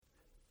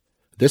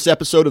This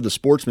episode of the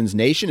Sportsman's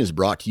Nation is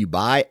brought to you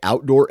by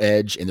Outdoor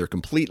Edge and their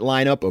complete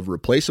lineup of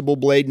replaceable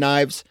blade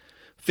knives,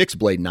 fixed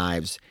blade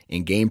knives,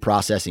 and game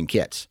processing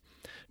kits.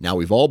 Now,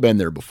 we've all been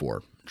there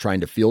before, trying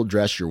to field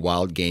dress your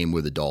wild game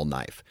with a dull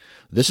knife.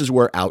 This is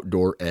where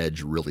Outdoor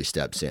Edge really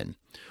steps in.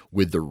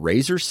 With the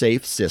Razor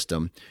Safe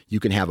system, you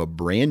can have a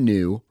brand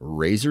new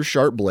razor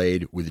sharp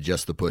blade with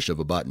just the push of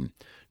a button.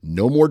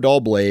 No more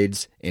dull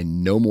blades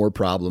and no more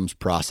problems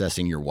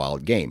processing your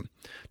wild game.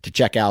 To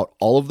check out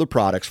all of the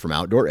products from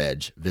Outdoor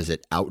Edge,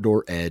 visit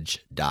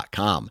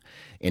OutdoorEdge.com.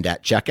 And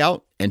at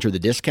checkout, enter the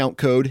discount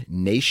code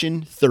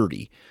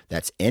NATION30.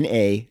 That's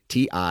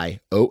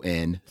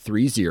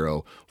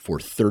NATION30 for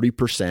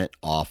 30%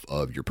 off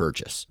of your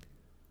purchase.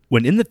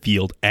 When in the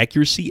field,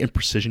 accuracy and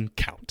precision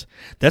count.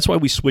 That's why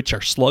we switch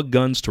our slug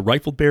guns to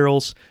rifled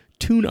barrels,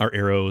 tune our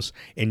arrows,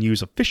 and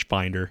use a fish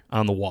finder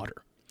on the water.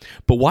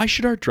 But why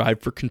should our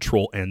drive for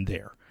control end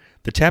there?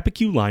 The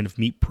Tappecue line of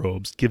meat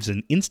probes gives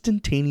an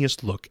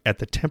instantaneous look at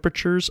the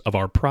temperatures of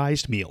our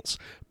prized meals,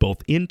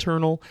 both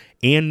internal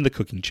and in the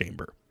cooking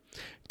chamber.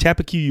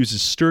 Tappecue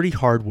uses sturdy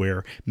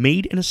hardware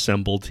made and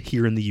assembled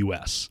here in the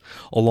U.S.,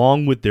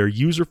 along with their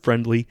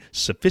user-friendly,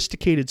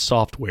 sophisticated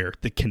software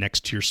that connects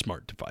to your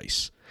smart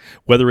device.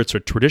 Whether it's a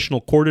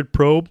traditional corded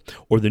probe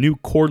or the new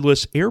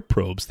cordless air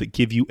probes that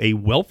give you a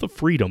wealth of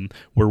freedom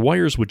where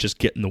wires would just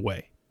get in the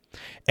way.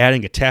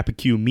 Adding a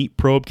Tappecue meat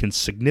probe can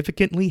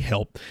significantly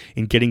help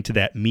in getting to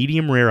that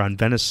medium rare on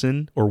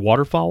venison or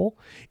waterfowl,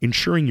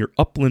 ensuring your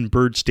upland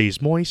bird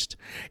stays moist,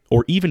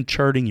 or even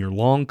charting your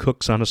long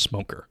cooks on a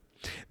smoker.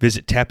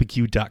 Visit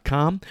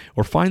Tappecue.com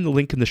or find the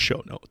link in the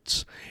show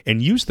notes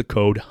and use the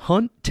code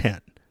HUNT10,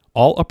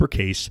 all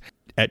uppercase,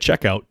 at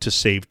checkout to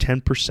save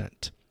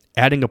 10%.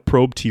 Adding a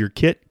probe to your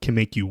kit can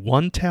make you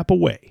one tap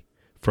away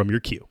from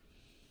your cue.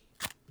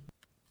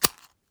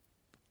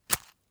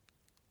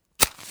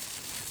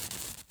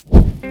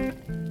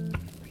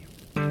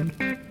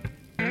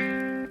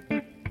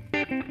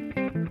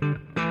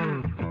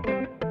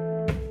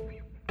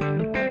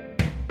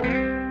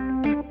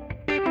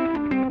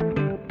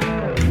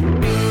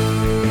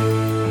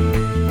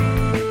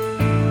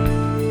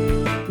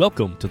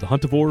 Welcome to the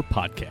Huntivore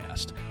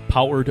Podcast,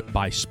 powered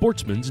by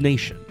Sportsman's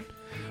Nation,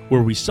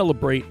 where we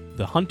celebrate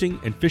the hunting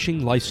and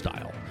fishing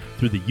lifestyle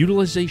through the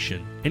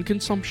utilization and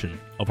consumption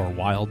of our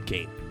wild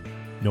game.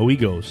 No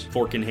egos.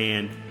 Fork in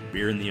hand,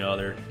 beer in the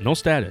other. No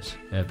status.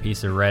 A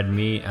piece of red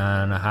meat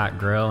on a hot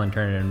grill and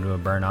turn it into a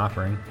burnt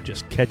offering.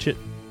 Just catch it,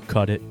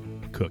 cut it,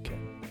 cook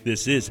it.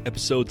 This is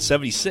episode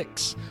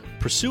 76,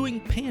 Pursuing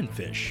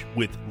Panfish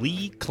with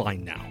Lee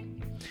Kleinnow.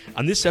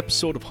 On this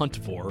episode of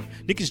Huntivore,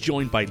 Nick is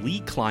joined by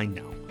Lee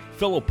Kleinnow,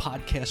 fellow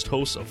podcast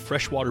host of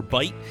Freshwater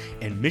Bite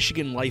and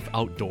Michigan Life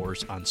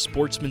Outdoors on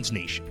Sportsman's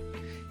Nation.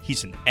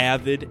 He's an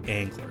avid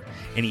angler,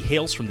 and he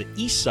hails from the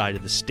east side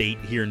of the state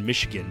here in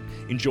Michigan,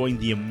 enjoying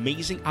the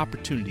amazing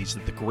opportunities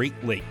that the Great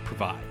Lake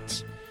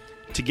provides.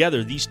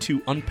 Together, these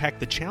two unpack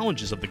the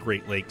challenges of the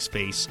Great Lakes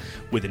face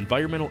with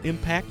environmental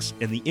impacts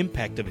and the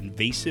impact of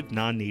invasive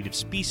non-native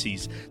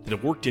species that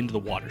have worked into the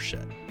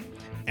watershed.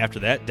 After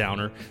that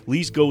downer,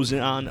 Lee goes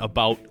on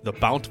about the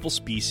bountiful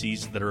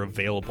species that are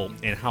available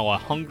and how a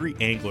hungry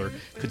angler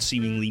could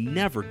seemingly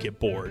never get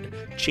bored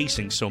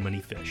chasing so many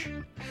fish.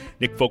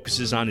 Nick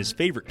focuses on his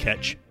favorite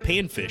catch,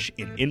 panfish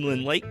in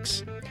inland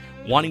lakes.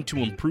 Wanting to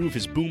improve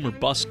his boom or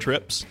bust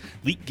trips,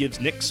 Lee gives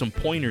Nick some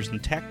pointers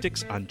and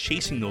tactics on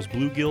chasing those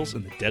bluegills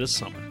in the dead of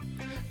summer.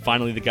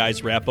 Finally, the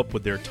guys wrap up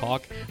with their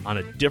talk on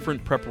a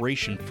different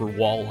preparation for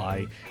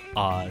walleye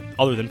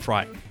other than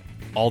frying.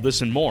 All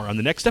this and more on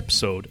the next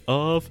episode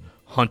of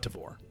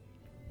Huntivore.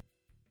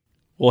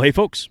 Well, hey,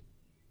 folks.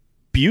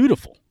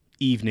 Beautiful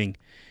evening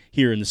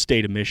here in the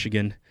state of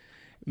Michigan.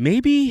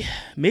 Maybe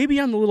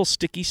on the little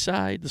sticky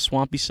side, the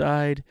swampy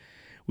side,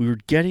 we were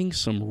getting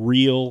some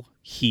real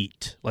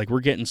heat. Like, we're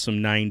getting some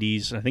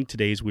 90s. I think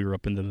today we were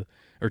up in the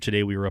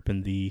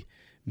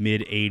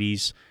mid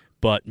 80s.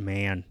 But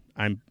man,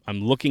 I'm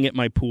looking at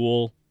my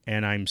pool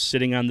and I'm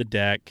sitting on the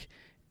deck.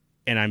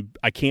 And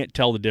I can't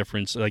tell the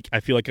difference. Like, I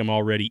feel like I'm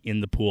already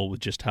in the pool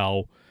with just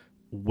how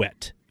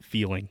wet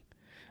feeling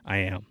I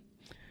am.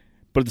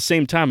 But at the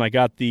same time, I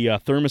got the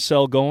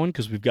Thermacell going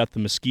because we've got the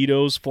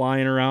mosquitoes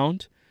flying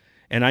around.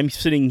 And I'm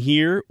sitting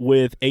here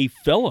with a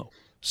fellow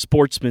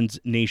Sportsman's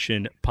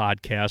Nation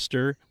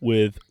podcaster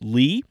with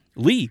Lee.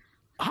 Lee,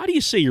 how do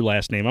you say your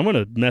last name? I'm going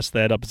to mess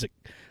that up. Is it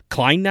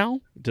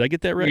Kleinnow? Did I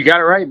get that right? You got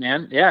it right,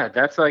 man. Yeah,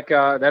 that's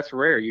that's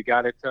rare. You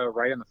got it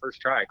right on the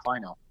first try,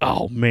 Kleinnow.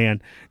 Oh, man.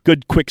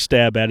 Good quick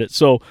stab at it.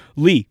 So,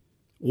 Lee,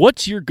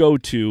 what's your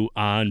go-to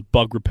on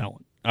bug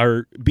repellent?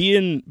 Or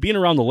being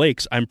around the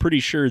lakes, I'm pretty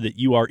sure that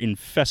you are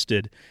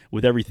infested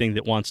with everything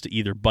that wants to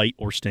either bite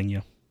or sting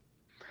you.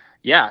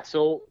 Yeah,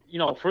 so,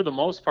 for the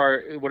most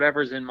part,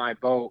 whatever's in my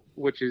boat,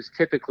 which is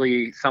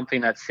typically something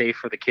that's safe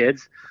for the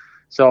kids.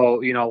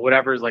 So,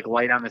 whatever is like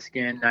light on the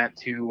skin, not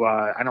too,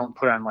 I don't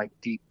put on like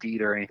deep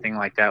DEET or anything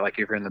like that, like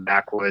if you're in the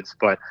backwoods.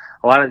 But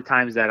a lot of the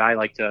times that I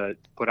like to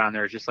put on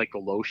there is just like the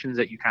lotions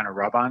that you kind of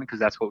rub on, because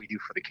that's what we do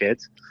for the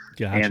kids.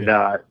 Gotcha. And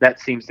that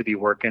seems to be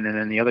working. And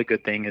then the other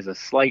good thing is a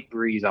slight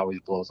breeze always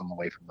blows them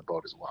away from the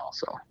boat as well.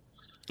 So.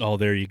 Oh,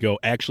 there you go.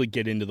 Actually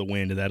get into the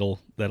wind. That'll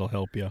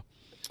help you.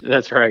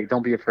 That's right.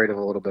 Don't be afraid of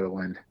a little bit of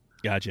wind.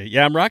 Gotcha.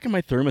 Yeah, I'm rocking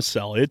my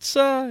Thermacell. It's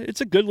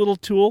a good little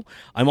tool.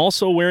 I'm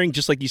also wearing,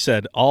 just like you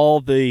said,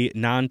 all the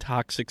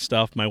non-toxic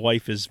stuff. My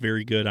wife is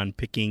very good on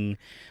picking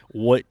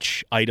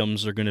which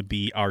items are going to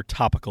be our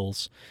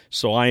topicals.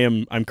 So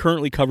I'm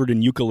currently covered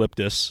in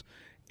eucalyptus,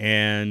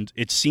 and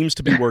it seems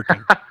to be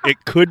working.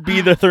 It could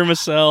be the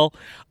Thermacell.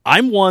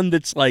 I'm one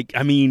that's like,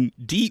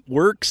 DEET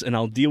works, and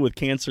I'll deal with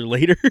cancer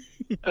later.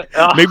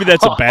 Maybe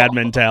that's a bad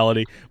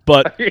mentality,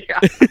 but Yeah.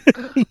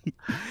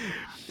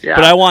 Yeah.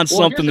 But I want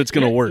something that's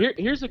going to work.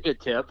 Here's a good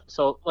tip.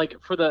 So, like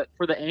for the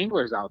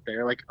anglers out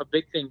there, like a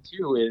big thing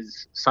too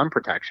is sun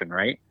protection,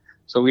 right?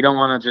 So we don't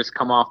want to just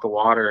come off the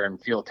water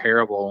and feel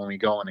terrible when we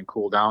go in and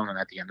cool down and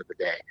at the end of the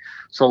day.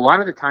 So a lot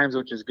of the times,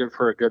 which is good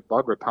for a good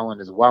bug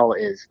repellent as well,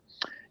 is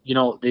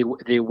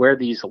they wear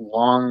these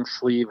long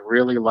sleeve,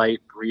 really light,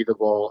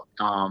 breathable,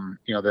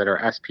 that are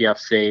SPF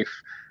safe,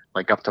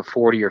 like up to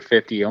 40 or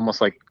 50,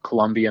 almost like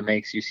Columbia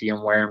makes. You see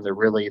them wear them. They're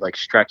really like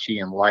stretchy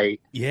and light.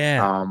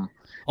 Yeah.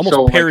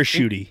 Almost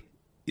parachutey.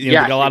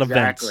 Yeah, a lot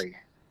exactly. of vents.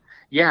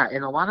 Yeah,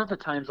 and a lot of the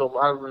times, a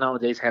lot of them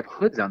nowadays have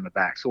hoods on the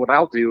back. So what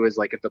I'll do is,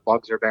 like, if the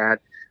bugs are bad,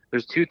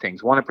 there's two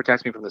things. One, it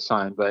protects me from the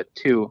sun, but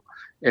two,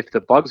 if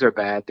the bugs are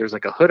bad, there's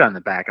like a hood on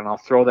the back, and I'll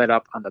throw that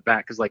up on the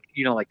back because, like,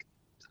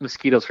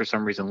 mosquitoes for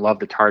some reason love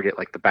to target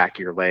like the back of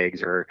your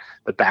legs or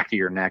the back of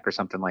your neck or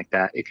something like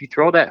that. If you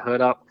throw that hood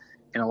up,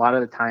 and a lot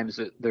of the times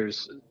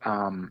there's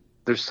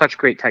such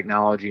great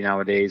technology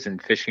nowadays in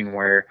fishing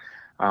where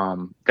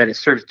that it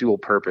serves dual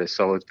purpose.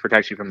 So it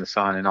protects you from the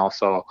sun, and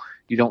also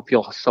you don't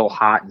feel so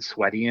hot and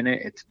sweaty in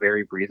it. It's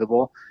very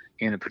breathable,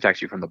 and it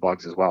protects you from the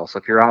bugs as well. So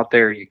if you're out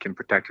there, you can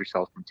protect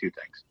yourself from two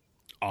things.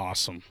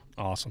 Awesome.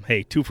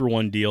 Hey,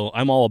 2-for-1 deal.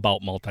 I'm all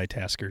about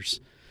multitaskers.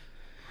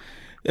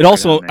 It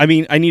also, I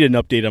need an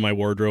update on my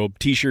wardrobe.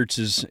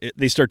 T-shirts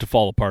they start to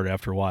fall apart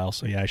after a while.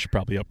 So yeah, I should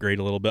probably upgrade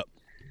a little bit.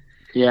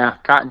 Yeah,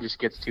 cotton just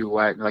gets too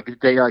wet. Like a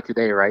day like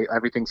today, right?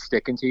 Everything's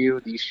sticking to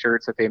you. These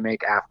shirts that they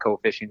make, AFCO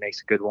Fishing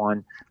makes a good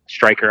one.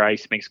 Striker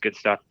Ice makes good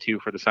stuff too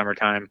for the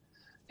summertime.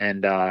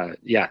 And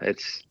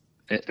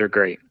they're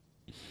great.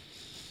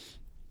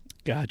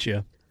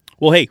 Gotcha.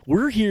 Well, hey,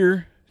 we're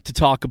here to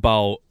talk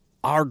about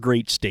our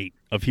great state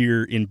of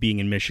here in being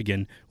in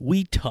Michigan.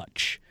 We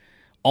touch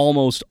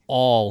almost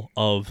all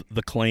of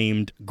the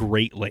claimed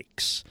Great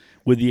Lakes,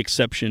 with the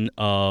exception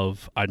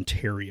of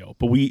Ontario.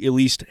 But we at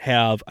least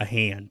have a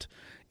hand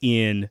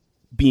in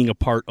being a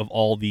part of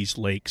all these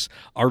lakes.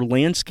 Our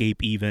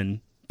landscape,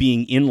 even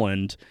being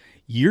inland,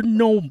 you're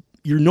no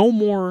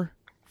more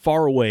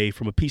far away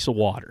from a piece of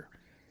water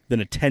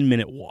than a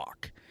 10-minute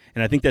walk.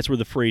 And I think that's where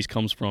the phrase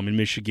comes from. In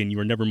Michigan, you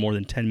are never more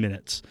than 10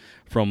 minutes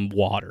from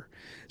water.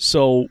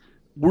 So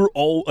we're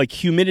all like,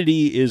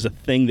 humidity is a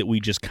thing that we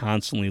just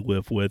constantly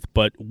live with,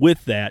 but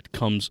with that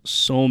comes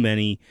so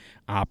many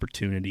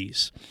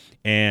opportunities.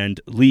 And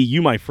Lee,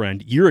 you, my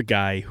friend, you're a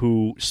guy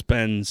who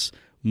spends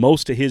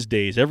most of his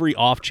days, every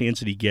off chance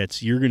that he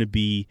gets, you're going to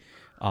be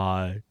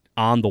on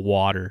the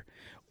water.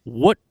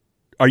 What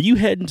are you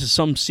heading to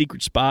some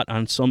secret spot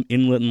on some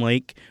inland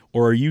lake,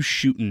 or are you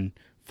shooting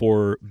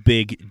for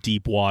big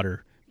deep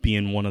water,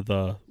 being one of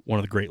the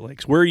Great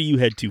Lakes? Where do you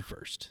head to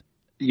first?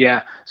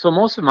 Yeah, so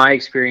most of my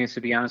experience,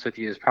 to be honest with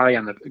you, is probably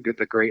on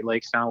the Great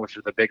Lakes now, which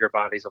are the bigger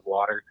bodies of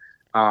water.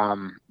 A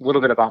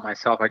little bit about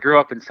myself. I grew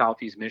up in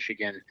Southeast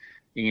Michigan,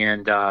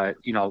 and,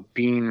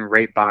 being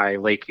right by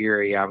Lake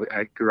Erie,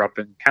 I grew up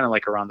in kind of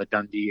like around the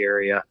Dundee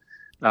area.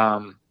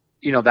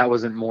 That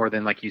wasn't more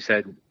than, like you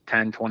said,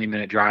 10,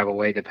 20-minute drive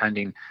away,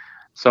 depending.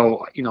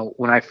 So,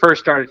 when I first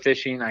started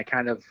fishing, I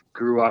kind of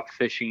grew up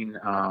fishing,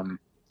 on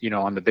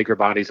the bigger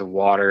bodies of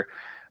water.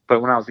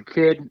 But when I was a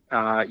kid,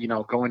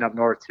 going up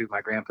north to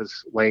my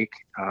grandpa's lake,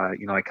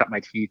 I cut my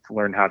teeth,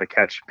 learned how to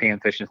catch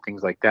panfish and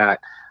things like that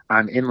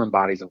on inland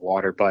bodies of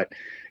water. But,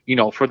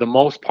 for the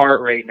most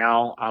part right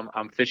now,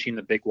 I'm fishing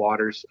the big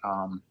waters.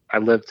 I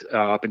lived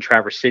up in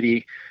Traverse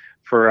City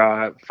for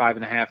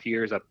 5.5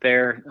 years up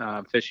there,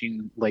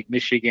 fishing Lake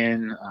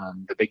Michigan,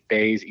 the big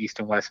bays, East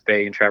and West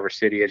Bay and Traverse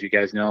City, as you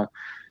guys know.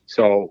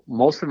 So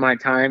most of my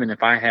time, and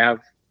if I have,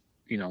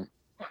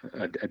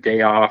 a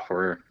day off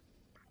or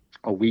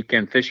a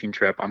weekend fishing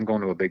trip, I'm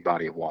going to a big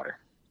body of water.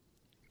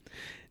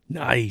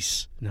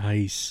 Nice.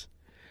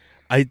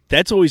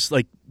 That's always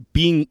like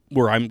being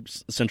where I'm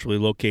centrally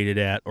located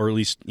at, or at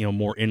least,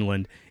 more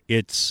inland.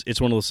 It's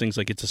one of those things,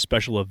 like it's a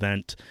special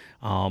event.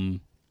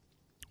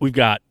 We've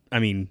got,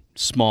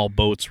 small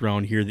boats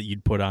around here that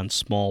you'd put on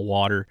small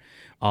water.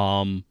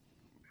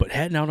 But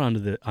heading out on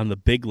the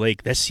big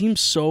lake, that seems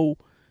so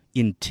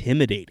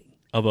intimidating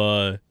of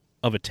a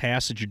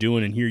task that you're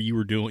doing. And here you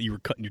were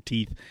cutting your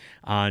teeth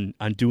on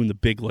doing the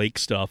big lake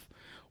stuff.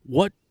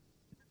 What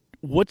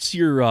What's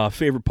your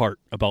favorite part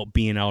about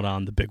being out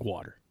on the big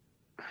water?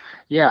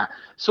 Yeah.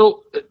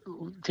 So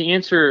to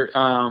answer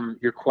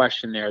your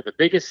question there,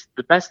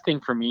 the best thing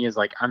for me is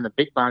like on the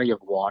big body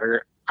of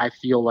water, I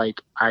feel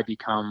like I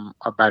become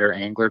a better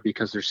angler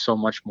because there's so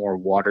much more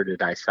water to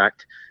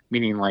dissect,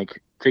 meaning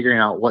like figuring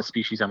out what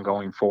species I'm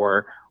going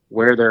for,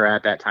 where they're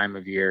at that time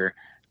of year,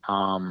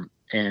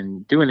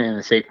 and doing it in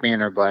a safe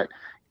manner. But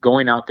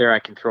going out there, I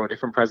can throw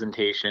different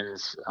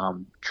presentations.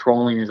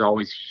 Trolling is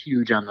always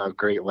huge on the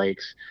Great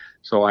Lakes.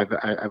 So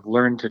I've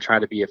learned to try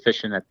to be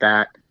efficient at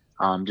that.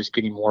 Just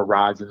getting more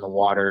rods in the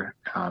water.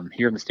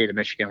 Here in the state of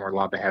Michigan, we're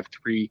allowed to have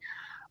 3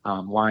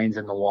 lines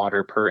in the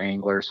water per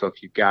angler. So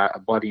if you've got a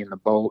buddy in the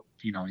boat,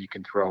 you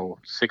can throw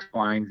 6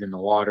 lines in the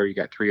water. You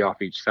got 3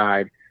 off each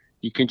side.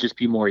 You can just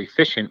be more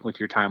efficient with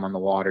your time on the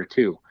water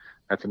too.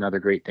 That's another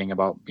great thing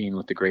about being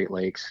with the Great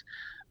Lakes.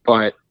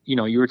 But,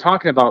 you were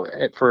talking about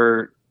it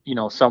for,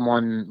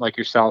 someone like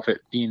yourself, it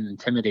being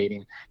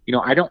intimidating.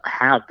 I don't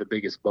have the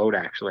biggest boat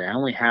actually.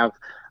 I have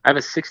a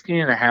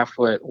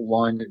 16.5-foot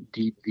Lund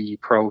Deep V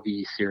Pro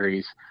V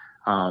series.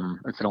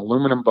 It's an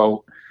aluminum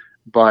boat,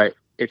 but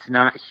it's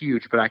not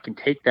huge, but I can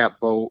take that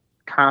boat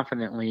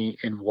confidently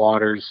in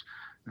waters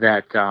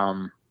that,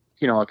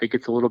 if it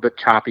gets a little bit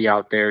choppy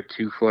out there,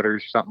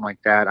 2-footers, something like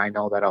that, I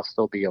know that I'll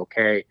still be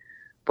okay.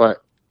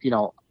 But,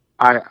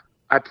 I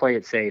play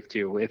it safe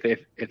too.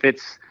 If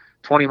it's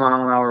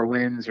 20-mile-an-hour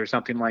winds or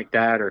something like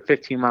that, or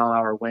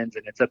 15-mile-an-hour winds,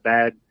 and it's a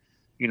bad,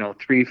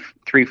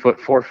 3-foot,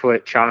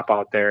 4-foot chop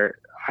out there,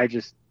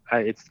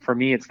 for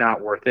me, it's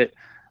not worth it.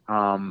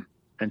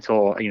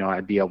 Until,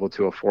 I'd be able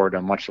to afford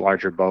a much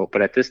larger boat.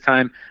 But at this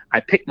time,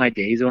 I pick my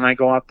days when I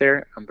go out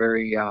there. I'm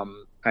very, I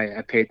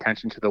pay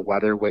attention to the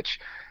weather,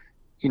 which,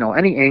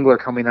 any angler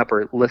coming up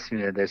or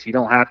listening to this, you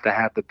don't have to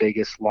have the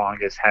biggest,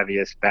 longest,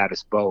 heaviest,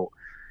 baddest boat.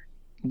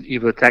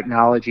 With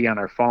technology on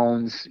our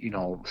phones,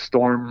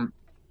 storm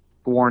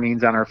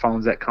warnings on our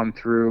phones that come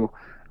through,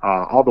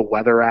 all the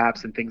weather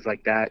apps and things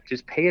like that.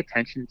 Just pay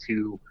attention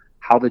to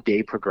how the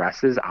day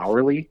progresses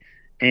hourly,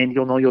 and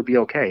you'll know you'll be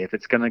okay. If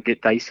it's going to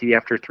get dicey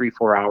after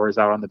 3-4 hours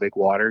out on the big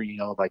water,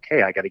 like,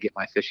 hey, I got to get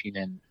my fishing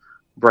in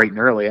bright and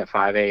early at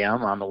 5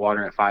 a.m. on the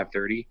water at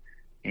 5:30,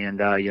 and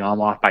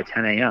I'm off by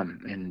 10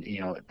 a.m. And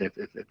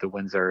if the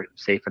winds are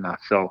safe enough.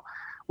 So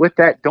with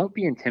that, don't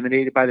be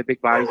intimidated by the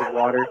big bodies of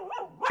water.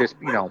 Just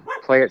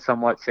play it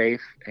somewhat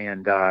safe,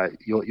 and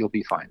you'll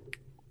be fine.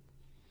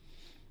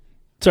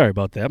 Sorry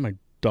about that. My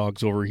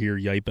dog's over here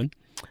yiping.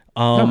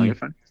 No, you're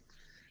fine.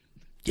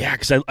 Yeah,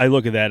 because I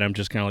look at that and I'm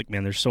just kind of like,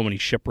 man, there's so many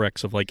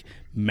shipwrecks of like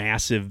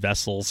massive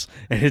vessels,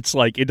 and it's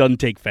like it doesn't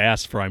take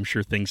fast for, I'm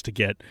sure, things to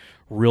get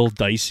real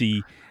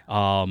dicey,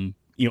 out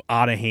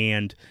of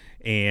hand,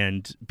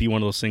 and be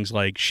one of those things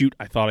like, shoot,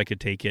 I thought I could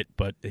take it,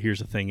 but here's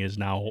the thing is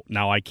now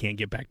I can't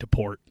get back to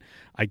port.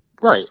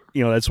 Right.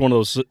 That's one of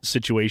those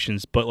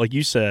situations. But like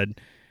you said,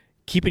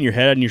 keeping your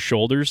head on your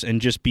shoulders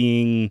and just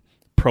being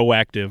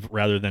proactive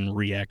rather than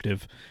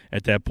reactive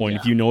at that point. Yeah.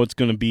 If you know it's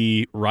going to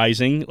be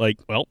rising, like,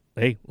 well,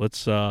 hey,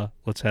 let's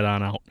head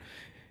on out.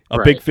 A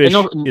Right. big fish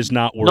And is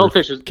not worth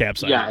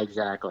capsizing. Yeah,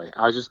 exactly.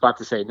 I was just about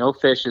to say, no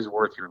fish is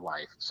worth your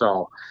life.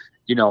 So,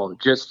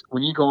 just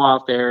when you go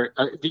out there,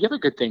 the other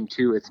good thing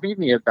too, it's made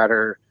me a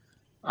better,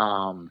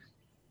 maritimer,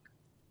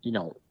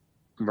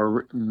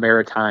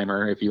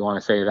 if you want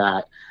to say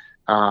that.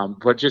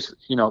 But just,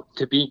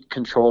 to be in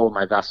control of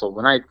my vessel.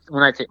 When I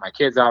take my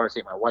kids out, or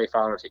take my wife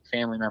out, or take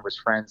family members,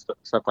 friends,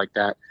 stuff like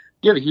that,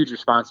 you have a huge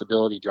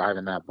responsibility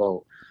driving that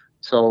boat.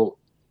 So,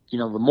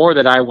 the more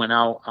that I went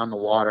out on the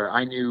water,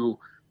 I knew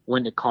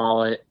when to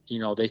call it.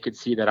 They could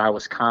see that I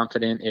was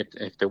confident.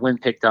 If the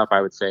wind picked up,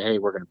 I would say, hey,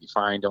 we're going to be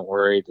fine. Don't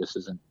worry. This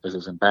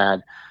isn't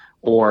bad.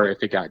 Or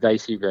if it got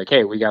dicey, be like,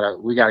 hey, we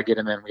gotta get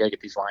them in. We gotta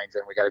get these lines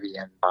in. We gotta be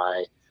in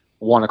by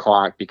 1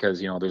 o'clock because,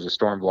 there's a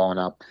storm blowing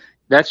up.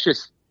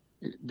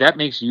 That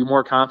makes you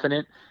more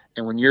confident.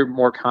 And when you're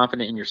more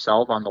confident in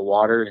yourself on the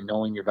water and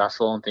knowing your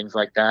vessel and things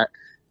like that,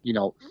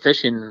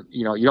 fishing,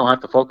 you don't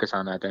have to focus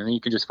on that. Then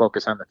you can just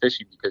focus on the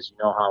fishing because you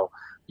know how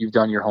you've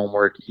done your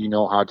homework. You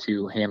know how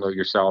to handle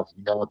yourself.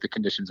 You know what the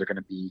conditions are going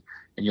to be,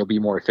 and you'll be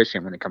more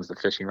efficient when it comes to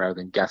fishing rather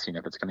than guessing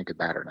if it's going to get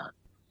bad or not.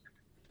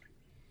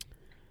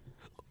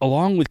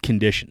 Along with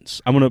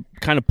conditions, I'm going to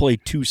kind of play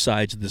two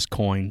sides of this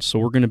coin. So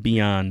we're going to be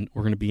on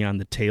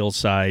the tail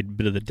side,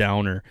 bit of the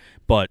downer,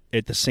 but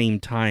at the same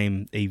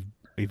time, a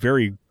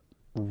very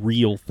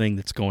real thing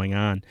that's going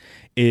on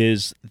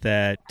is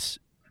that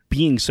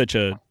being such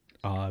a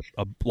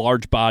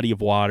large body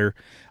of water,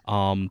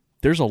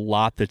 there's a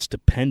lot that's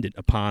dependent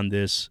upon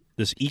this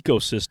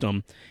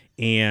ecosystem,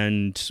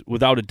 and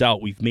without a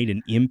doubt, we've made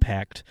an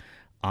impact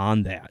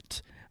on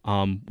that.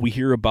 We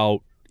hear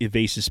about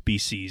invasive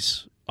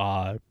species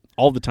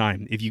all the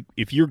time.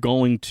 If you're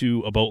going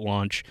to a boat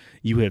launch,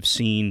 you have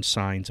seen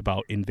signs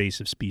about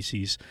invasive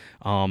species.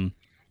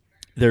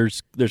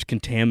 There's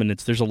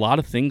contaminants. There's a lot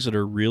of things that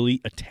are really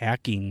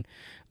attacking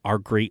our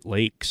Great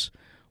Lakes.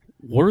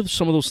 What are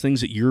some of those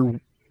things that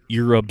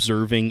you're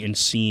observing and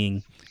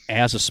seeing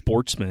as a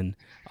sportsman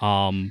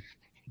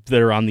that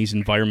are on these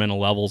environmental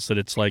levels that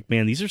it's like,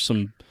 man, these are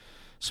some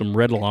some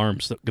red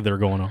alarms that are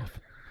going off.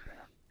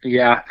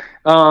 Yeah.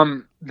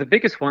 The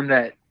biggest one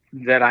that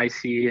I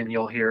see and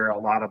you'll hear a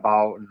lot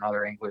about in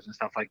other anglers and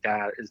stuff like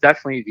that is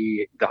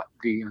definitely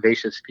the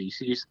invasive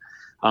species.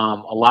 A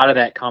lot of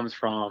that comes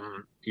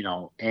from,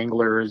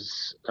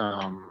 anglers,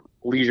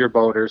 leisure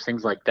boaters,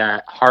 things like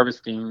that,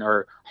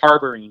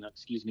 harboring,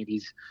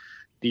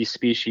 these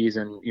species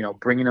and,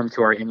 bringing them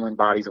to our inland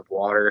bodies of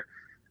water.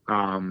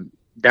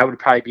 That would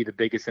probably be the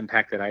biggest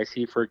impact that I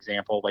see. For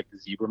example, like the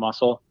zebra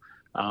mussel.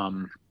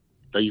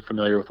 Are you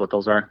familiar with what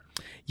those are?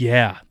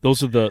 Yeah,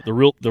 those are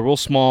the real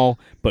small,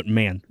 but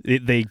man,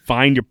 they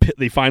find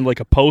like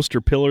a post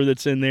or pillar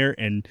that's in there,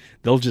 and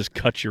they'll just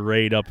cut you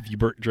right up if you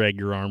drag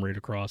your arm right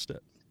across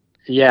it.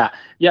 Yeah,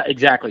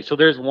 exactly. So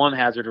there's one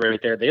hazard right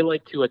there. They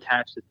like to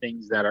attach to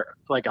things that are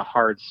like a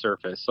hard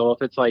surface. So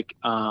if it's like,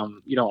 a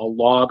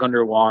log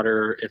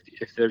underwater,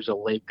 if there's a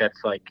lake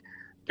that's like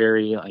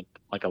very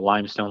like a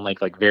limestone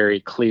lake, like very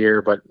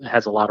clear, but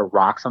has a lot of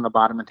rocks on the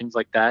bottom and things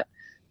like that,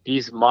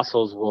 these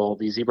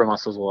zebra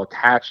mussels will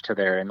attach to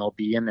there and they'll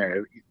be in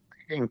there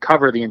and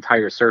cover the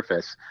entire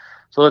surface.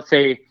 So let's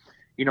say,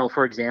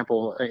 for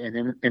example,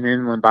 an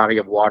inland body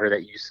of water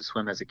that you used to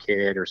swim as a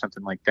kid or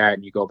something like that,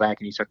 and you go back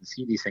and you start to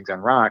see these things on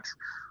rocks.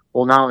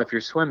 Well, now if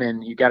you're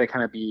swimming, you got to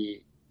kind of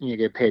you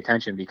got to pay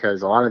attention,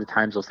 because a lot of the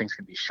times those things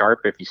can be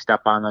sharp. If you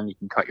step on them, you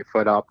can cut your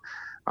foot up.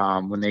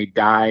 When they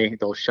die,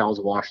 those shells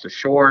wash to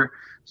shore.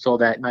 So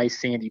that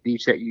nice sandy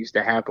beach that you used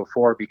to have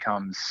before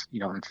becomes,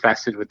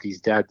 infested with these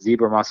dead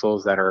zebra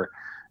mussels that are,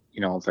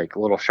 it's like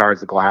little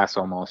shards of glass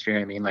almost, you know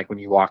what I mean? Like when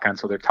you walk on,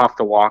 so they're tough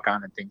to walk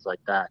on and things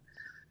like that.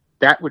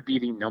 That would be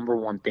the number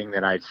one thing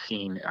that I've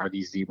seen are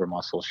these zebra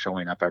mussels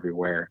showing up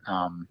everywhere.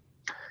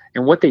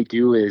 And what they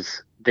do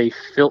is they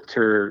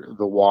filter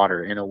the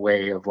water in a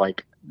way of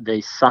like,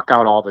 they suck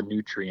out all the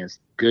nutrients,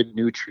 good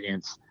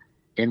nutrients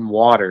in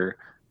water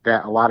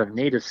that a lot of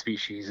native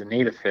species and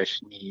native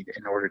fish need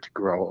in order to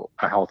grow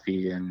a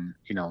healthy and,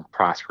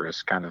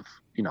 prosperous kind of,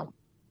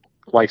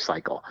 life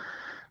cycle.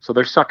 So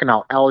they're sucking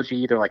out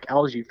algae. They're like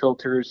algae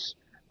filters.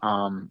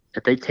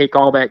 If they take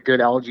all that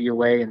good algae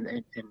away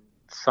and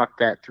suck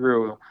that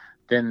through,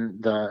 then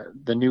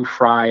the new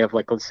fry of,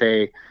 like, let's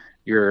say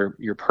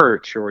your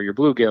perch or your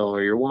bluegill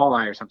or your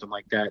walleye or something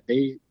like that,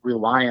 they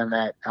rely on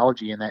that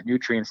algae and that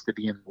nutrients to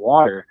be in the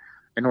water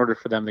in order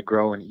for them to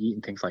grow and eat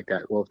and things like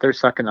that. Well, if they're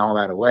sucking all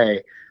that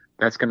away,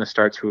 that's going to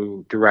start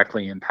to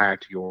directly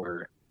impact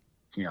your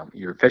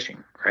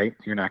fishing, right?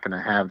 You're not going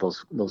to have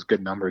those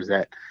good numbers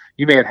that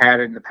you may have had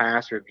in the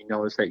past, or if you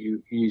notice that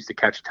you used to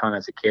catch a ton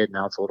as a kid,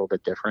 now it's a little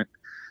bit different.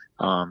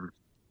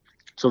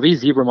 So these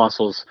zebra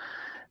mussels,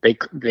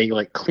 they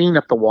like clean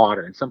up the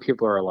water, and some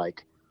people are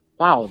like,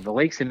 wow, the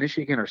lakes in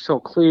Michigan are so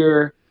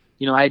clear.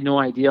 I had no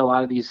idea a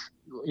lot of these,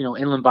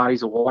 inland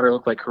bodies of water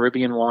look like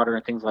Caribbean water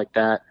and things like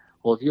that.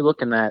 Well, if you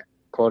look in that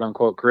quote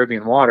unquote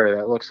Caribbean water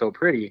that looks so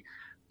pretty,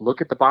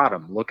 look at the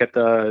bottom. Look at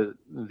the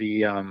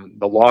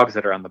logs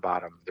that are on the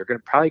bottom. They're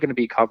probably going to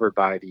be covered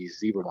by these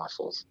zebra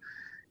mussels.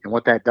 And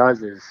what that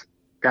does is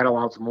that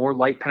allows more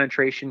light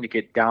penetration to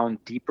get down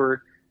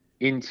deeper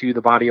into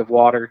the body of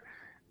water.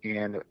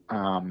 And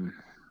I'm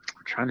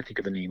trying to think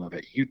of the name of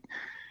it.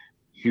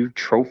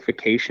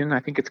 Eutrophication, I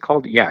think it's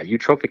called. Yeah,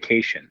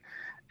 eutrophication.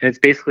 And it's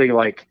basically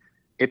like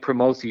it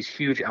promotes these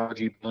huge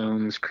algae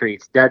blooms,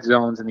 creates dead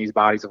zones in these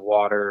bodies of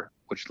water,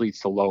 which leads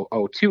to low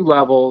O2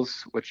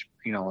 levels, which,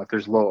 if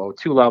there's low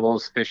O2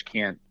 levels, fish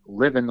can't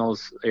live in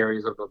those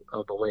areas of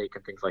the lake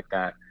and things like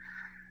that.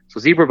 So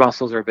zebra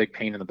mussels are a big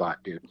pain in the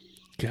butt, dude.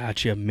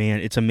 Gotcha,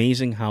 man. It's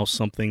amazing how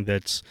something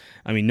that's,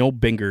 no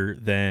bigger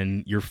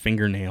than your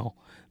fingernail,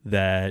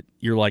 that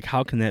you're like,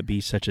 how can that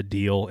be such a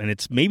deal? And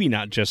it's maybe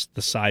not just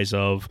the size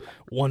of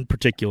one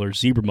particular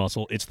zebra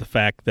mussel. It's the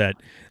fact that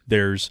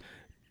there's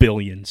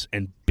billions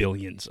and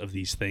billions of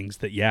these things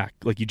that,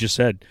 like you just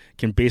said,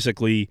 can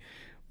basically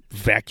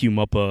vacuum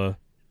up a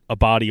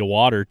body of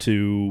water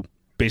to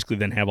basically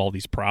then have all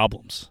these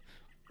problems.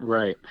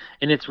 Right.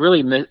 And it's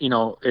really,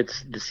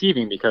 it's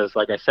deceiving because,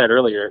 like I said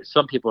earlier,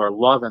 some people are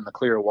loving the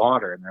clear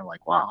water and they're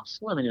like, wow, I'm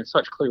swimming in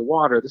such clear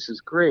water. This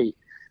is great.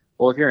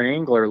 Well, if you're an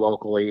angler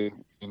locally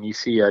and you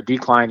see a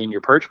decline in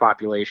your perch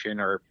population,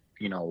 or,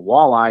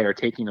 walleye are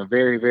taking a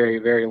very, very,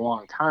 very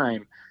long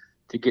time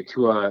to get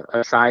to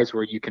a size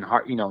where you can,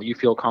 you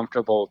feel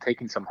comfortable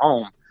taking some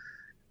home,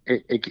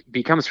 it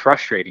becomes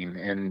frustrating,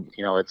 and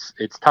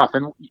it's tough.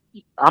 And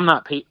I'm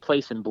not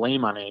placing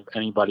blame on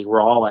anybody.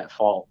 We're all at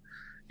fault.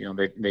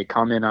 They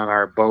come in on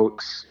our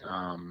boats.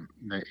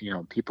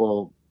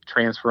 People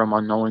transfer them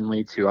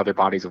unknowingly to other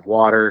bodies of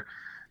water.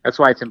 That's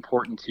why it's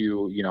important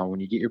to, when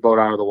you get your boat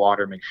out of the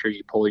water, make sure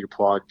you pull your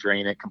plug,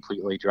 drain it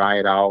completely, dry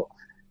it out.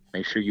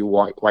 Make sure you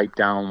wipe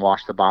down,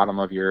 wash the bottom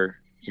of your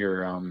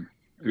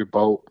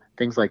boat,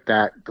 things like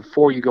that,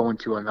 before you go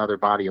into another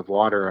body of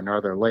water or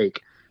another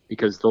lake,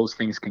 because those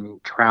things can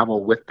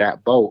travel with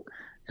that boat,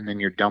 and then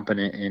you're dumping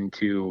it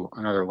into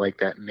another lake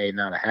that may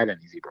not have had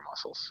any zebra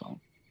mussels. So,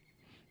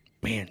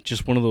 man,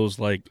 just one of those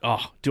like,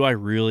 oh, do I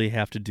really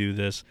have to do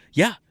this?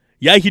 Yeah,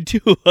 you do.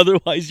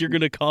 Otherwise, you're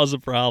going to cause a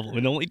problem.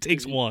 It only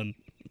takes one.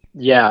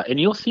 Yeah, and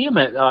you'll see them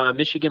at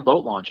Michigan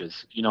boat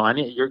launches.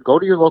 Go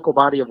to your local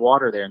body of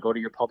water there and go to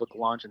your public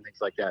launch and things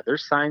like that.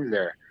 There's signs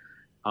there,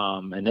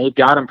 and they've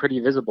got them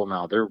pretty visible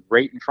now. They're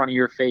right in front of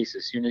your face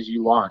as soon as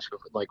you launch.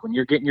 Like when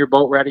you're getting your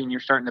boat ready and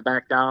you're starting to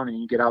back down and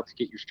you get out to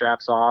get your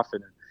straps off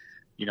and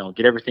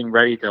get everything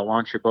ready to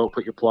launch your boat,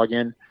 put your plug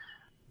in.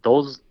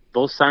 Those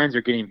signs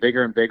are getting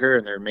bigger and bigger,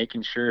 and they're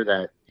making sure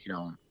that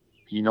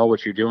you know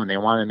what you're doing. They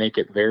want to make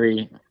it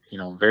very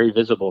very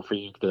visible for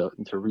you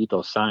to read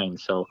those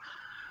signs. So.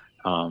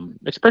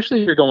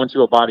 Especially if you're going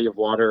to a body of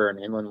water or an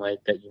inland lake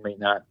that you may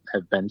not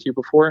have been to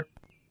before,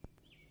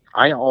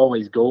 I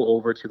always go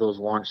over to those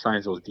launch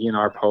signs, those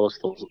DNR posts,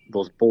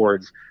 those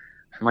boards,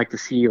 and like to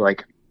see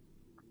like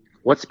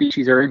what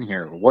species are in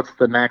here, what's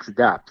the max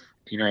depth.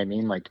 You know what I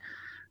mean? Like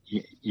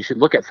you should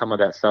look at some of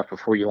that stuff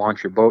before you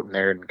launch your boat in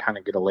there and kind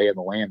of get a lay of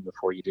the land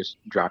before you just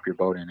drop your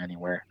boat in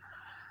anywhere.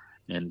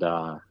 And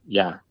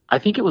I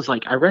think it was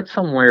like I read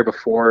somewhere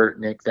before,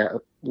 Nick, that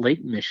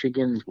Lake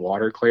Michigan's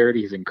water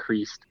clarity has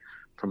increased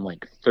from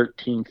like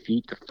 13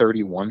 feet to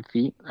 31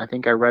 feet. I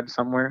think I read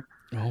somewhere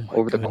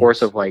over the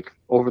course of like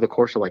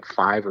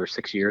 5 or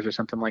 6 years or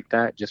something like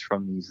that, just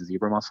from these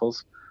zebra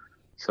mussels.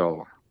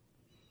 So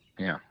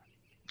yeah,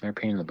 they're a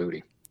pain in the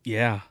booty.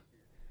 Yeah,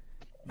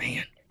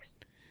 man.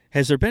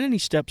 Has there been any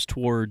steps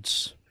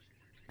towards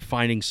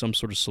finding some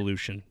sort of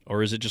solution,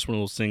 or is it just one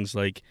of those things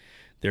like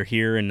they're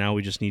here and now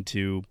we just need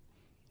to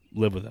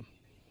live with them?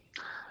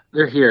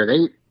 They're here.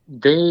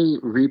 They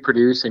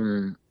reproduce,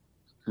 and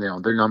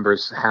their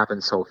numbers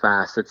happen so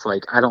fast. It's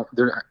like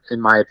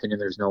in my opinion,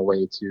 there's no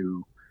way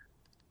to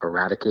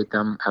eradicate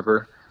them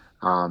ever.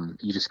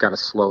 You just got to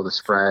slow the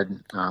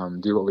spread,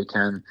 do what we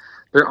can.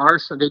 They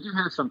do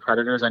have some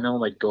predators. I know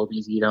like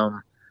gobies eat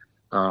them.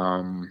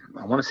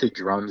 I want to say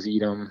drums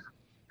eat them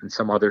and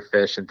some other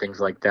fish and things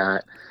like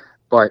that,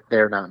 but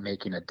they're not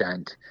making a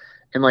dent.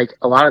 And like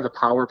a lot of the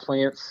power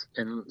plants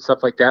and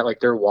stuff like that, like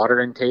their water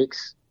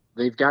intakes,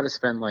 they've got to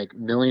spend like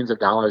millions of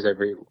dollars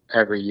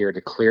every year to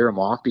clear them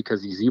off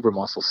because these zebra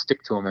mussels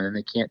stick to them and then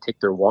they can't take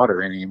their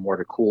water in anymore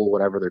to cool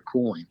whatever they're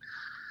cooling.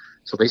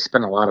 So they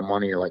spend a lot of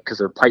money, like, because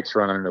their pipes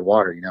run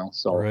underwater,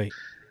 so, right.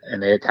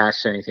 And they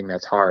attach to anything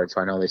that's hard.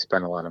 So I know they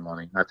spend a lot of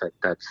money. Not that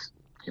that's,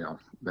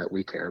 that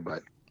we care,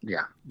 but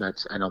yeah,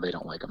 I know they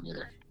don't like them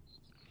either.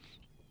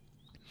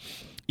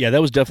 Yeah,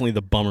 that was definitely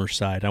the bummer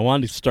side. I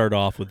wanted to start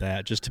off with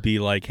that just to be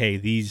like, hey,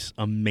 these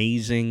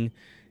amazing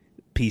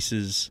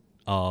pieces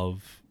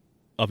of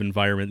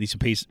environment, these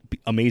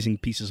amazing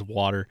pieces of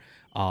water,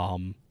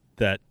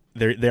 that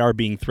they are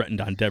being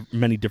threatened on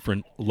many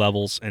different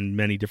levels and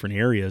many different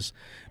areas,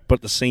 but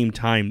at the same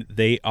time,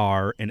 they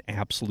are an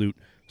absolute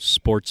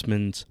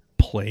sportsman's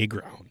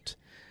playground.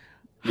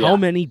 Yeah. How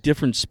many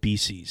different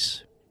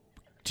species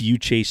do you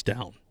chase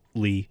down,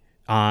 Lee,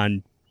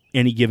 on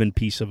any given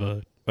piece of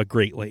a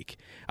Great Lake?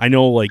 I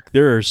know, like,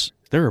 there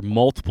are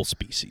multiple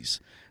species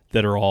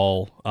that are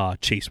all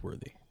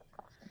chase-worthy.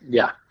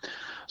 Yeah.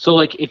 So,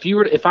 like,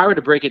 if I were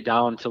to break it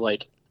down to,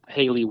 like,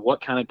 hey, Lee,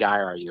 what kind of guy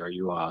are you? Are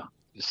you a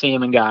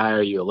salmon guy?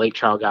 Are you a lake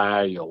trout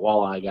guy? Are you a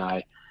walleye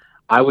guy?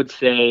 I would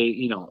say,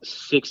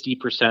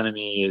 60% of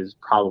me is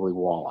probably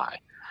walleye.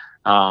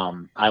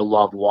 I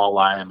love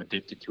walleye. I'm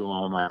addicted to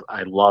them.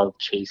 I love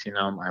chasing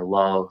them. I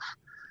love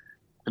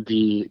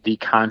the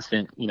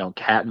constant,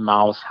 cat and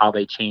mouse, how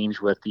they change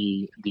with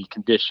the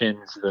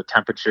conditions, the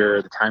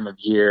temperature, the time of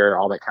year,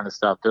 all that kind of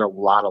stuff. They're a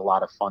lot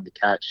of fun to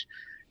catch,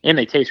 and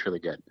they taste really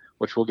good,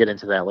 which we'll get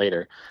into that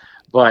later.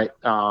 But,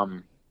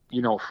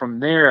 from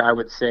there, I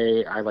would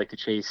say I like to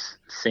chase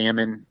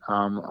salmon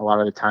a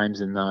lot of the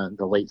times in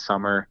the late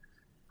summer.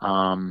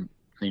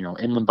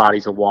 Inland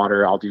bodies of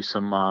water. I'll do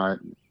some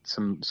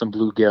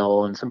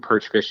bluegill and some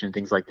perch fishing and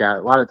things like that.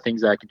 A lot of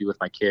things that I can do with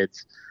my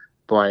kids.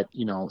 But,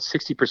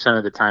 60%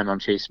 of the time I'm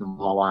chasing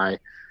walleye.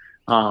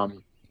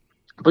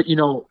 But,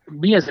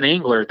 me as an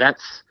angler,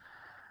 that's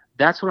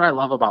what I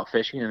love about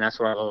fishing, and that's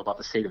what I love about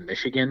the state of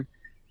Michigan,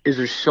 is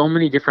there's so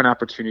many different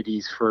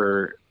opportunities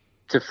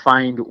to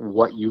find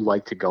what you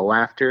like to go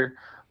after.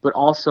 But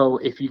also,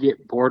 if you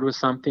get bored with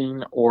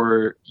something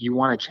or you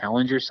want to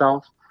challenge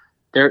yourself,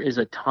 there is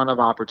a ton of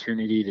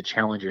opportunity to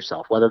challenge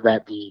yourself, whether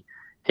that be,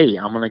 hey,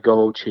 I'm going to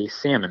go chase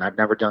salmon. I've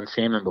never done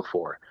salmon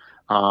before.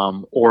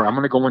 Or I'm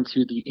going to go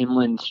into the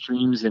inland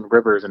streams and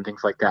rivers and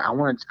things like that. I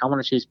want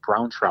to chase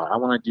brown trout. I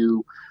want to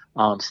do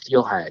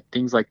steelhead,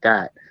 things like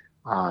that.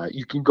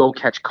 You can go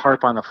catch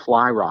carp on a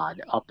fly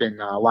rod up in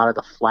a lot of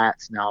the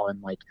flats now in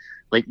like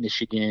Lake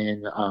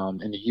Michigan,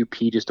 and the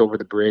UP just over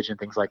the bridge and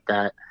things like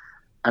that.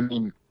 I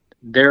mean,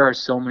 there are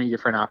so many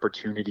different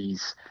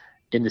opportunities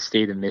in the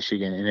state of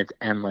Michigan, and it's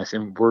endless.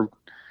 And we're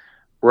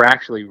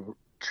actually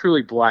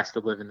truly blessed to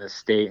live in this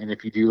state. And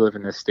if you do live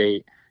in this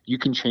state, you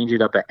can change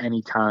it up at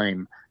any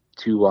time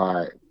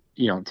to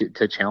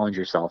challenge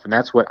yourself. And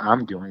that's what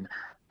I'm doing.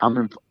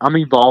 I'm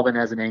evolving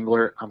as an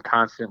angler. I'm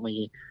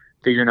constantly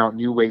figuring out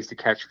new ways to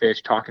catch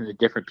fish, talking to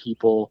different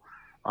people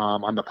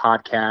on the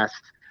podcast,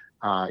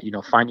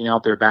 finding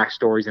out their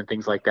backstories and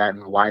things like that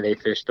and why they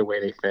fish the way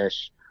they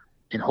fish.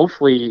 And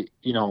hopefully,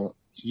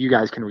 you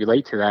guys can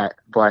relate to that.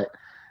 But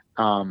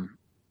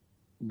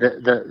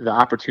the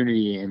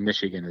opportunity in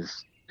Michigan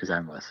is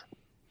endless.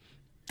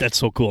 That's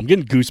so cool. I'm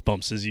getting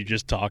goosebumps as you're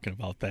just talking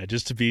about that.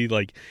 Just to be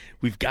like,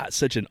 we've got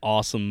such an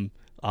awesome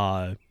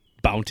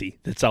bounty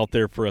that's out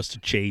there for us to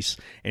chase,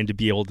 and to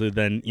be able to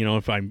then,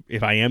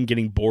 if I am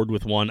getting bored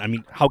with one, I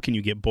mean, how can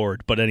you get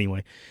bored? But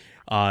anyway,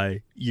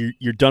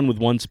 you're done with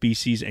one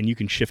species and you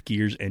can shift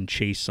gears and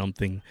chase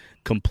something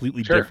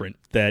completely different.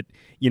 That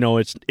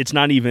it's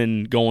not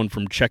even going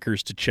from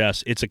checkers to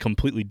chess. It's a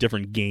completely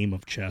different game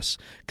of chess,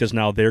 because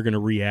now they're going to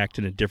react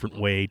in a different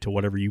way to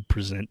whatever you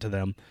present to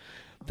them.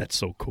 That's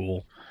so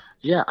cool.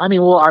 Yeah, I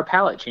mean, well, our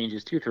palate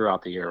changes too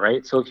throughout the year,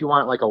 right? So if you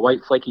want like a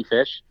white flaky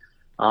fish,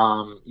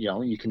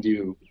 you can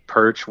do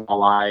perch,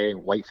 walleye,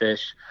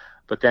 whitefish,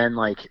 but then a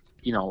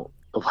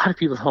lot of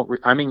people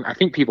don't. I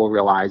think people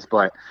realize,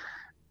 but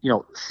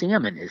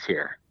salmon is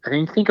here. I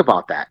mean, think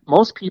about that.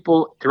 Most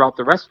people throughout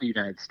the rest of the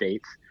United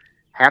States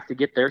have to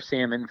get their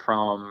salmon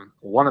from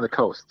one of the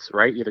coasts,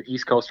 right? Either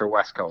East Coast or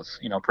West Coast.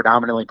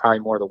 Predominantly probably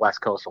more the West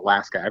Coast,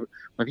 Alaska.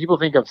 When people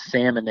think of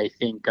salmon, they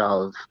think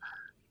of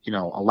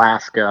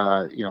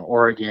Alaska,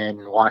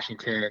 Oregon,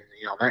 Washington,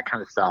 that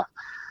kind of stuff.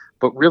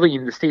 But really,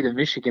 in the state of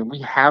Michigan,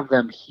 we have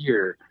them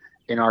here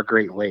in our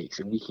Great Lakes,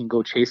 and we can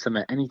go chase them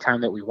at any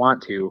time that we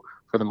want to,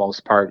 for the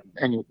most part,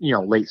 and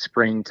late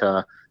spring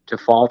to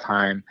fall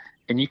time.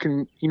 And you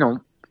can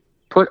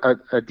put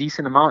a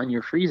decent amount in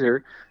your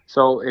freezer.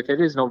 So if it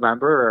is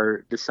November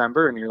or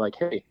December, and you're like,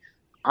 hey,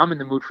 I'm in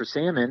the mood for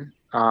salmon,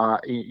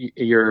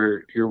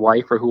 your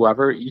wife or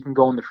whoever, you can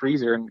go in the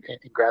freezer and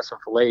grab some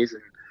fillets,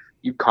 and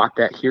you caught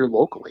that here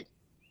locally.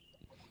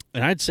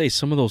 And I'd say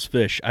some of those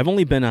fish, I've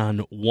only been on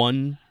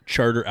one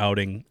charter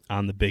outing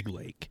on the big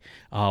lake.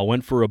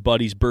 Went for a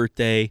buddy's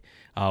birthday.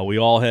 We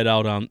all head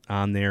out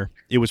on there.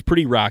 It was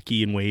pretty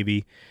rocky and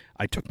wavy.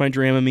 I took my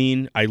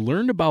Dramamine. I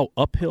learned about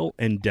uphill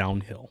and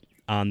downhill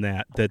on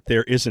that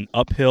there is an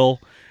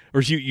uphill,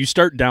 or you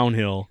start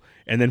downhill,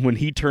 and then when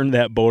he turned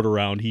that boat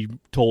around, he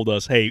told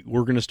us, hey,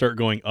 we're going to start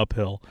going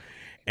uphill.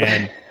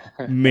 And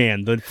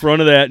man, the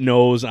front of that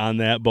nose on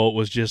that boat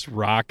was just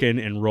rocking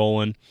and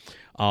rolling.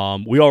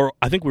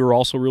 I think we were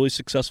also really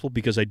successful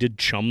because I did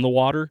chum the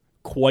water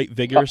quite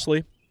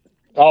vigorously.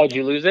 Oh, did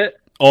you lose it?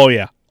 Oh,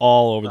 yeah,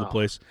 all over the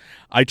place.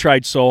 I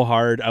tried so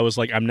hard. I was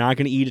like, I'm not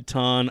going to eat a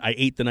ton. I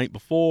ate the night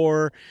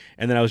before,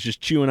 and then I was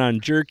just chewing on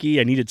jerky.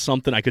 I needed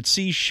something. I could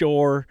see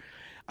shore.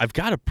 I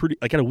got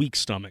a weak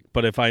stomach,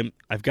 but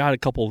I've got a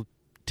couple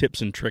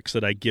tips and tricks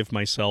that I give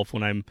myself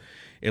when I'm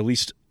at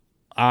least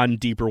on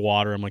deeper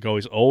water. I'm like,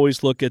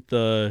 always look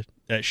at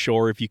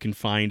shore if you can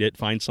find it.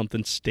 Find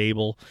something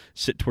stable.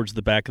 Sit towards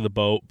the back of the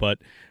boat. But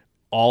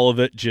all of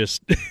it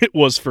just it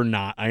was for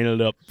naught. I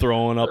ended up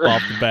throwing up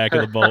off the back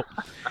of the boat.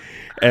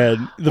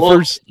 And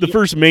the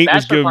first mate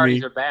was giving me.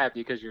 Parties are bad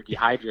because you're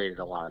dehydrated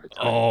a lot of the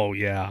time. Oh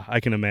yeah, I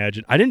can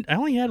imagine. I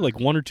only had like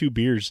 1 or 2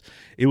 beers.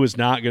 It was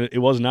not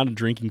a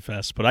drinking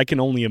fest, but I can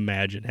only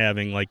imagine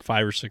having like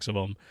 5 or 6 of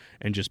them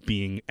and just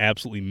being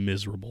absolutely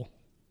miserable.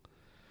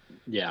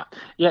 Yeah,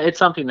 it's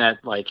something that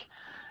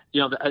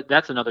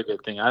that's another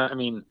good thing. I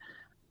mean,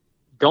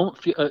 don't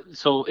feel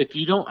so if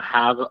you don't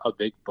have a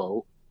big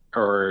boat,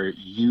 or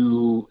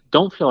you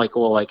don't feel like,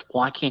 well,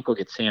 I can't go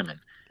get salmon.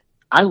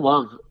 I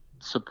love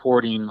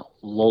supporting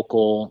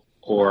local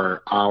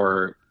or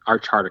our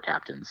charter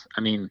captains.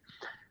 I mean,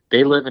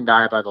 they live and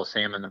die by those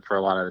salmon for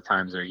a lot of the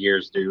times. Their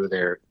years do.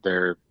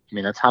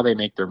 That's how they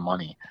make their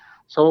money.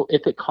 So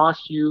if it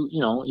costs you,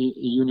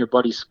 you and your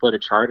buddy split a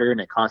charter and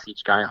it costs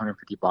each guy $150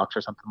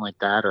 or something like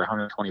that, or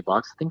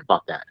 $120, think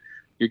about that.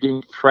 You're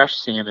getting fresh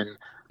salmon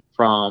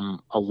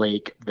from a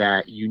lake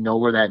that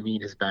where that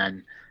meat has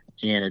been,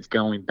 and it's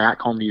going back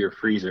home to your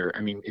freezer. I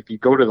mean, if you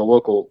go to the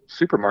local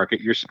supermarket,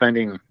 you're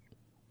spending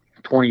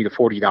 $20 to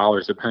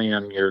 $40, depending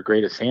on your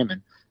grade of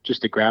salmon,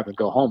 just to grab and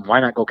go home. Why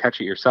not go catch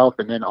it yourself,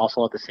 and then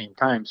also at the same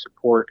time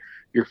support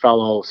your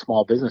fellow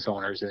small business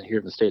owners here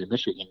in the state of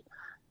Michigan?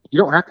 You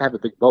don't have to have a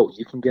big boat.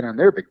 You can get on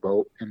their big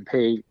boat and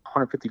pay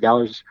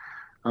 $150,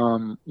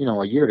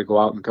 a year to go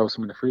out and throw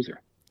some in the freezer.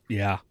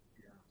 Yeah,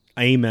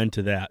 amen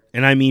to that.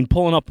 And I mean,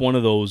 pulling up one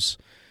of those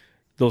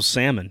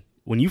salmon,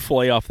 when you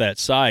fillet off that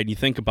side, you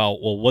think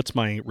about, well, what's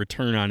my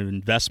return on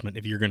investment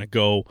if you're going to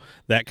go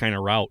that kind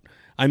of route?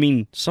 I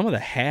mean, some of the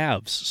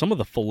halves, some of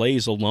the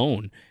fillets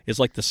alone is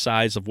like the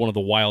size of one of the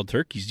wild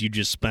turkeys you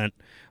just spent,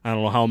 I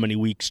don't know how many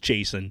weeks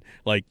chasing.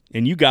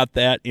 And you got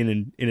that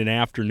in an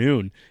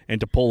afternoon,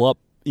 and to pull up,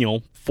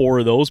 4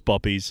 of those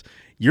puppies,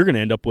 you're going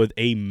to end up with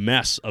a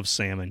mess of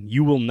salmon.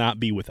 You will not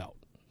be without.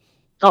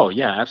 Oh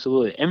yeah,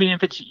 absolutely. I mean,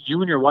 if it's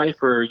you and your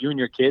wife or you and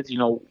your kids,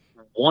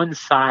 one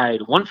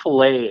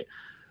fillet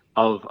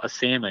of a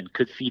salmon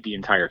could feed the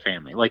entire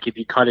family. Like if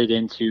you cut it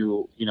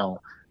into,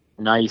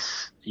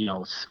 nice,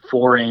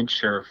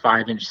 4-inch or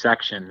 5-inch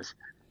sections,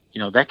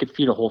 that could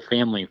feed a whole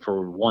family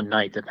for one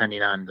night,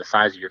 depending on the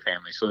size of your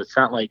family. So it's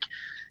not like,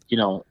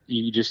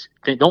 you just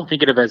don't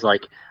think of it as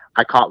like,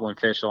 I caught one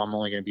fish, so I'm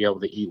only going to be able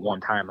to eat one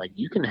time. Like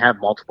you can have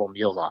multiple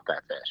meals off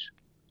that fish.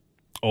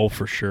 Oh,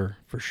 for sure.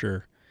 For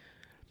sure.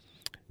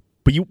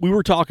 But we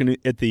were talking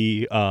at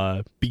the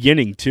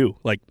beginning, too.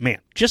 Like, man,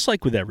 just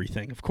like with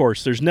everything, of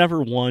course, there's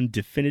never one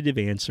definitive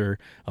answer.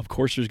 Of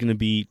course, there's going to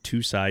be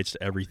two sides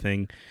to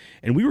everything.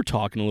 And we were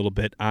talking a little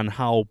bit on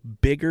how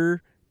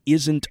bigger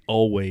isn't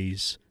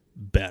always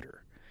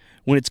better.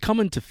 When it's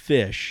coming to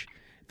fish,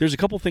 there's a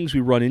couple things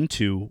we run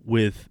into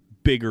with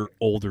bigger,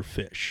 older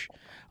fish.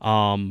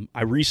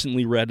 I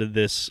recently read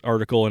this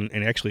article,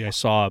 and actually I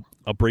saw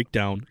a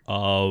breakdown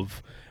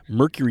of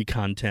mercury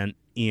content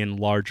in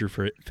larger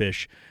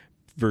fish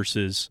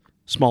versus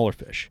smaller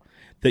fish,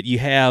 that you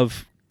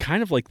have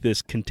kind of like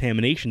this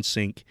contamination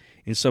sink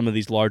in some of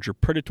these larger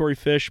predatory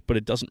fish, but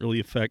it doesn't really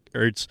affect,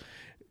 or it's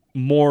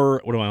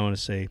more, what do I want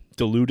to say,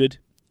 diluted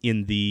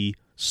in the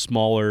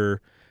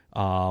smaller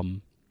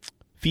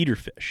feeder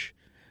fish.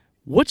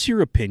 What's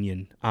your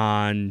opinion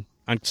on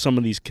some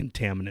of these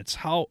contaminants?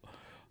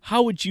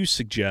 How would you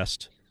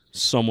suggest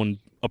someone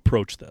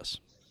approach this?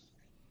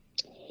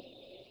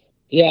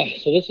 Yeah,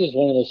 so this is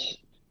one of those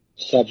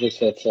subjects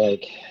that's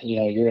like,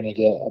 you're going to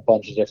get a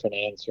bunch of different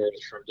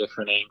answers from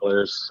different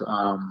anglers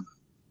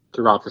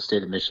throughout the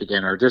state of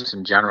Michigan, or just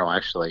in general,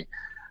 actually.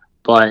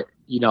 But,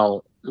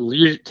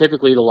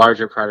 typically the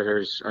larger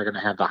predators are going to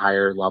have the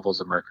higher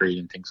levels of mercury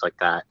and things like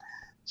that.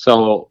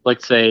 So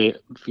let's say,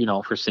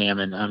 for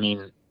salmon, I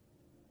mean,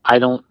 I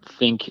don't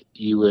think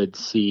you would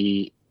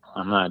see,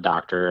 I'm not a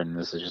doctor and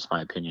this is just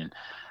my opinion,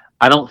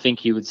 I don't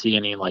think you would see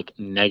any like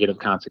negative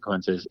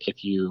consequences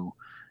if you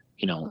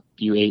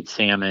ate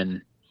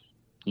salmon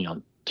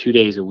 2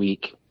 days a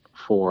week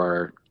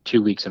for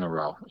 2 weeks in a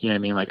row. You know what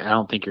I mean? Like, I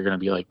don't think you're going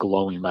to be like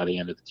glowing by the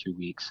end of the 2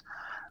 weeks.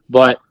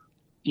 But,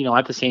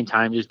 at the same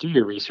time, just do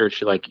your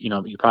research. Like,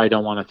 you probably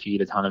don't want to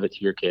feed a ton of it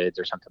to your kids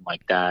or something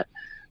like that.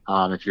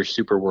 If you're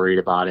super worried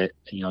about it,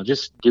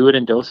 just do it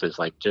in doses.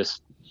 Like,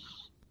 just,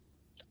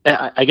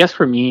 I guess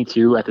for me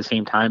too, at the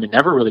same time, it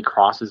never really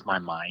crosses my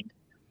mind,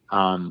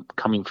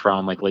 coming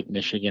from like Lake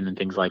Michigan and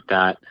things like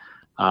that.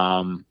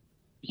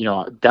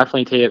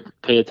 Definitely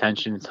pay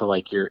attention to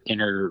like your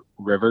inner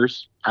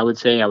rivers. I would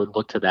say I would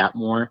look to that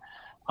more.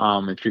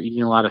 If you're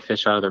eating a lot of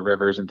fish out of the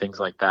rivers and things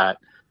like that,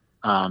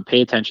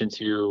 pay attention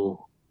to,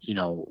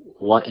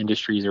 what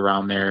industries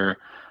around there.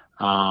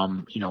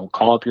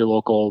 Call up your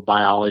local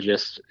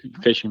biologist,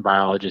 fishing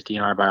biologist,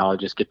 DNR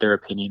biologist, get their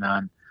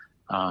opinion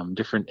on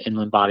different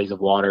inland bodies of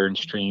water and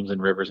streams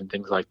and rivers and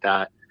things like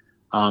that.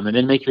 And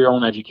then make your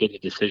own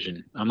educated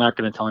decision. I'm not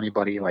going to tell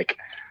anybody like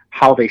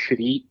how they should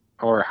eat,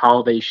 or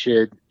how they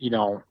should,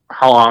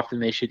 how often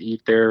they should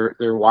eat their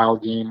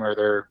wild game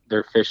or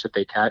their fish that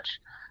they catch.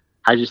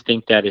 I just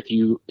think that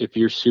if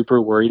you're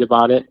super worried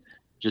about it,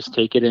 just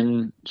take it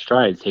in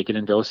strides, take it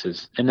in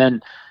doses. And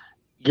then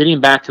getting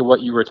back to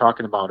what you were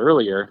talking about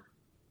earlier,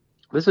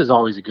 this is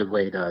always a good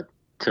way to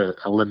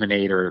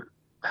eliminate or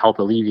help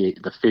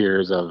alleviate the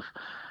fears of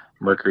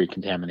mercury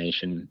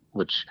contamination,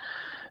 which,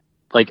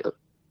 like,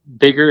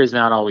 bigger is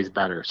not always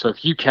better. So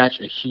if you catch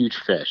a huge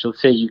fish,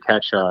 let's say you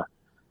catch a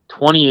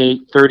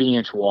 28,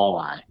 30-inch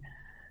walleye,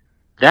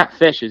 that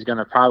fish is going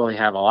to probably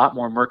have a lot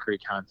more mercury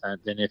content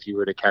than if you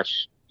were to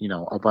catch,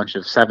 a bunch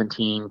of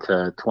 17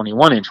 to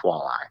 21-inch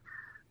walleye.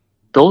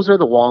 Those are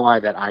the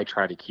walleye that I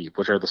try to keep,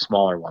 which are the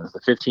smaller ones, the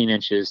 15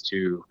 inches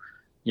to,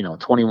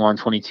 21,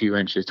 22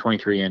 inches,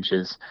 23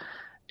 inches.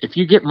 If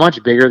you get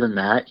much bigger than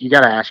that, you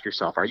got to ask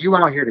yourself, are you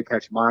out here to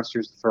catch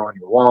monsters to throw on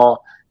your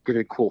wall, get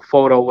a cool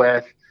photo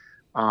with?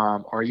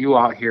 Are you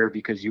out here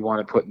because you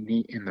want to put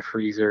meat in the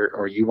freezer,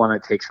 or you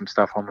want to take some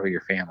stuff home to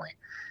your family?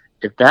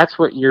 If that's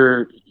what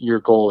your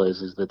goal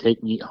is to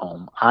take meat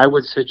home, I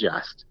would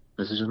suggest,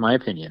 this is just my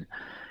opinion,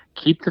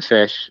 keep the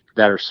fish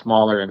that are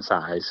smaller in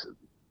size,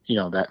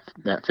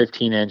 that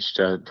 15 inch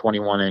to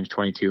 21 inch,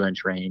 22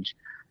 inch range.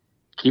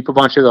 Keep a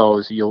bunch of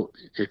those.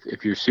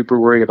 If you're super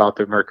worried about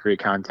the mercury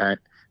content,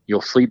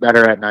 you'll sleep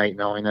better at night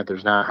knowing that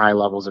there's not high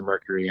levels of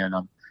mercury in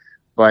them.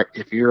 But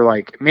if you're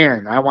like,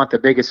 man, I want the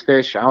biggest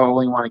fish, I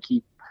only want to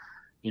keep,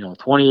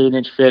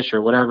 28-inch fish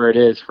or whatever it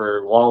is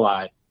for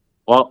walleye,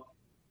 well,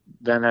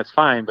 then that's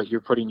fine, but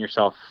you're putting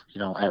yourself,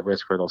 at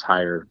risk for those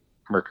higher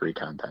mercury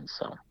contents.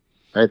 So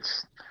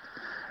it's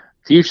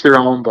to each their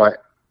own,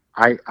 but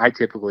I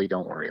typically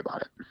don't worry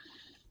about it.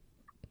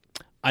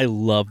 I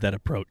love that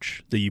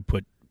approach that you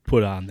put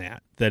on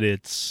that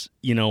it's,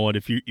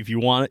 if you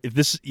want, if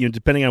this,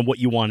 depending on what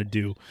you want to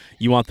do,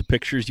 you want the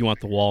pictures, you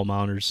want the wall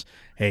mounters,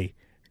 hey,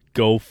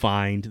 go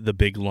find the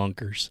big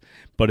lunkers.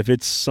 But if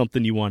it's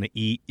something you want to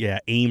eat,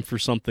 aim for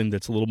something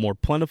that's a little more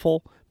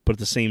plentiful, but at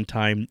the same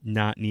time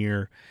not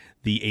near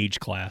the age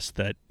class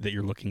that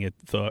you're looking at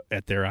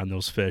there on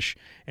those fish.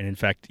 And in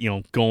fact,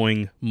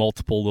 going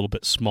multiple, a little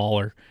bit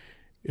smaller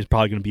is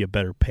probably going to be a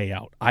better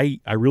payout. I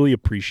really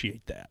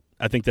appreciate that.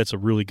 I think that's a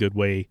really good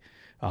way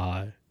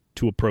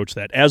to approach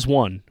that. As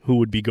one who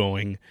would be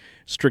going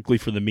strictly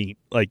for the meat,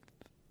 like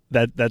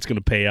that's going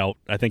to pay out,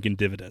 I think, in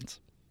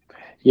dividends.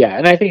 Yeah,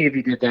 and I think if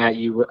you did that,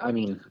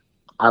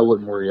 I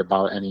wouldn't worry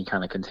about any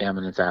kind of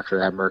contaminants after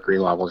that, mercury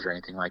levels or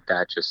anything like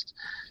that. Just,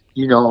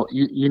 you know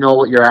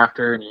what you're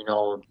after, and you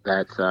know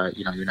that,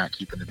 you're not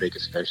keeping the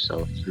biggest fish,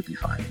 so you would be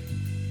fine.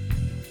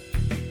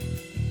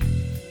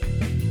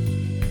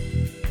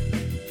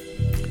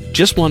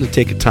 just want to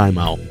take a time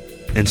out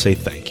and say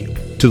thank you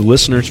to the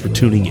listeners for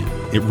tuning in.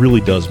 It really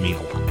does mean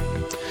a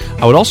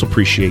lot. I would also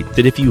appreciate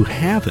that if you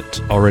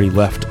haven't already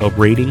left a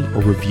rating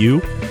or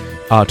review,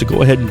 to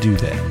go ahead and do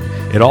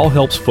that. It all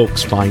helps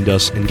folks find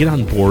us and get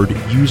on board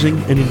using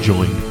and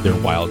enjoying their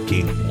wild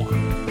game more.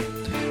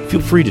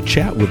 Feel free to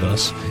chat with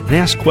us and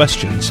ask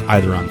questions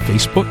either on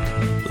Facebook,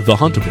 The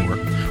Huntivore,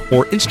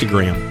 or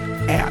Instagram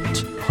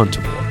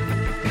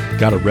 @Huntivore.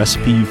 Got a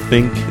recipe you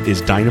think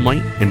is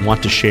dynamite and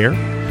want to share?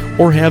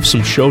 Or have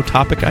some show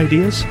topic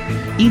ideas?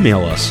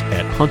 Email us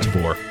at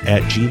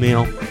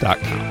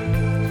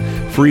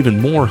huntivore@gmail.com. For even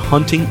more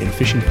hunting and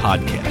fishing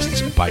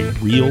podcasts by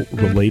real,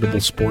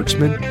 relatable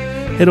sportsmen,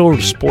 head over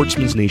to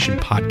Sportsman's Nation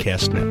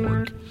Podcast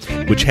Network,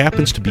 which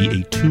happens to be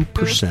a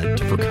 2%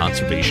 for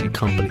conservation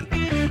company,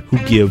 who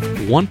give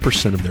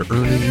 1% of their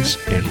earnings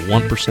and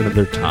 1% of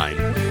their time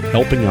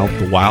helping out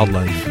the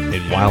wildlife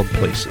and wild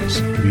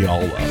places we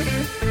all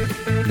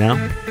love. Now,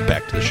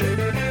 back to the show.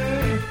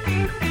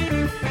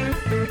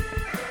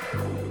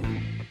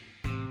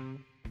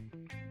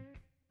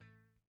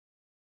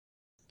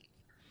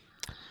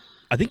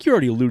 I think you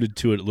already alluded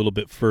to it a little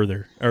bit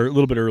further, or a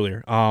little bit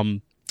earlier.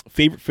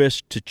 Favorite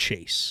fish to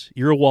chase.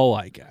 You're a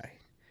walleye guy.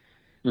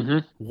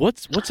 Mm-hmm.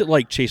 What's it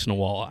like chasing a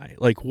walleye?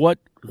 Like, what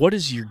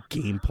is your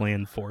game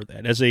plan for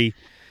that? As a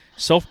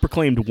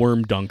self-proclaimed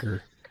worm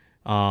dunker,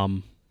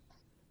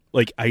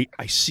 like I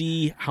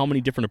see how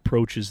many different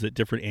approaches that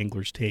different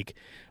anglers take.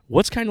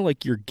 What's kind of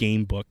like your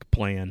game book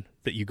plan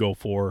that you go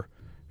for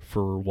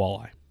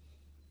walleye?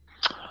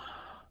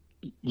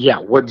 Yeah,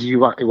 what do you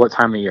want? What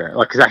time of year?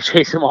 Like, because I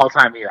chase them all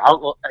time of year.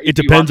 It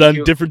depends on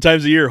different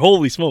times of year.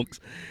 Holy smokes!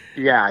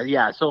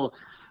 Yeah. So,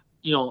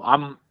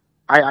 I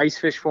ice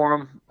fish for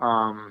them.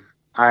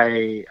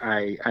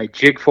 I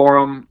jig for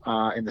them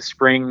in the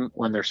spring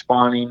when they're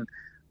spawning.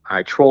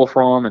 I troll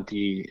for them at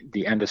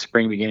the end of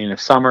spring, beginning of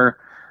summer.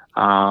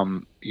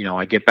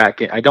 I get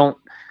back in. I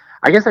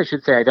guess I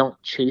should say I don't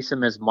chase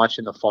them as much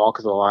in the fall,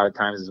 because a lot of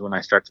times is when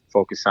I start to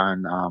focus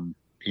on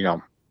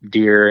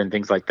deer and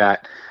things like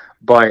that.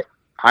 But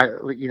I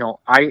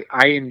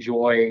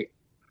enjoy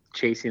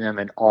chasing them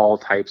in all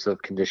types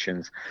of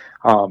conditions.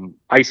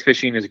 Ice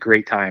fishing is a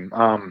great time.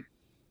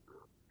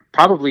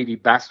 Probably the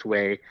best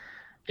way,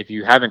 if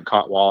you haven't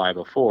caught walleye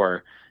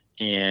before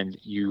and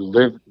you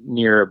live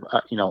near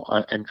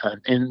an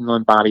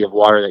inland body of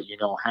water that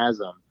has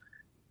them,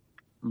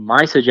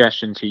 my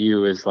suggestion to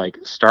you is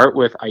start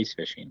with ice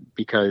fishing,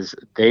 because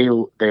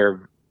they're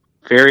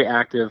very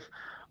active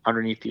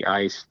underneath the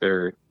ice.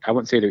 I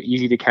wouldn't say they're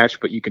easy to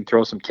catch, but you can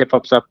throw some tip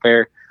ups up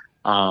there.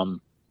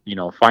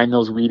 Find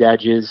those weed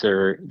edges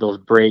or those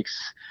breaks,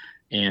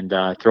 and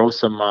throw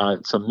some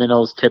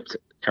minnows tipped,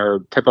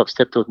 or tip ups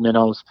tipped with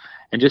minnows,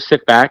 and just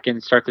sit back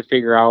and start to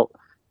figure out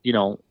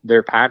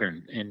their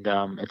pattern. And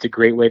it's a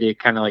great way to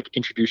kind of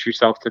introduce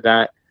yourself to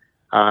that.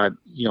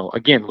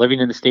 Again, living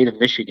in the state of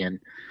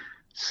Michigan,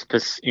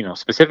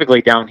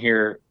 specifically down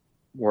here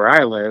where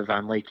I live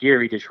on Lake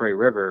Erie, Detroit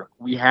River,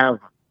 we have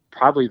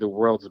probably the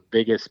world's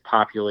biggest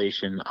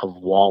population of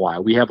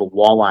walleye. We have a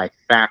walleye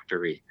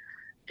factory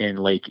in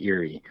Lake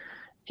Erie,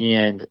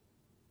 and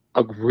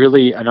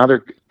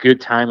another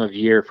good time of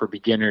year for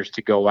beginners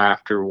to go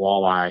after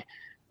walleye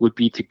would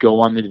be to go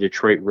on the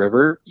Detroit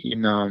River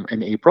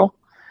in April.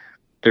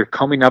 They're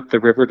coming up the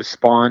river to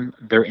spawn.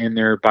 They're in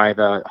there by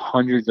the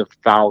hundreds of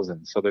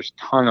thousands, so there's a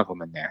ton of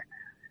them in there.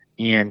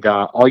 And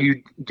all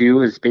you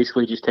do is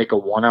basically just take a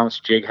 1 ounce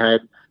jig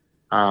head,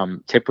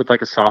 tipped with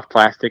a soft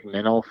plastic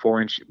minnow,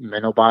 4-inch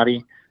minnow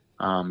body.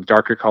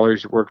 Darker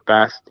colors work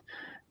best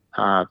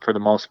for the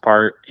most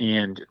part.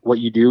 And what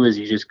you do is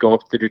you just go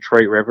up the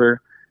Detroit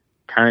River,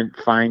 kind of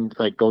find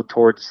go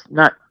towards,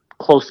 not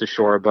close to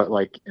shore, but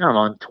 20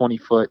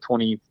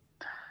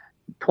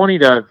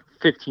 to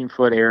 15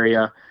 foot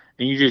area,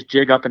 and you just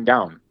jig up and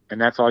down. And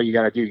that's all you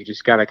got to do. You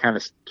just got to kind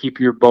of keep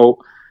your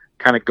boat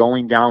kind of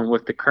going down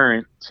with the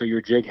current, so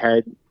your jig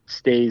head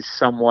stays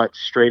somewhat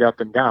straight up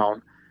and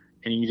down,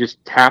 and you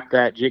just tap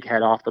that jig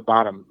head off the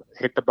bottom,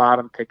 hit the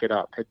bottom, pick it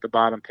up, hit the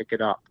bottom, pick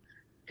it up,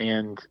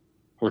 and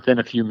within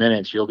a few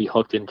minutes you'll be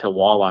hooked into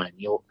walleye, and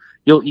you'll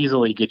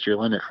easily get your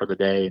limit for the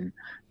day and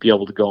be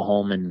able to go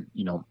home and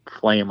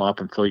flay them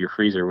up and fill your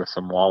freezer with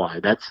some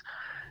walleye. That's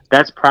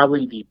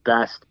probably the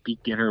best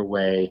beginner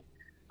way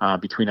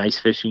between ice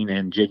fishing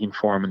and jigging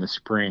for them in the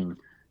spring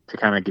to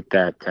kind of get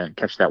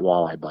catch that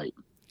walleye bite.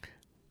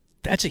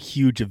 That's a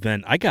huge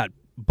event. I got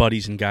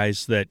buddies and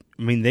guys that,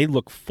 they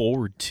look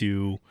forward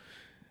to,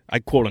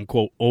 quote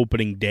unquote,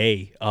 opening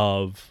day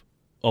of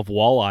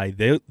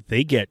walleye.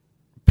 They get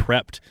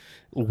prepped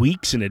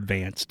weeks in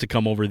advance to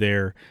come over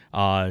there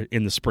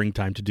in the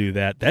springtime to do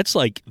that. That's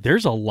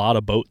there's a lot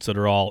of boats that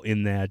are all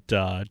in that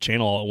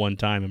channel at one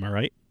time. Am I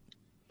right?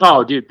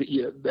 Oh, dude,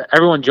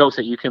 everyone jokes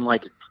that you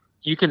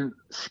can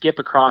skip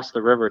across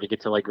the river to get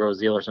to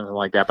Roselle or something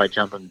like that by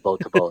jumping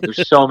boat to boat.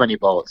 There's so many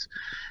boats,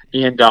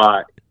 and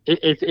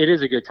it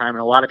is a good time,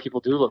 and a lot of people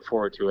do look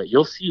forward to it.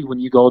 You'll see when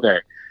you go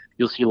there,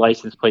 you'll see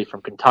license plate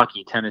from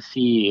Kentucky,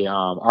 Tennessee,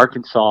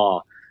 Arkansas,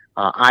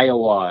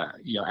 Iowa,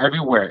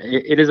 everywhere.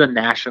 It is a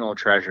national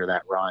treasure,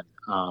 that run,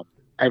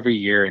 every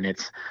year. And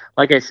it's,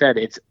 like I said,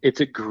 it's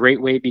a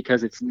great way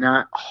because it's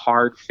not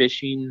hard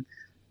fishing,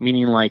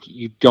 meaning like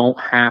you don't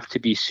have to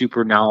be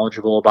super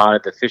knowledgeable about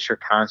it. The fish are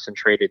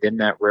concentrated in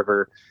that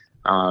river.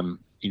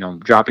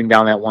 Dropping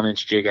down that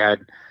 1-inch jig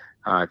head,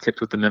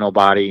 tipped with the minnow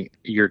body,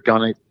 you're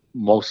gonna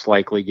most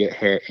likely get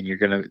hit, and you're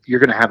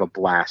gonna have a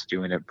blast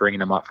doing it, bringing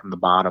them up from the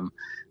bottom.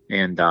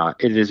 And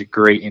it is a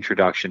great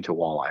introduction to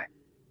walleye.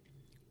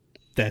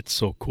 That's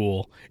so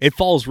cool. It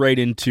falls right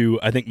into,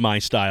 I think, my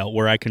style,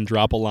 where I can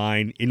drop a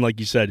line, and like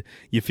you said,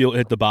 you feel it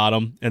hit the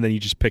bottom, and then you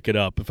just pick it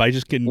up. If I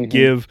just can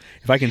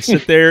if I can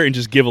sit there and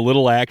just give a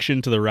little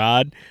action to the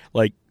rod,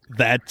 like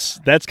that's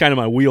kind of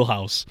my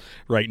wheelhouse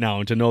right now.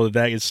 And to know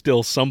that is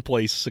still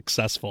someplace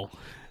successful,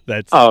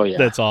 that's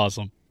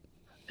awesome.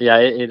 Yeah,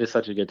 it is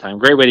such a good time.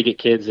 Great way to get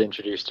kids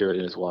introduced to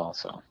it as well.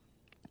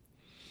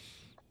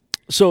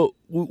 So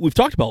we've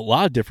talked about a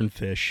lot of different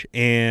fish,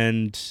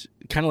 and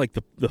kind of like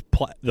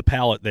the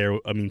palate there.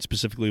 I mean,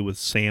 specifically with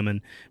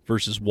salmon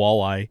versus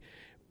walleye.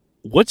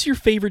 What's your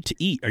favorite to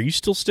eat? Are you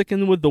still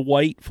sticking with the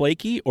white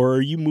flaky, or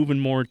are you moving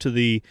more to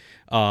the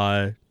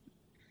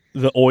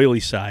oily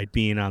side,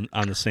 being on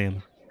the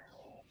salmon?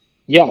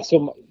 Yeah,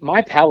 so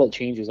my palate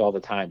changes all the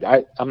time.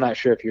 I'm not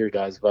sure if yours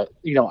does, but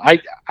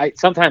I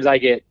sometimes I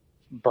get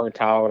burnt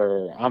out,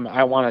 or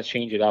I want to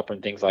change it up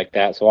and things like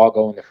that. So I'll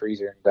go in the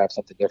freezer and grab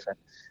something different.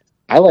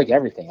 I like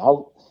everything.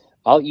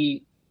 I'll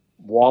eat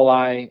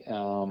walleye.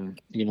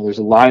 There's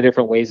a lot of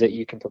different ways that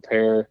you can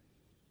prepare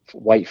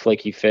white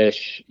flaky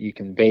fish. You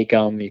can bake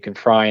them, you can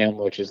fry them,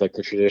 which is like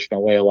the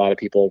traditional way a lot of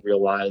people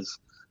realize.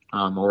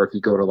 Or if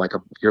you go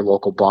to your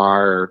local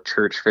bar or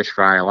church fish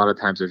fry, a lot of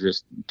times they're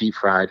just deep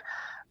fried.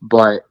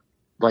 But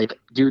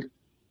dude,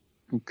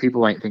 people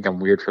might think I'm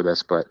weird for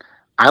this, but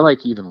I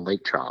like even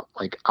lake trout.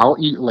 Like, I'll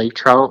eat lake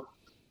trout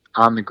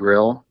on the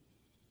grill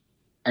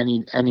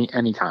any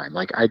time.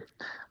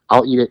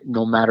 I'll eat it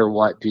no matter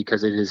what,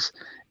 because it is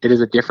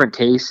a different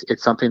taste.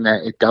 It's something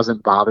that it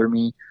doesn't bother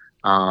me.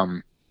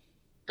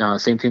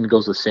 Same thing that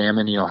goes with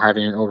salmon,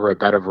 having it over a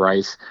bed of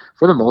rice.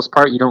 For the most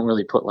part, you don't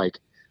really put like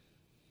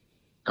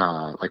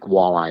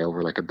walleye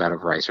over like a bed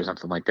of rice or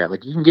something like that.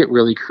 Like, you can get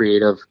really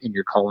creative in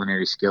your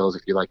culinary skills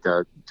if you like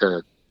to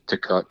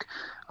cook,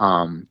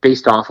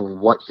 based off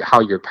of how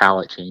your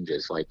palate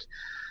changes.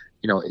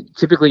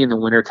 Typically in the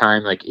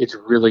wintertime, it's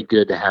really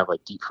good to have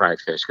deep fried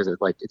fish, because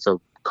it's a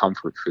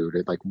comfort food.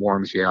 It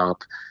warms you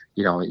up.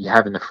 You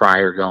having the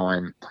fryer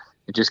going,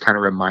 it just kind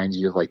of reminds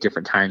you of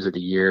different times of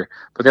the year.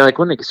 But then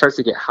when it starts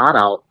to get hot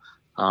out,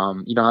 I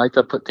like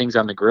to put things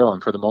on the grill.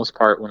 And for the most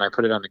part, when I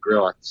put it on the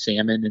grill,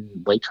 salmon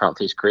and lake trout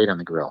taste great on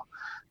the grill.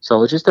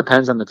 So it just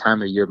depends on the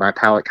time of year. My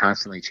palate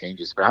constantly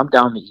changes, but I'm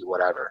down to eat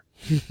whatever.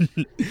 If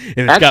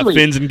it's got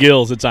fins and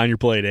gills, it's on your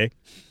plate, eh?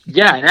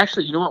 Yeah, and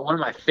actually, you know what? One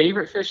of my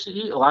favorite fish to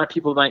eat, a lot of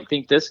people might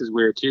think this is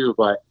weird too,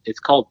 but it's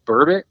called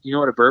burbot. You know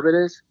what a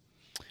burbot is?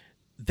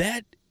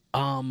 That,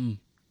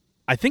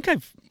 I think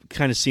I've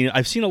kind of seen it.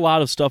 I've seen a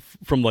lot of stuff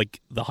from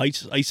the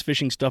ice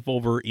fishing stuff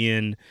over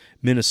in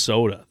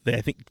Minnesota.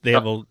 I think they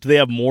have do they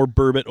have more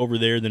burbot over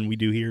there than we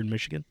do here in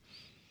Michigan?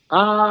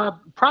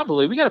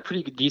 Probably. We got a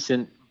pretty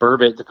decent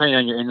burbot, depending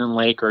on your inland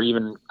lake or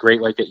even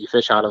Great Lake that you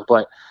fish out of.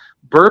 But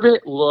burbot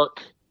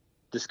look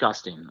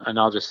disgusting, and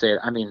I'll just say it.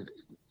 I mean,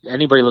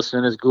 anybody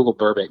listening to this, Google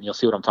burbot, and you'll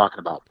see what I'm talking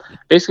about.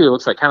 Basically, it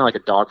looks kind of like a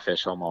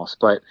dogfish almost.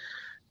 But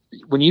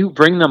when you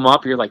bring them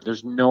up, you're like,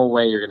 "There's no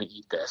way you're going to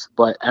eat this."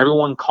 But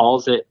everyone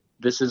calls it.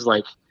 This is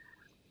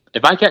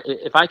if I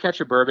catch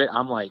a burbot,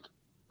 I'm like,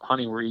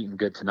 "Honey, we're eating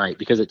good tonight,"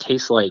 because it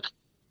tastes like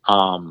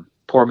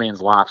poor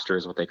man's lobster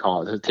is what they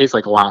call it. It tastes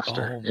like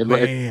lobster. Oh,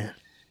 man.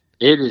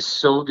 It is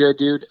so good,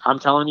 dude. I'm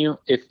telling you,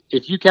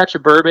 if you catch a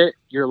burbot,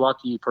 you're a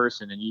lucky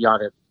person, and you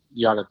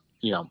oughta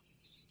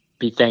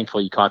be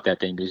thankful you caught that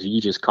thing, because you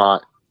just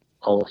caught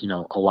a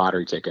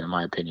lottery ticket, in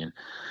my opinion.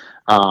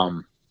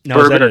 Now,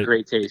 burbot are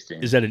great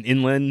tasting. Is that an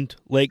inland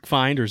lake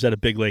find, or is that a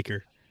big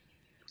laker?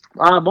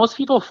 Most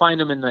people find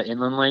them in the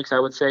inland lakes, I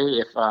would say.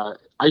 If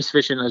ice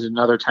fishing is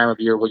another time of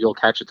year where you'll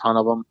catch a ton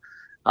of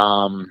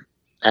them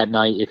at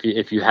night,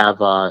 if you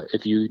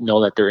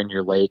know that they're in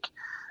your lake.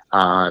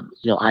 I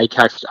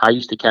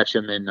used to catch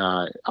them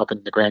up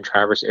in the Grand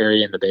Traverse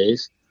area in the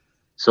bays,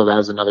 so that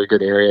was another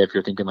good area if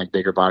you're thinking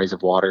bigger bodies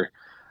of water.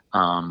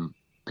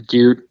 But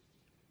dude,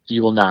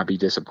 you will not be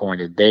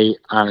disappointed. They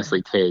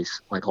honestly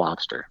taste like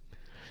lobster.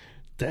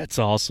 That's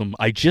awesome.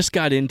 I just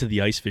got into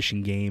the ice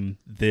fishing game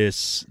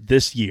this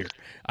year.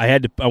 I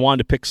wanted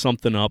to pick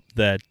something up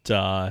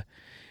that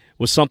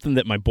was something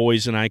that my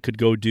boys and I could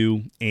go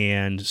do,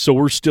 and so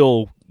we're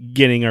still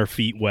getting our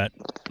feet wet,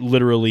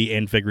 literally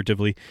and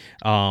figuratively,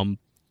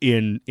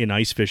 in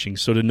ice fishing.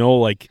 So to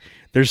know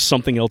there's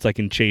something else I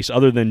can chase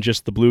other than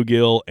just the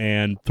bluegill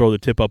and throw the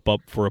tip up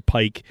for a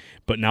pike,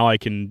 but now I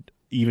can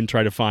even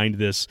try to find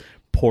this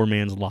poor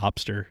man's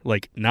lobster.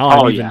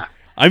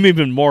 I'm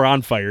even more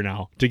on fire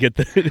now to get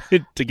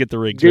the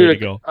rigs ready to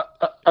go.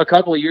 A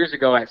couple of years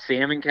ago at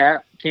salmon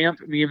camp,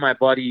 me and my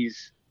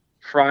buddies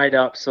fried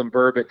up some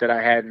burbot that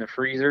I had in the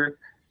freezer,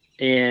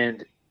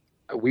 and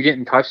we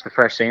didn't touch the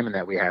fresh salmon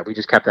that we had. We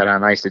just kept that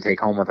on ice to take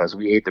home with us.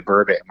 We ate the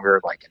burbot, and we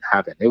were like in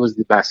heaven. It was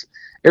the best.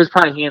 It was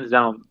probably hands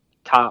down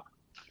top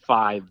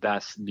 5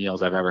 best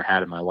meals I've ever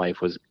had in my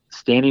life. Was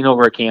standing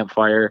over a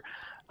campfire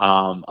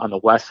on the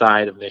west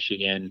side of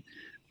Michigan,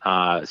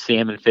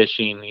 salmon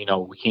fishing. You know,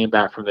 we came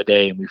back from the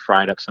day and we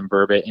fried up some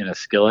burbot in a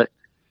skillet,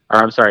 or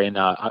I'm sorry, in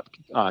a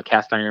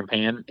cast iron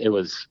pan. It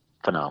was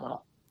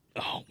phenomenal.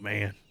 Oh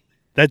man,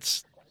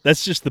 that's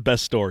just the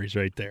best stories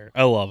right there.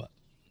 I love it.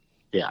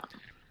 Yeah.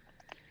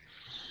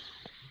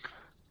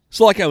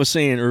 So like I was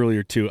saying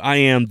earlier too, I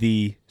am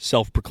the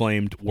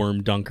self-proclaimed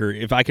worm dunker.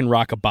 If I can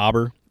rock a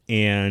bobber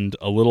and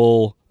a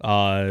little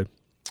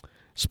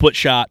split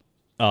shot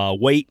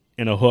weight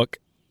and a hook,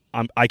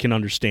 I can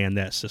understand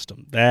that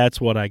system.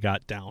 That's what I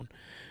got down.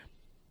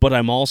 But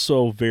I'm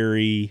also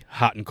very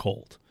hot and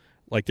cold.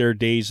 Like there are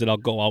days that I'll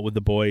go out with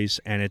the boys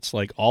and it's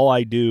like all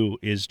I do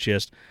is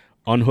just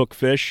unhook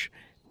fish,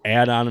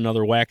 add on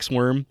another wax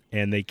worm,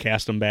 and they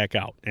cast them back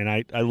out. And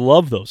I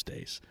love those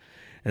days.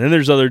 And then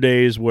there's other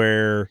days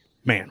where,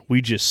 man,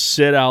 we just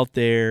sit out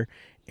there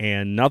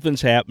and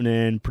nothing's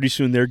happening. Pretty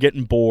soon they're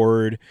getting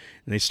bored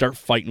and they start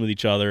fighting with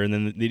each other. And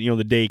then,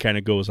 the day kind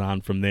of goes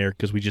on from there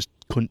because we just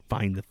couldn't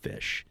find the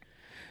fish.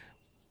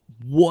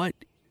 What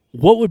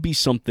would be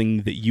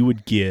something that you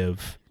would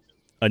give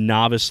a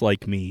novice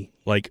like me?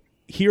 Like,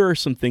 here are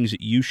some things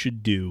that you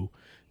should do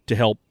to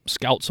help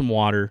scout some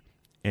water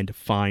and to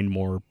find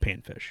more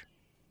panfish.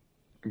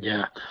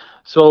 Yeah.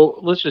 So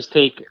let's just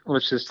take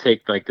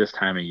like this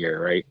time of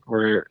year, right?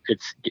 Where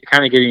it's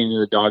kind of getting into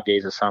the dog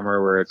days of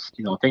summer where it's,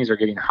 things are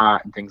getting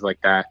hot and things like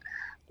that.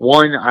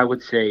 One, I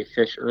would say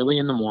fish early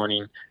in the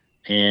morning.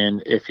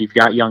 And if you've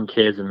got young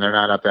kids and they're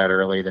not up that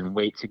early, then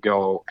wait to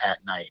go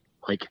at night.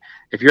 Like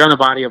if you're on a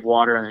body of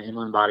water, on an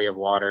inland body of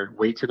water,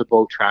 wait till the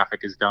boat traffic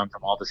is done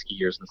from all the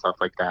skiers and stuff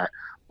like that.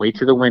 Wait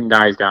till the wind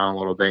dies down a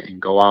little bit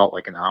and go out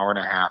like an hour and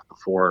a half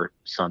before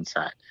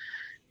sunset.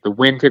 The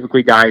wind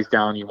typically dies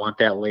down. You want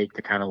that lake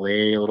to kind of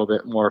lay a little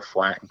bit more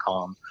flat and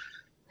calm.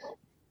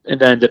 And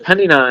then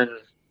depending on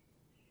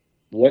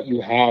what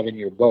you have in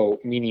your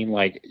boat, meaning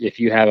like if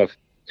you have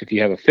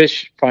a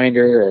fish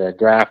finder or a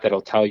graph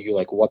that'll tell you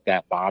like what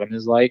that bottom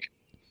is like.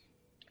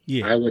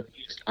 Yeah.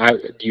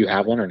 Do you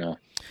have one or no?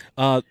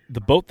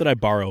 The boat that I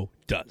borrow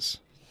does.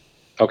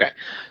 Okay.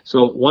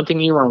 So one thing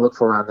you want to look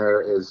for on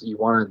there is you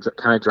want to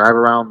kind of drive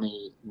around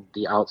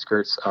the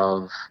outskirts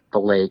of the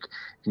lake,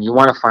 and you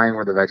want to find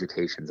where the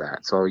vegetation's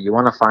at. So you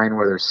want to find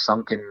where there's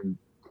sunken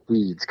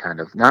weeds, kind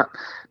of. Not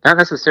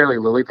necessarily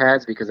lily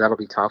pads, because that'll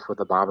be tough with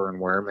a bobber and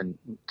worm, and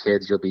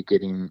kids, you'll be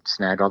getting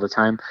snagged all the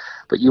time.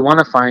 But you want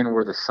to find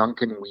where the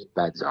sunken weed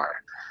beds are.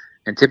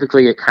 And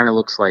typically it kind of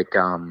looks like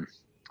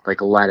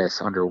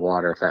lettuce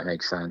underwater, if that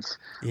makes sense.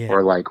 Yeah.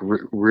 Or like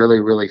really,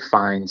 really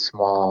fine,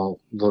 small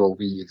little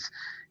weeds.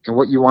 And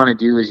what you want to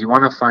do is you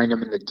want to find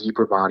them in the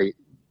deeper part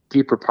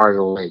of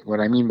the lake. What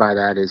I mean by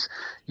that is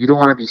you don't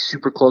want to be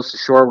super close to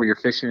shore where you're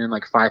fishing in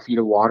like 5 feet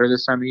of water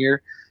this time of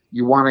year.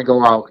 You want to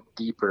go out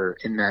deeper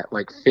in that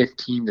like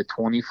 15 to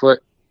 20 foot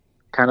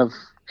kind of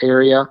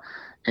area.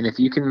 And if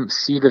you can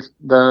see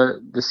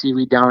the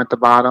seaweed down at the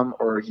bottom,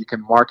 or you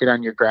can mark it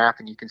on your graph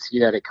and you can see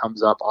that it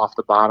comes up off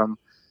the bottom,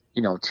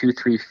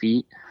 2-3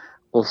 feet,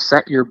 will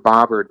set your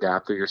bobber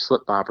depth or your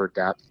slip bobber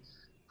depth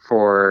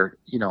for,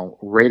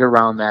 right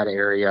around that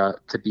area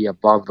to be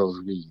above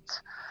those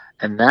weeds.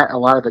 And that a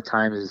lot of the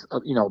time is,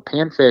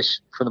 panfish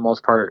for the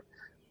most part,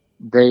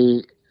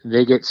 they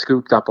get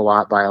scooped up a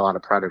lot by a lot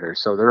of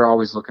predators. So they're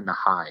always looking to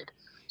hide.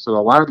 So a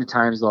lot of the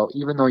times though,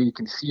 even though you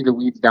can see the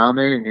weeds down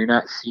there and you're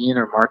not seeing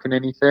or marking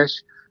any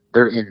fish,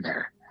 they're in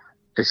there.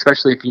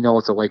 Especially if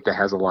it's a lake that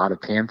has a lot of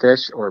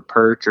panfish or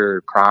perch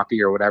or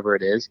crappie or whatever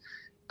it is.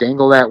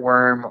 Dangle that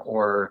worm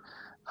or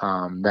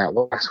that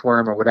wax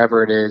worm or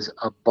whatever it is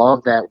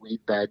above that weed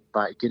bed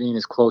by getting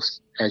as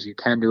close as you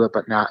can to it,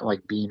 but not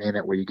like being in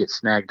it where you get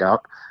snagged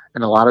up.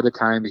 And a lot of the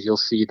times you'll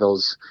see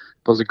those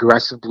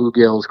aggressive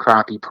bluegills,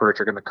 crappie, perch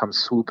are going to come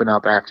swooping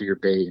up after your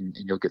bait, and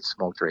you'll get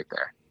smoked right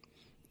there.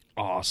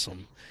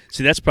 Awesome.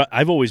 See,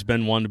 I've always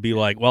been one to be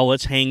like, well,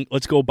 let's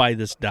go by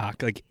this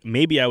dock. Like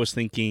maybe I was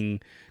thinking,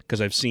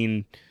 because I've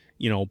seen,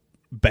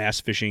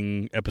 bass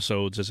fishing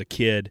episodes as a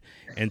kid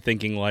and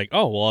thinking like,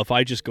 oh, well, if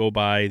I just go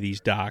by these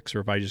docks,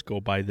 or if I just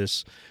go by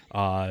this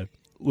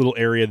little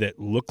area that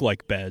look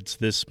like beds,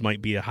 this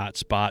might be a hot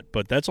spot.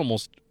 But that's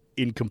almost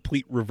in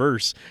complete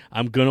reverse.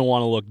 I'm going to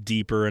want to look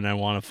deeper, and I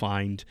want to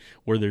find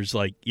where there's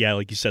like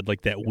you said,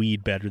 like that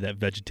weed bed or that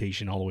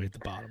vegetation all the way at the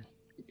bottom.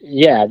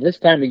 Yeah, this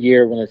time of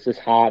year when it's this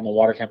hot and the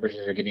water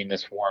temperatures are getting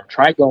this warm,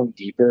 try going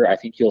deeper. I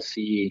think you'll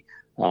see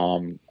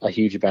a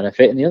huge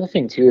benefit. And the other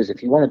thing too is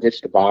if you want to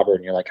ditch the bobber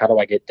and you're like, how do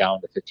I get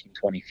down to 15,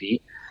 20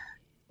 feet?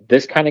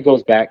 This kind of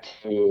goes back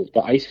to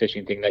the ice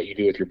fishing thing that you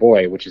do with your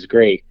boy, which is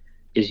great,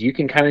 is you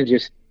can kind of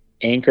just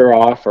anchor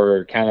off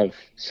or kind of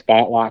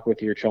spot lock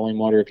with your trolling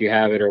motor if you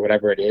have it or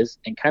whatever it is,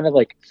 and kind of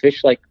like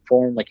fish like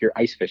form like you're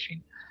ice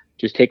fishing.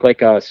 Just take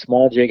like a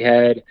small jig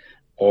head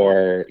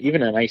or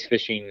even an ice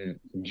fishing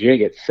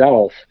jig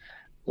itself,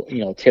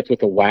 tipped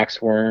with a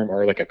wax worm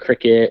or like a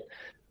cricket,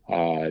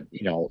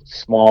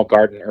 small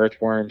garden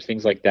earthworms,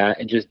 things like that,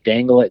 and just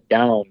dangle it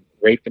down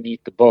right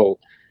beneath the boat.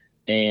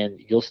 And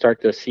you'll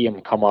start to see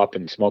them come up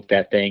and smoke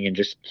that thing, and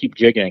just keep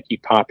jigging and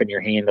keep popping your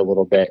hand a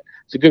little bit.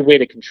 It's a good way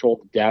to control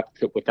the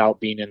depth without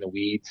being in the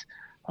weeds.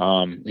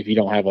 If you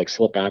don't have like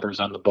slip bobbers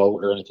on the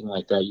boat or anything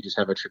like that, you just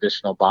have a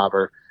traditional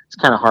bobber. It's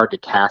kind of hard to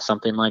cast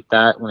something like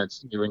that when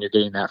you're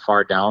getting that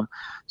far down.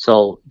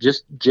 So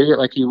just jig it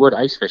like you would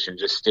ice fishing.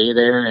 Just stay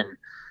there and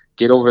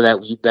get over that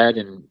weed bed,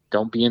 and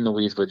don't be in the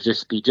weeds, but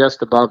just be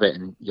just above it,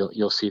 and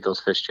you'll see those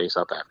fish chase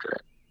up after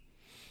it.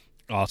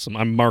 Awesome.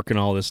 I'm marking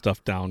all this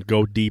stuff down.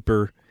 Go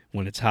deeper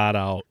when it's hot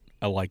out.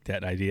 I like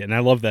that idea. And I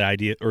love that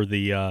idea, or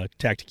the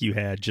tactic you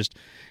had. Just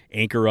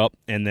anchor up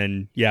and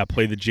then,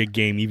 play the jig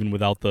game even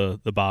without the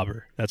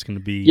bobber. That's going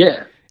to be...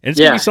 Yeah. And it's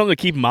going to be something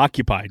to keep him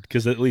occupied,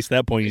 because at least at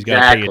that point he's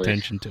got to pay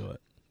attention to it.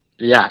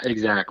 Yeah,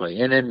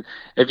 exactly. And then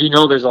if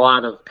there's a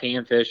lot of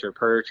panfish or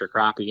perch or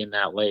crappie in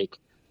that lake,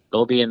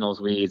 they'll be in those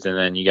weeds, and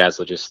then you guys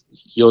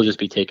you'll just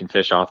be taking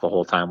fish off the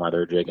whole time while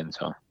they're jigging,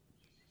 so...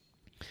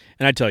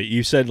 And I tell you,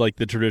 you said like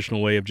the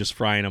traditional way of just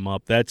frying them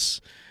up.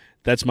 That's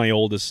my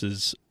oldest.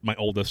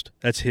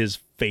 That's his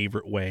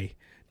favorite way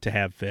to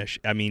have fish.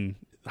 I mean,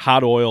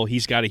 hot oil,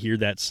 he's got to hear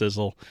that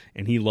sizzle,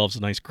 and he loves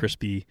a nice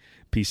crispy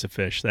piece of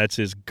fish. That's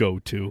his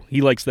go-to.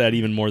 He likes that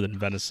even more than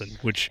venison,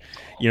 which,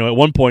 at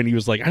one point he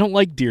was like, I don't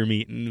like deer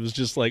meat, and it was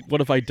just like, what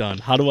have I done?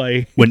 How do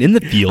I... When in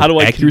the field,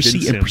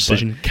 accuracy and him?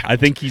 precision count. I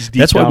think he's deep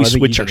That's why down, we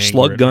switch our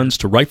slug guns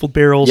to rifled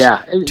barrels,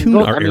 tune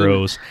our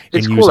arrows,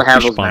 and use a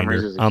fish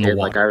finder on the water.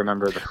 Like, I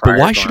remember the but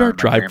why should our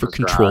drive for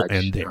control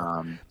end there?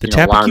 The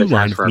Tappecue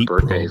line of meat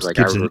probes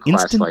gives an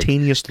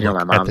instantaneous look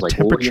at the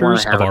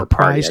temperatures of our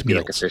prized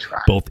meals,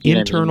 both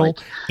internal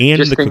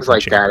and in the cooking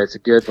chamber.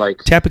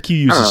 Tappecue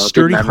uses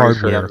sturdy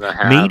hardware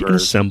made and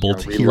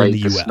assembled here in the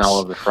U.S.,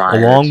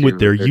 along with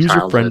their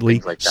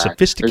user-friendly,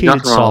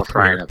 sophisticated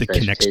software that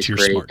connects to your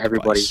smart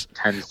device.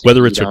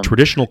 Whether it's a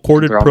traditional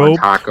corded probe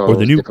or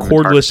the new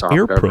cordless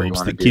air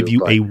probes that give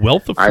you a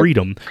wealth of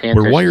freedom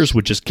where wires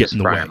would just get in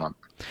the way.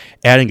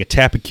 Adding a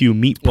Tappecue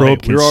meat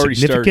probe can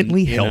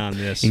significantly help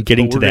in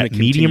getting to that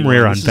medium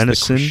rare on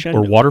venison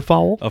or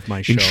waterfowl,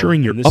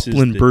 ensuring your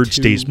upland bird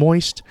stays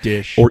moist,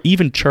 or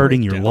even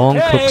charting your long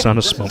cooks on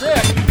a smoker.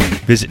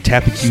 Visit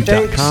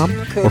Tappecue.com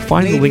or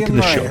find the link in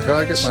the show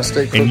notes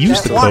and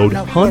use the code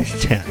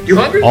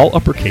HUNT10, all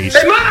uppercase,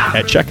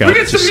 at checkout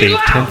to save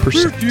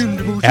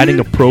 10%. Adding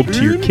a probe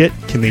to your kit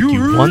can make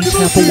you one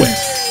tap away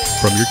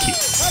from your key.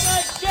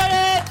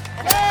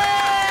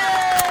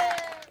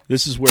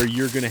 This is where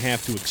you're going to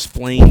have to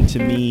explain to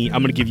me.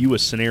 I'm going to give you a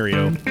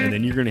scenario, and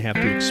then you're going to have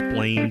to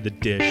explain the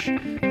dish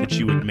that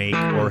you would make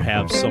or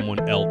have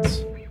someone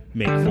else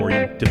make for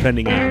you,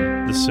 depending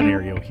on the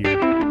scenario here.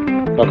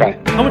 Okay.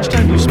 How much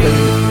time do you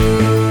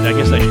spend? I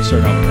guess I should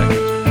start out with that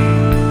question.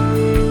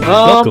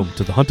 Welcome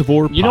to the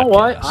Huntivore Podcast, you know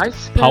what?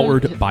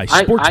 powered by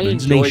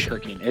Sportsman's Nation,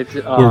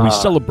 where we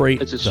celebrate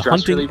the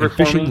hunting and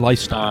fishing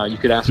lifestyle you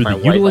could ask through my the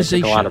wife.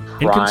 utilization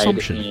and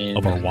consumption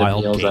of our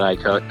wild meals game. That I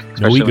cook,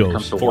 No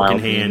egos, fork fork in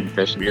hand,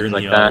 fish and beer in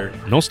things the like other,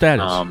 no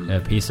status. A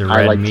piece of I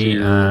red like meat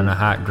to on a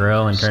hot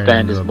grill and turn it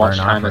spend into as a much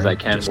burnt time as I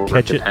offering. can Just over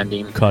catch it,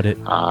 depending cut it,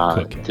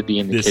 cook it. to be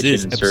in the This kitchen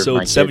is and serve episode my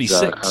kids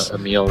 76, a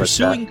meal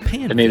Pursuing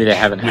that maybe they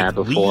haven't Panfish had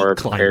with before, Lee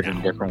prepared in a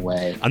Kleinau. different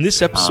way. On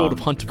this episode of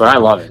Huntivore, But I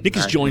love it. Nick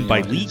is joined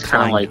by Lee It's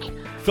kind Kleinau, of like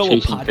fellow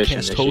chasing fish in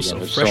podcast host Michigan. of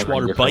There's so many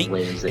Freshwater different Bite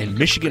ways that you and can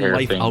Michigan prepare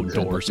Life things, and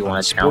Outdoors if you on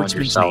want to challenge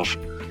Sportsman's yourself,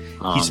 Nation.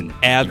 He's an you know,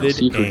 avid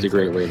seafood's a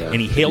great angler, way to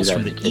and he do hails that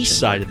from in the the kitchen. east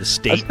side of the I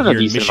state spent a here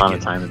in decent amount of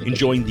Michigan, time in the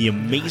enjoying the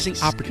amazing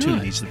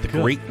opportunities that the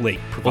Good. Great Lake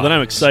provides. Well, then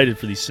I'm excited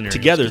for these scenarios.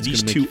 Together, 'cause it's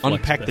these gonna two make you flex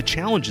unpack a the bit.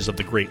 challenges of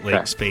the Great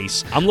Lakes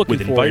face I'm looking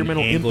with for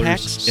environmental an angler's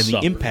impacts and the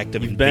supper. impact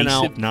of You've been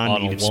invasive out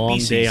non-native on a long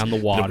species day on the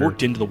that water, have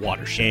worked into the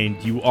watershed. and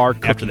you are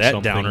After cooking that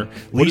something. downer,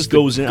 What Lee is the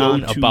goes on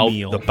go-to about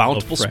meal the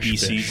bountiful of fresh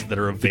species fish that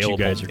are that you available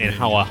guys are and gonna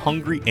how do? a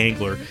hungry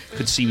angler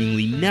could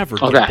seemingly never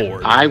Okay, get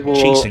bored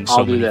chasing so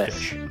I'll do many this.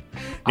 fish.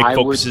 Nick I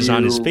would focuses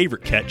on his do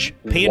favorite catch,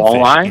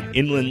 walleye, panfish in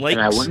inland lakes.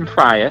 and I wouldn't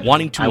fry it.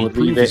 Wanting to I would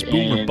improve leave his it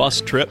boom or in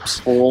bust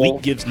trips, full Lee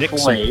gives Nick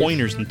some fillets.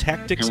 pointers and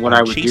tactics And what on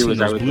I would chasing do is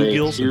I those would lay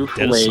bluegills 2 in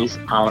dead of fillets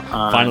summer. out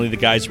on Finally, the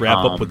guys wrap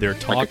up with their like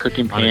talk a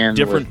cooking on pan a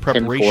different with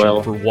preparation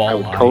tinfoil. for I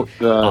would walleye, coat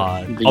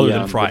the other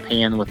than fry. the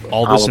pan with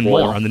All this and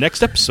olive more oil. on the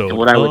next episode And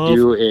what I would of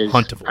do is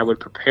Huntivore. I would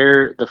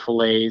prepare the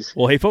fillets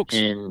Well, hey, folks,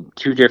 in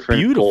 2 different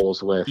beautiful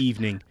bowls with.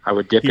 evening I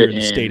would dip here it in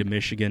the state of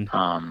Michigan.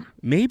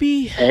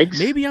 Maybe eggs,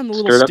 maybe on the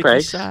little stirred up sticky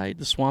eggs. side,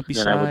 the swampy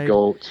Then side. I would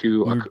go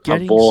to We're a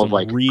getting bowl of some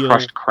like real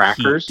crushed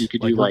crackers. heat. You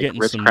could Like, do we're like getting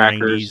Ritz some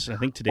crackers, 90s. I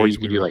think or today's you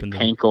could we do were like up in the,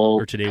 panko,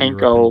 or today we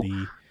were up in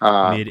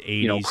the mid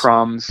 80s.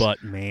 crumbs.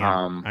 But man,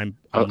 I'm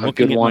a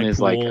looking good at one my is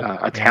pool, like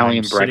and Italian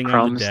I'm sitting on the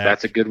breadcrumbs. deck,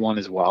 That's a good one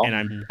as well.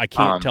 and I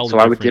can't tell the so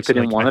I would difference. dip it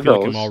in Like, one I of feel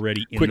like those. I'm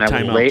already in Quick the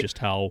time time out. just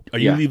how Are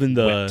you Yeah. leaving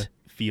the wet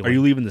feeling. Are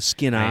you leaving the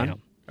skin I on?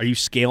 am. Are you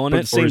scaling But it?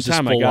 at the same or is this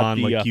time, I full got on,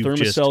 the like you've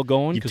thermocell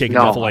going you've because taken we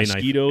got the the fillet knife.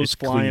 mosquitoes It's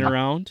flying clean.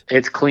 around.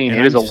 It's clean. And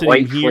It is I'm a sitting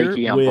white here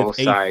flaky on with both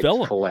a sides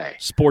fellow fillet.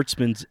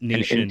 Sportsman's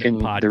Nation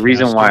and podcast. the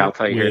reason why I'll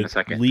tell you here in a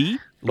second. Lee,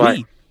 But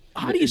Lee,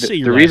 How do you say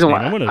your the last reason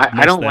name? why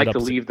I don't like to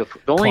leave the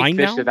only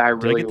fish that I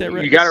really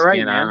right? you got it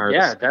right, man.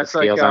 Yeah, that's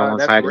scales like on one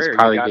side is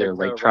probably either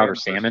lake trout or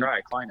salmon.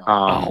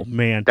 Oh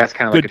man, that's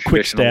kind of good like a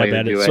quick traditional stab way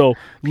at to it. do it. So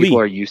People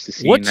Lee, are used to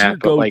seeing what's that, your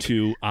but like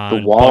go-to on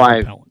the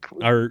walleye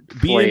or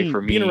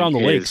being around the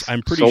lakes?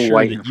 I'm pretty so sure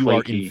white that and you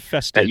are flaky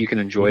infested that you can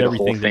enjoy the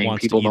whole thing.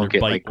 People don't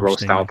get like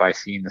grossed out by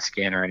seeing the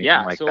skin or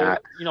anything like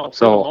that.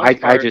 So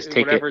I just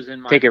take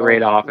it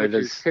right off. It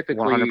is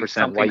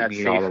 100% white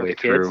meat all the way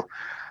through.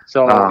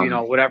 So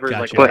whatever's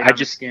gotcha. like. But I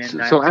just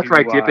so after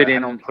I dip it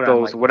in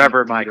those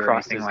whatever my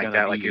crossing like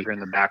that, like if you're in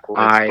the backwoods,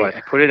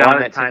 I put it on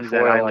that times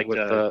that I like with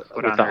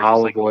the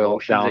olive oil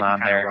down on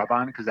there,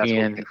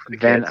 and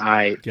then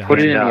I put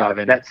it in the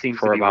oven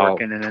for about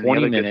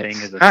 20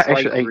 minutes.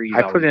 Actually,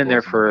 I put it in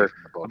there for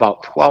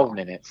about 12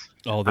 minutes.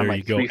 Oh, there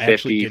you go.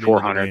 350,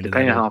 400,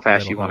 depending on how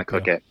fast you want to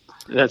cook it.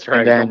 That's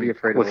right. And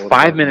then with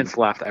 5 minutes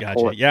left, I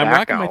pull it I'm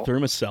back rocking out. my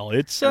Thermacell.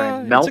 It's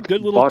a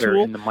good little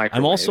tool.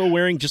 I'm also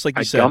wearing, just like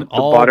you said,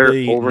 all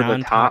the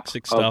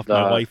non-toxic stuff.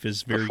 My wife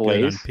is very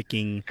good on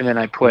picking. And then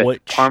I put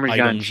which Parmesan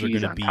items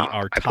cheese are on be top.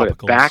 our I put it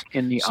topicals. back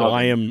in the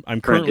oven.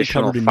 I'm currently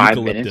covered in 5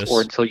 eucalyptus, minutes,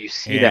 or until you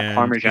see that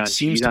Parmesan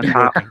cheese on to be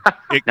top.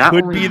 It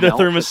could be the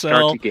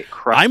Thermacell.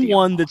 I'm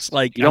one that's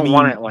like, you don't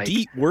want it like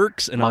DEET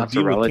works, and I'll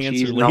deal with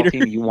cancer later.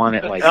 later. You want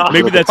it like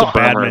maybe that's a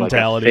bad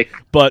mentality,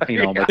 but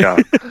like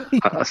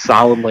a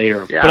solid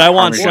layer of. But I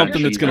want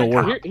something that's going to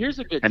work. Here's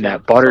a good and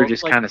that butter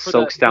just kind of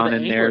soaks down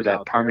in there.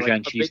 That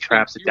Parmesan cheese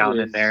traps it down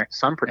in there.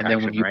 And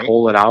then when you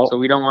pull it out, so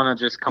we don't want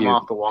to just come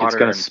off the water. It's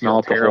going to smell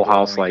up the whole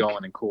house like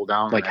cool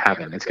down like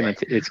heaven. It's going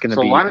to be amazing.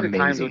 So a lot of the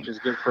times, which is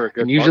good for a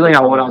good. And usually,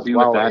 what I'll do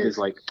with that is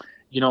like.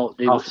 They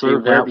will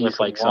serve that with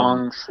like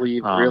long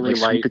sleeve, really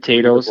like light sweet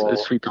potatoes,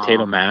 sweet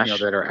potato mash.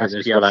 That are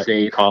SPF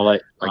safe. Call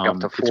it like up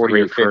to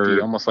 40 or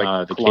 50, almost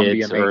like the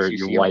kids or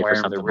your wife or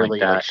something really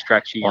like that. Like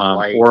stretchy and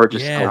light, or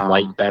just a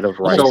light bed of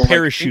rice. So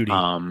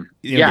parachuting.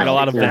 Get a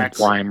lot of vents.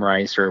 Lime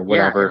rice or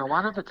whatever.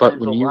 But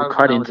when you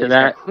cut into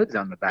that,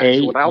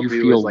 you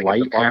feel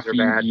light after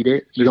you eat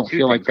it. You don't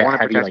feel like that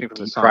heavy, like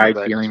deep fried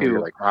feeling where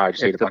you're like, oh, I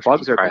just ate a bunch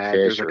of deep fried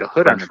fish or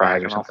French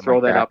fries or something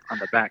like that. On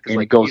the back.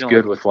 And it goes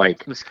good with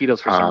like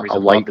mosquitoes for some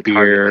reason. A light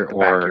beer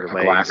or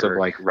a glass of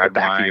like red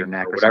wine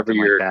or whatever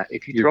your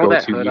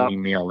go-to evening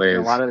meal is.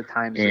 A lot of the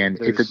times, and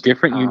it's a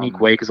different,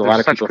 unique way because a lot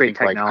of people think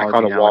like, I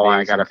caught a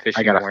walleye, I gotta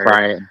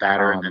fry it and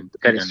batter and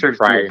then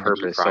fry it and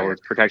purpose. So it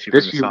protects you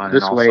from the sun.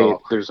 This way,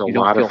 there's a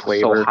lot of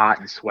flavor, so hot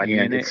and sweaty,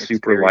 and it's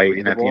super light.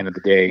 And at the end of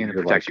the day, it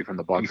protects you from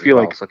the bugs. You feel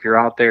like so if you're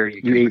out there,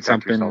 you ate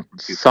something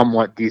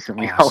somewhat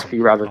decently healthy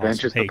rather than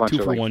just a bunch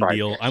of like fried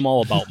deal. I'm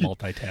all about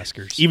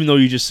multitaskers. Even though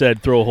you just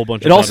said throw a whole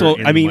bunch of. It also,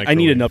 I mean, I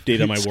need an update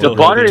on my the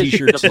butter.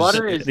 The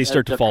butter is they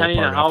start to fall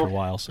apart after a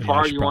while. So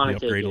far you want to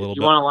upgrade a little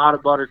bit. You want a lot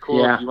of butter,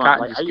 cool. Yeah, you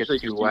want, I usually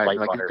just do light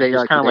butter. They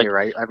it's kind of like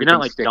right. You're not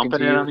like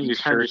dumping it on you. You're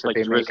kind of just like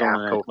drizzling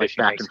it like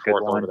back and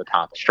forth over the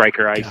top.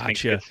 Striker ice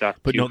makes good stuff.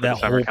 But no, that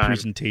whole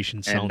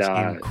presentation sounds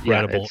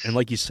incredible. And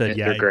like you said,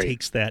 it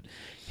takes that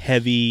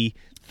heavy,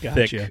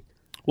 thick.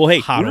 Well, hey,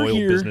 hot oil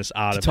business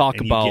out of talk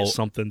about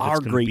something that's our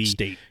great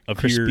state of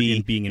crispy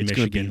and being in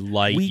Michigan.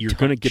 Light, you're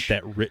going to get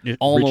that richness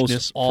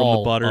from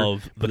the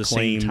butter, but at the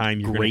same time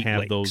you're going to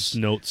have those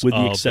notes, with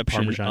the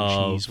exception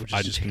of cheese, which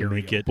I just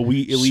make it. But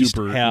we at least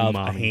have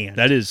a hand.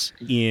 That is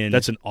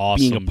that's an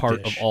awesome being a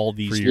part of all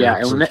these. Yeah,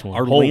 and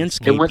our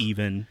landscape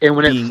even. And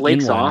when it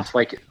flakes off,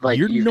 like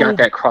you've got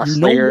that crust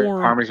layer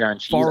Parmesan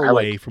cheese. Far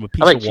away from a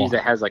piece of I like cheese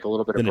that has like a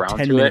little bit of brown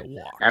to it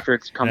after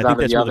it comes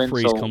out of the oven.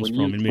 So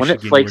when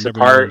it flakes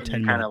apart,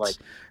 kind of like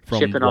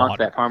chipping off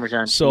that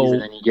Parmesan cheese,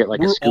 and then you get like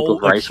a scoop of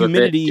rice with it.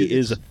 Humidity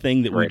is a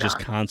thing that we just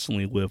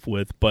constantly live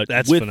with, but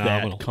with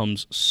phenomenal. That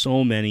comes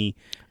so many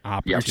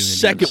opportunities.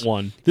 Second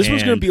one, this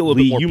one's going to be a little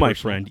bit more. You, my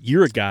friend,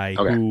 you're a guy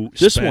who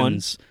this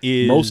one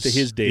is most of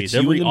his days.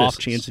 Every off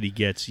chance that he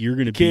gets, you're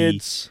going to be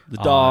kids, the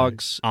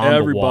dogs,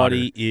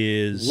 everybody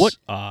is. What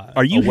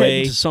are you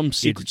heading to some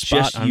secret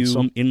spot on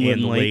some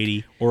inland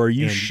lady, or are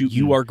you shooting?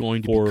 You are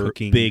going to be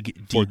cooking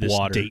big deep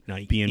water date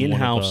night, being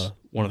in-house.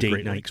 One of the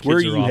great nights. Where are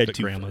you headed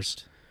to,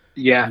 grandma's?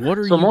 Yeah. What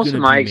are so you most of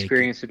my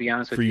experience, to be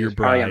honest with you, is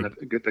probably on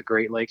the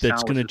Great Lakes.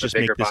 That's going to just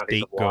make this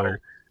date go.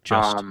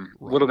 Just a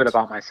little bit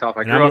about myself.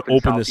 I grew up in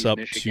open this up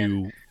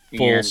Michigan, to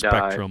full and,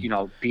 spectrum.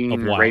 Being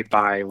of right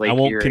by Lake Erie,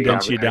 I won't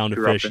condense you down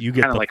to fish. You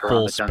get the like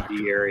full around the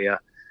Dundee area.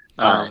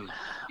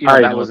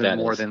 That wasn't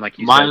more than like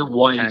you my said,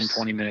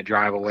 10-20 minute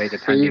drive away.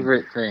 Depending.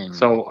 Favorite thing.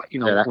 So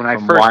when I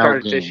first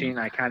started fishing,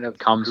 I kind of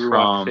grew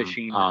up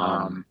fishing.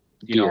 On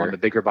the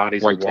bigger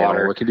bodies of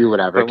water. It could be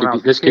whatever.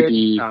 This could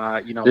be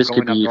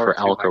for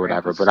elk or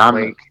whatever. But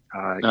I'm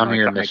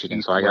here in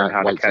Michigan, so I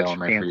got whitetail on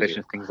my freezer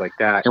and things like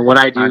that. And what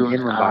I do,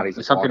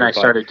 it's something I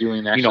started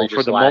doing actually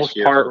for the most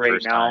part right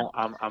now.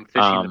 I'm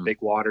fishing the big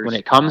waters. When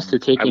it comes to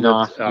taking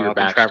off your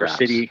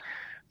backstraps,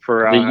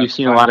 you've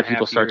seen a lot of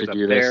people start to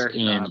do this,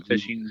 and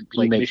you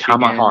make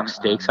tomahawk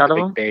steaks out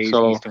of them.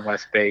 So East and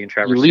West Bay and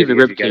Traverse you leave the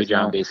City, rib cage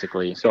on,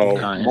 basically. So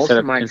instead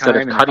of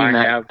cutting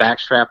that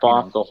backstrap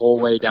off the whole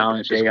way down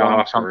and just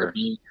one chunk of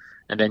meat,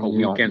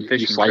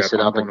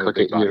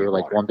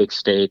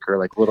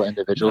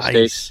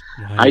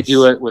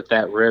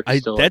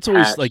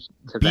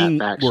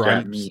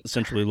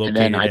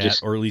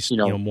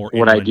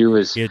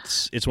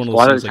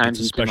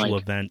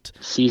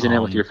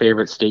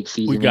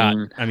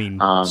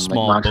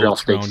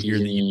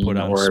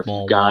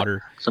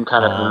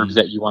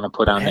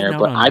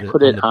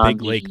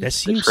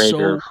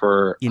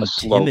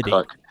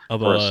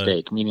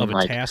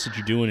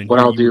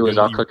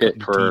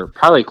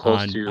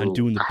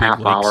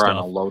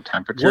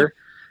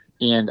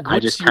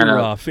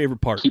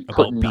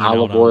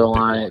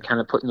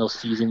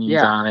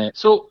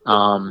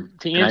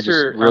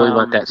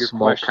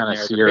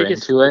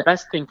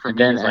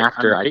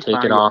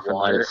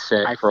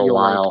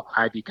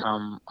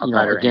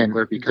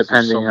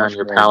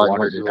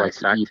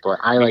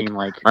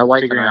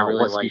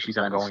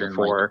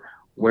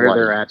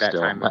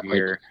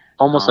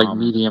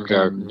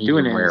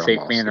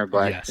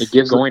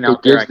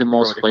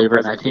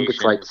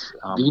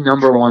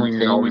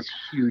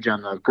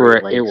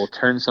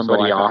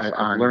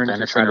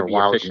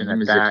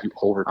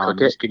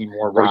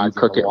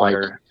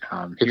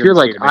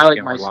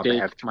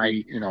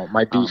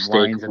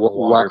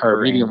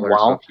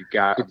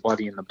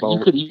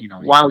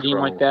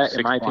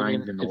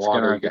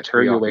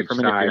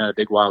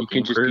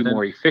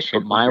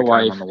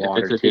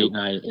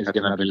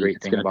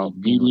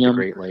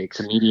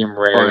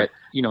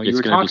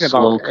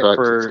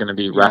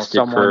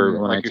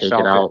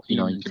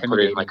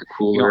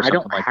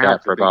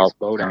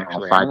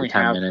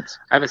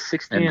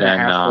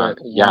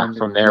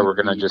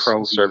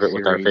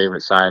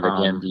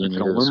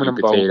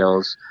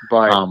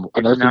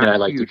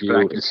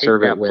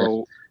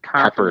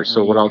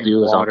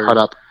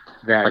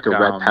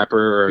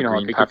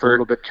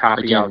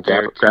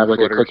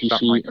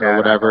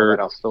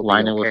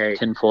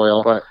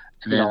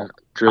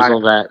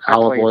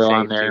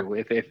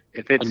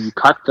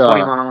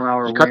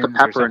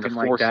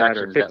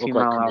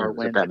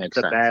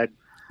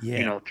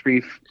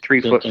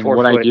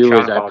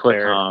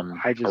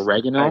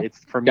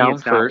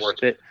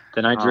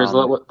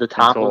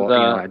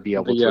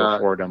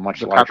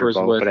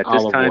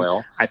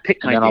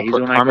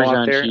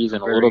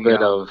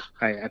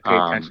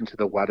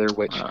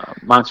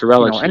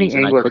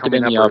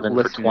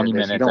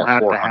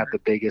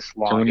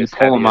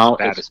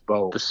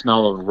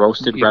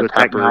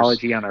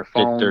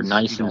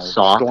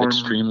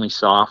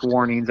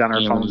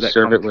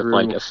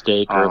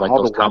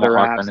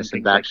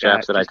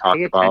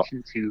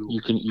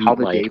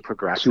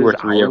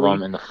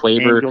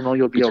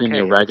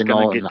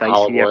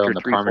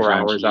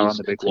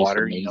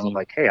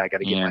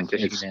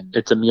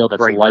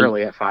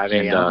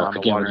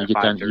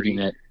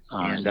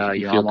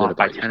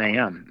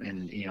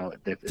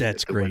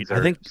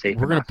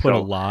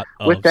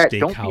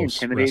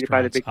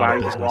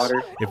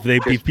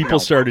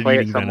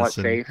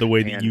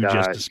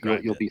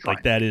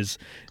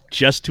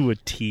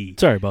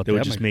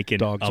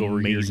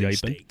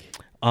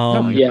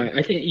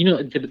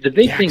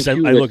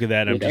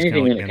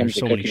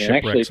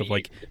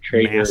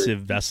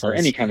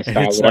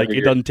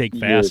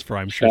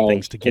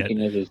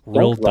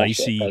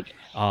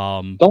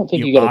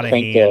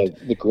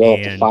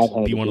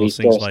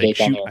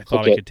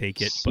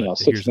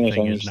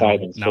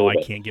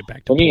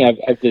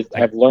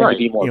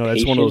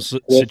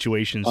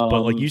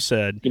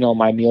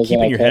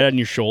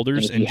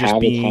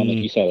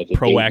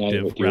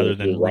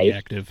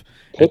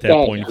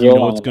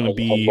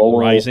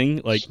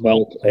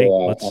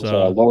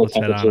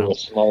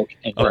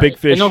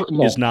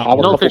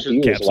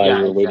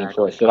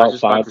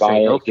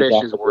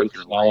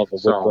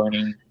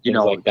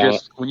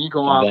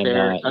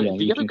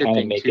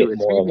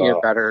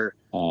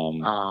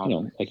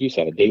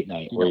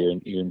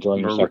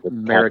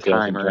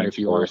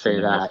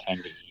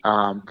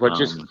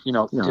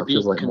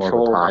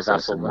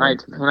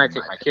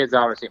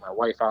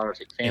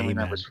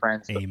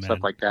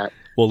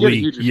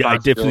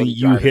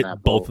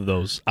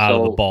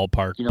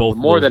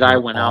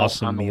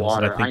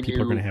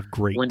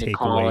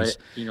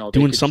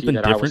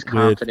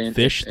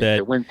 that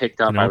the wind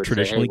picked up,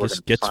 traditionally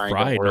just gets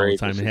fried all the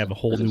time and have a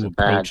whole new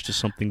approach to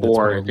something that's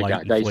more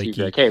light and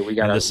flaky. Like, hey,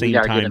 at the same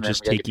time,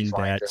 just taking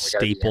that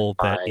staple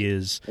that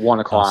is 1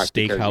 o'clock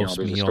steakhouse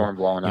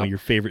meal, your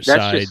favorite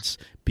that's sides,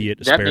 be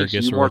it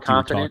asparagus or like you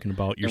were talking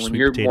about, your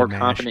sweet potato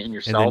mash, and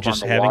then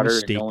just having a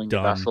steak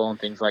done and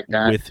things like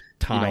that, with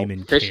time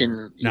and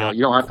fishing. Not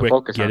you don't have quick, to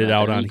focus get on it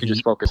out on heat,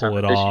 heat, pull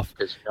it off,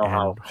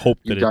 and hope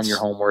that you've done your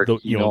homework.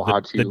 You know how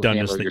to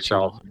handle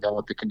yourself. You know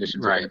what the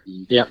conditions are going to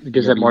be. Yeah, it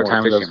gives it more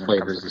time for those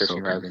flavors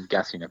fishing rather than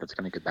guessing if it's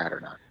going to get bad or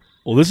not.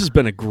 Well, this has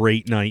been a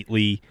great night,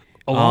 Lee.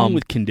 Along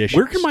with conditions,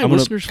 where can my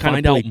listeners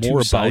find out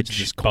more about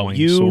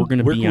you? So we're going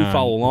to where be can on, we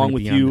follow along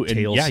with you? And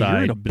you're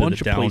in a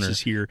bunch of places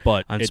here,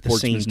 but on at the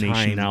same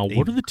time, now,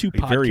 what are the two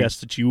podcasts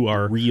that you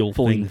are real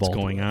fully involved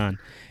going on?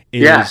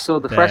 So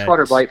the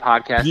Freshwater Bite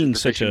podcast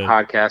is the fishing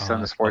podcast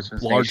on the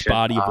Sportsman's large Nation.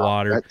 body of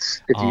water.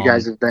 If you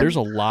guys have been there's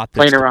a lot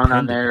playing around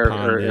on there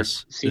or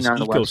seen on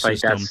the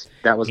website,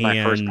 that was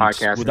my first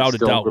podcast. Without a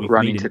doubt, we've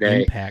running made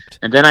today. Impact.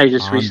 And then I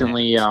just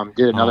recently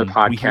did another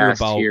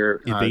podcast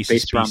here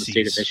based around the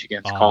state of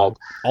Michigan. It's called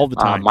all the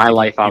time. My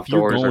Life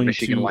Outdoors or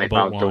Michigan Life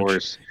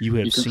Outdoors. You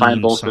can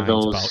find both of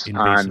those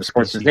on the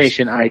Sportsman's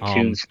Nation,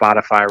 iTunes,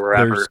 Spotify,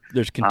 wherever.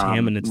 There's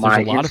contaminants.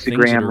 My there's a lot of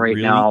Instagram things right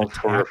now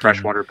for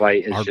Freshwater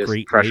Bite is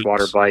just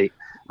Freshwater Bite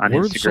on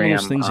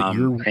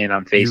Instagram and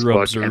on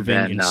Facebook, and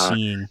then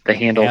the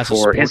handle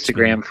for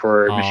Instagram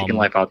for Michigan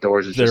Life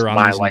Outdoors is just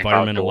My Life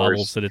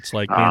Outdoors. That it's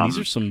like, man, these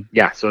are some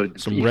so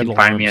you can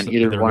find me on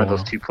either one of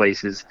those two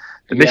places.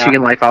 The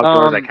Michigan Life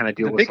Outdoors, I kind of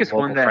do it with some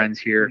local friends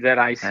here, that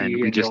I see,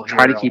 and we just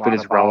try to keep it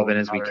as relevant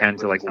as we can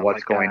to like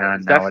what's going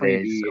on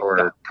nowadays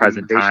or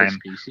present time,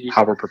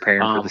 how we're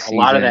preparing for the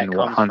season,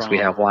 what hunts we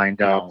have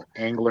lined up,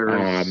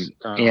 anglers,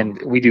 and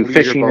we do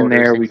fishing in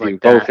there, we do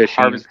bow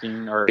fishing,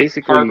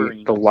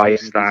 basically the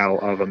lifestyle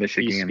of a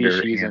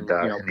Michigander,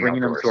 and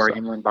bringing them to our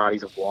inland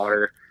bodies of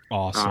water.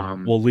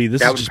 Awesome. Well, Lee,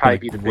 this has just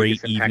been a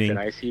great evening, and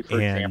I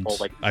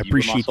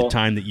appreciate the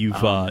time that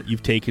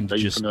you've taken to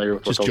just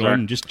join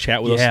and just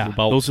chat with us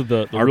about those are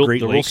the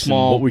Great Lakes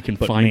small what we can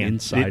find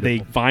inside. They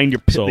find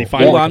your they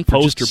find on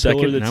post or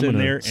pillar that's in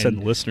there,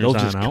 and listeners they'll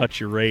just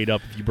cut your right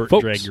up if you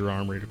drag your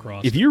arm right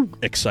across. If you're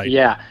excited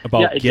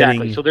about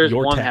getting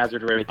your tack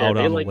out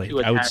on the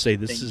lake, I would say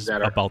this is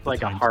about the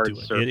time to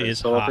do it. It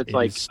is hot. It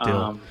is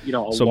still.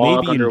 So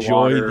maybe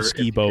enjoy the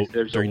ski boat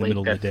during the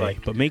middle of the day,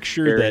 but make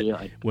sure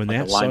that when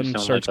that sun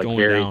starts going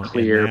very down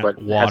clear, and but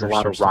has a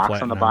lot of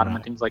rocks on the bottom out.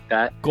 And things like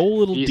that. Go a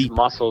little these deeper.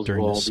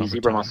 These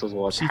zebra mussels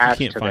will attach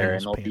to there,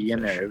 and they'll be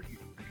in there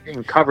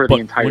and cover but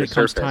the entire when it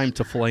comes surface. Time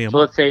to fillet them, so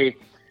let's say,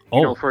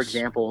 for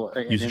example,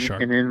 an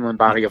inland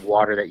body of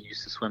water that you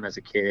used to swim as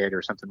a kid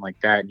or something like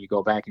that, and you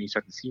go back and you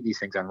start to see these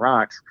things on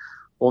rocks.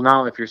 Well,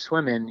 now if you're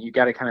swimming, you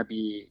got to kind of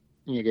be,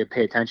 you got to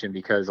pay attention,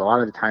 because a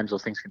lot of the times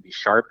those things can be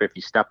sharp. If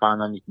you step on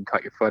them, you can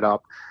cut your foot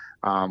up.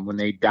 When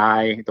they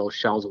die, those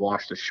shells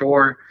wash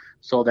ashore.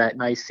 So that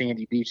nice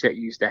sandy beach that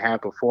you used to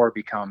have before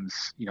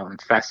becomes,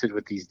 infested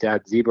with these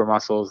dead zebra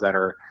mussels that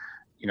are,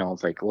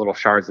 it's like little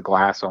shards of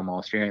glass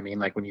almost. You know what I mean?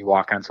 Like when you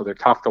walk on, so they're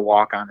tough to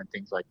walk on and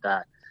things like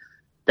that.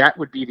 That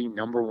would be the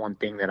number one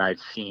thing that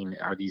I've seen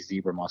are these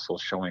zebra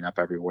mussels showing up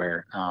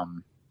everywhere.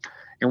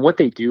 And what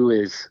they do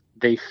is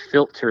they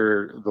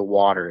filter the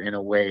water in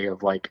a way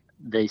of like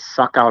they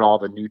suck out all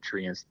the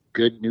nutrients,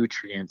 good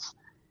nutrients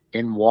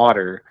in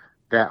water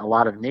that a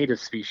lot of native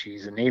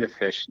species and native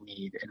fish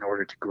need in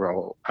order to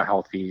grow a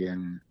healthy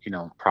and,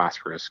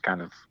 prosperous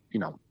kind of,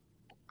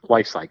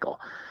 life cycle.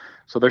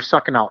 So they're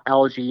sucking out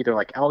algae. They're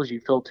like algae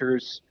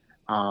filters.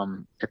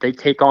 If they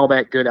take all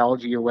that good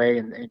algae away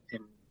and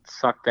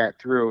suck that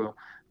through,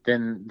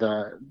 then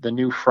the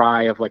new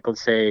fry of, like,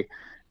 let's say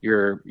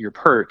your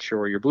perch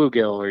or your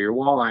bluegill or your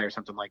walleye or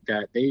something like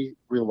that, they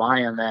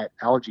rely on that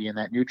algae and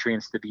that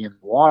nutrients to be in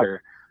the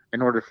water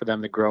in order for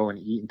them to grow and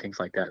eat and things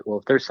like that. Well,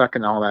 if they're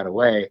sucking all that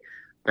away,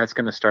 that's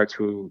going to start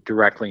to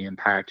directly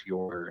impact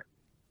your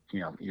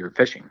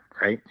fishing,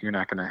 right? You're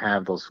not going to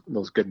have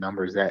those good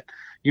numbers that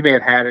you may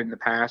have had in the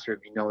past, or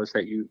if you notice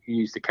that you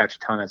used to catch a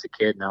ton as a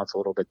kid, now it's a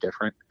little bit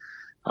different.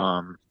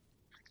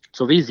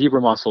 So these zebra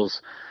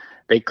mussels,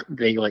 they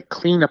like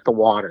clean up the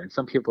water, and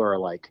some people are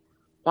like,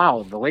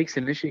 wow, the lakes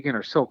in Michigan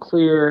are so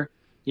clear.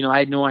 I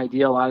had no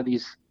idea a lot of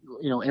these,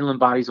 inland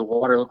bodies of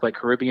water look like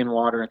Caribbean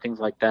water and things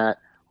like that.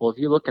 Well, if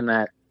you look in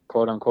that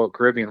quote unquote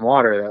Caribbean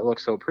water that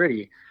looks so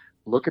pretty,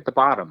 look at the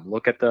bottom.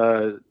 Look at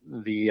the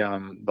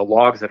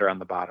logs that are on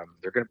the bottom.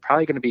 They're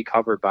probably going to be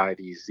covered by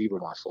these zebra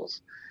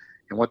mussels.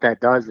 And what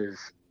that does is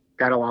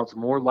that allows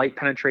more light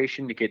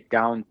penetration to get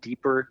down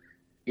deeper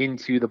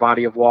into the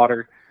body of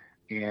water.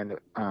 And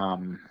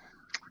I'm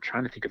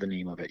trying to think of the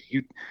name of it.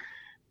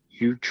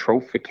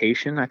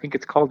 Eutrophication, I think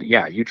it's called.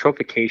 Yeah,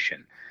 eutrophication.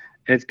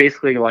 And it's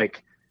basically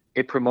like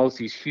it promotes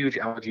these huge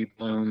algae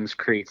blooms,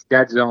 creates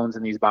dead zones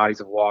in these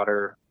bodies of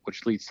water,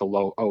 which leads to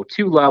low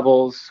O2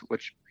 levels,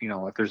 which,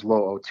 if there's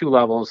low O2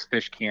 levels,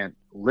 fish can't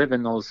live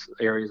in those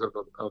areas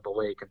of the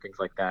lake and things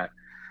like that.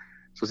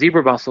 So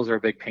zebra mussels are a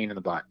big pain in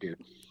the butt, dude.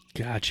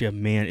 Gotcha,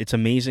 man. It's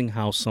amazing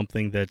how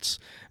something that's,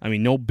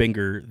 no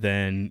bigger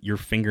than your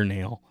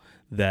fingernail,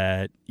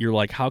 that you're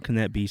like, how can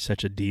that be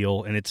such a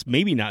deal? And it's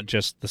maybe not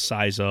just the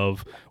size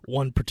of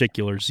one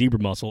particular zebra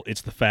mussel.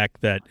 It's the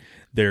fact that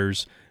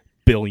there's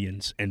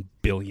billions and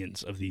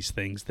billions of these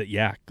things that,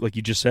 like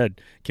you just said,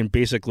 can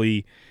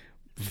basically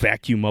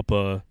vacuum up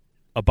a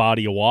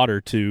body of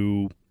water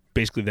to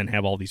basically then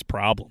have all these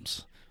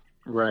problems.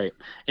 Right.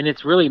 And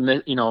it's really,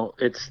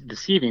 it's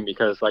deceiving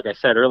because, like I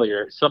said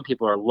earlier, some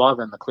people are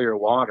loving the clear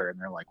water and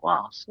they're like,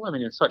 wow, I'm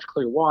swimming in such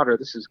clear water.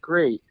 This is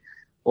great.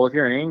 Well, if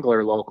you're an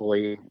angler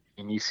locally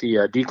and you see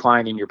a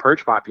decline in your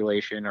perch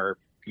population, or,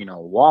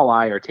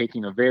 walleye are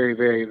taking a very,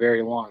 very,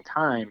 very long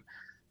time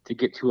to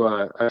get to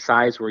a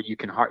size where you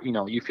can,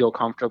 you feel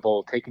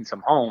comfortable taking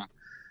some home,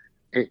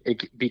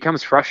 it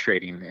becomes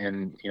frustrating,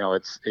 and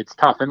it's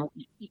tough. And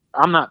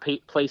I'm not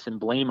placing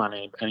blame on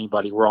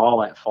anybody. We're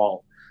all at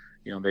fault.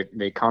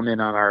 They come in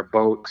on our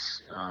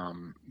boats.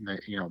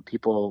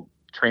 People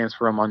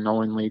transfer them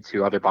unknowingly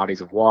to other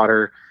bodies of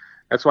water.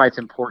 That's why it's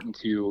important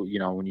to,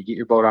 when you get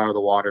your boat out of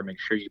the water, make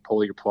sure you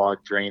pull your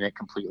plug, drain it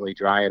completely,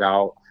 dry it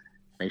out.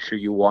 Make sure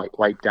you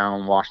wipe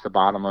down, wash the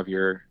bottom of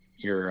your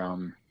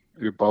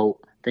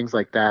boat, things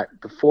like that,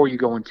 before you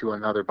go into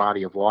another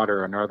body of water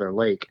or another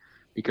lake,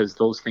 because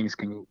those things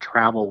can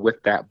travel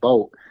with that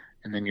boat,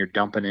 and then you're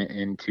dumping it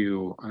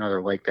into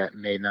another lake that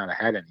may not have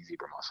had any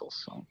zebra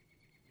mussels. So,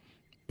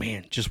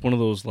 man, just one of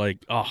those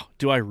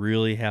do I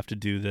really have to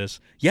do this?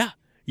 Yeah,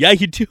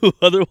 you do.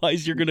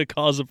 Otherwise, you're going to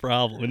cause a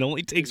problem. It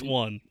only takes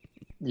one.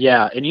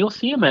 Yeah, and you'll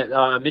see them at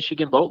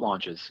Michigan boat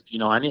launches.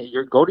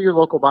 Go to your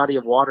local body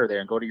of water there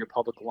and go to your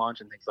public launch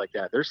and things like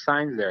that. There's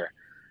signs there,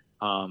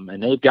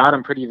 and they've got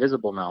them pretty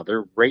visible now.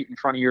 They're right in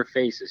front of your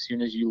face as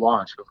soon as you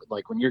launch.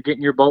 Like when you're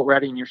getting your boat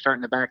ready and you're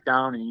starting to back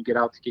down and you get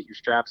out to get your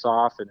straps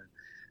off and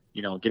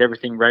get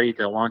everything ready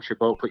to launch your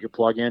boat, put your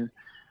plug in.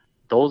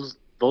 Those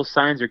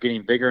signs are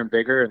getting bigger and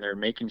bigger, and they're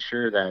making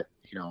sure that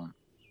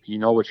you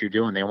know what you're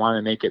doing. They want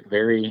to make it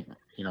very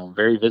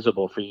very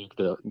visible for you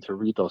to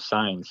read those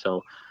signs.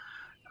 So.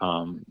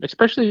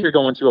 Especially if you're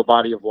going to a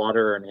body of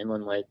water or an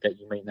inland lake that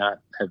you may not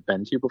have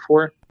been to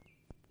before,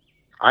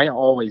 I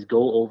always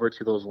go over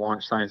to those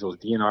launch signs, those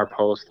DNR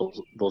posts,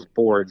 those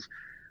boards,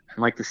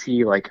 and like to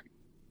see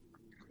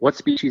what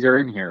species are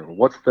in here,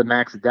 what's the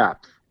max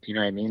depth. You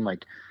know what I mean?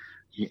 Like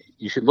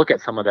you should look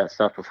at some of that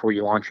stuff before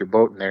you launch your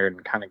boat in there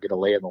and kind of get a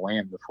lay of the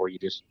land before you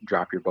just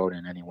drop your boat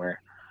in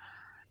anywhere.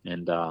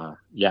 And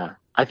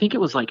I think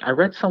it was I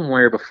read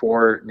somewhere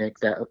before, Nick,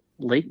 that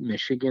Lake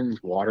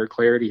Michigan's water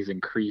clarity has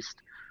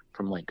increased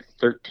from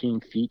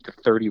 13 feet to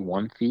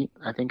 31 feet.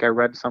 I think I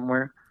read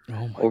somewhere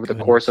over the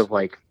course of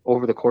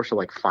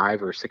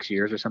 5 or 6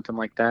 years or something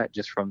like that,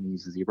 just from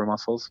these zebra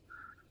mussels.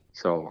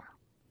 So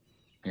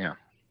yeah,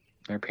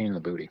 they're a pain in the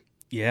booty.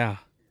 Yeah,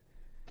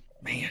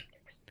 man.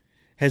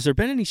 Has there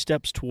been any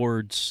steps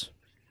towards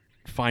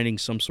finding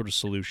some sort of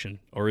solution,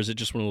 or is it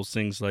just one of those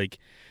things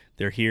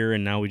they're here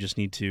and now we just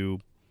need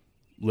to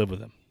live with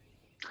them?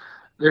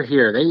 They're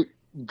here.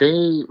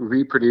 They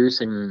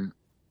reproduce, and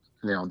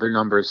their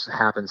numbers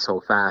happen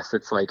so fast.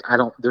 It's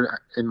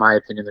in my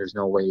opinion, there's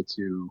no way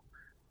to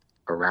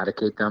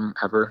eradicate them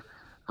ever.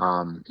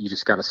 You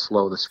just got to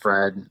slow the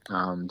spread,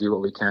 do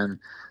what we can.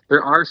 They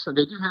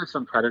do have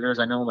some predators.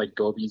 I know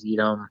gobies eat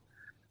them.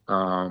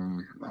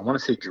 I want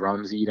to say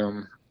drums eat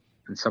them,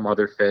 and some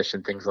other fish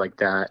and things like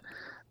that,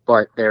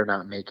 but they're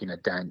not making a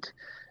dent.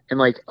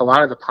 And a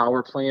lot of the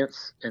power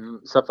plants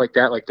and stuff like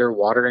that, their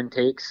water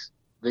intakes,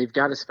 they've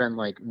got to spend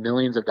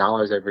millions of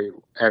dollars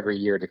every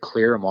year to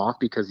clear them off,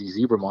 because these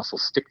zebra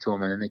mussels stick to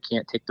them and then they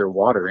can't take their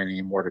water in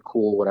anymore to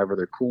cool whatever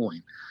they're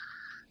cooling.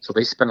 So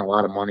they spend a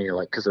lot of money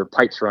because their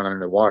pipes run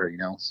underwater,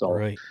 So,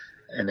 right.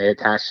 And they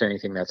attach to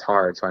anything that's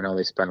hard. So I know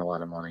they spend a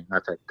lot of money.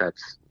 Not that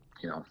that's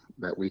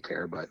that we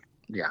care, but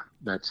yeah,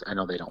 I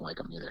know they don't like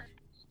them either.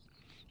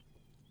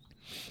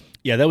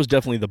 Yeah, that was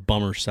definitely the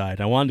bummer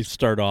side. I wanted to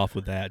start off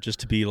with that, just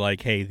to be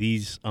hey,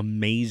 these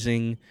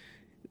amazing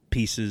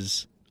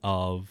pieces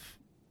of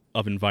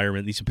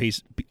environment, these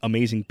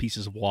amazing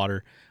pieces of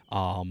water,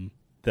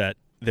 that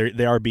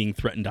they are being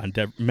threatened on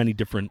many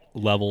different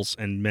levels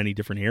and many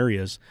different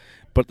areas,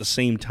 but at the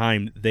same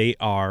time, they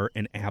are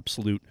an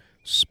absolute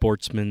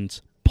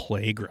sportsman's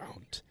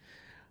playground.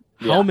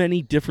 Yeah. How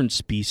many different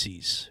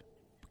species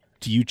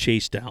do you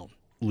chase down,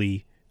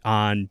 Lee,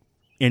 on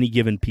any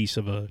given piece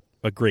of a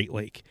Great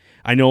Lake?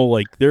 I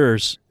know there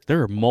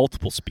are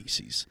multiple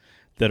species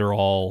that are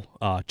all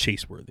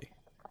chase-worthy.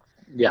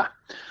 Yeah.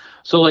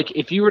 So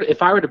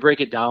if I were to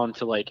break it down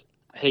to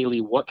hey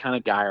Lee, what kind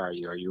of guy are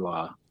you? Are you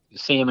a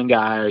salmon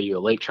guy? Are you a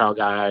lake trout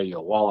guy? Are you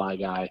a walleye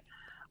guy?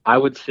 I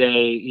would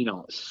say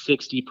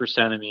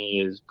 60% of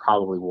me is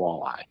probably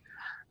walleye.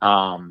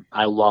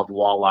 I love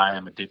walleye.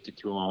 I'm addicted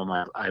to them.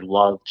 I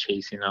love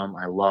chasing them.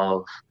 I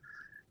love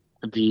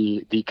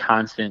the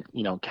constant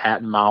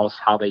cat and mouse,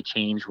 how they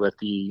change with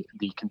the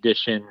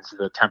conditions,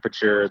 the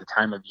temperature, the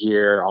time of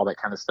year, all that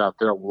kind of stuff.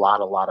 They're a lot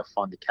of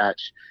fun to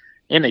catch,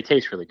 and they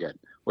taste really good,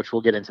 which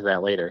we'll get into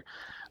that later.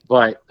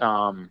 But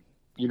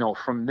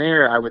from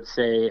there, I would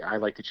say I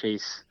like to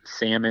chase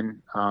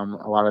salmon a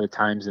lot of the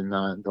times in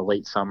the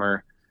late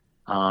summer.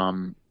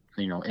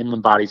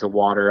 Inland bodies of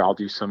water, I'll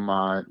do some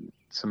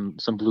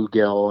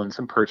bluegill and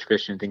some perch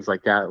fishing and things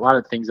like that. A lot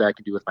of things that I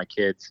can do with my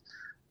kids.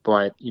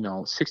 But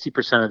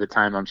 60% of the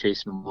time I'm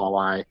chasing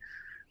walleye.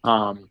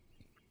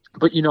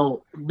 But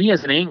me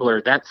as an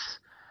angler, that's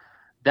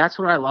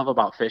what I love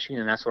about fishing,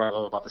 and that's what I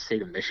love about the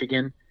state of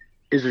Michigan.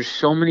 Is there's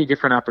so many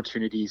different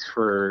opportunities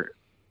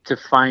to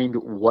find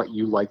what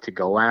you like to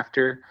go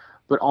after.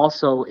 But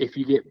also, if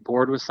you get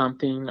bored with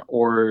something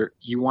or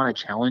you want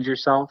to challenge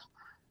yourself,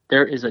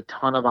 there is a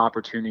ton of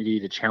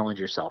opportunity to challenge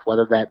yourself.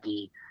 Whether that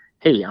be,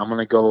 hey, I'm going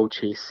to go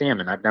chase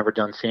salmon. I've never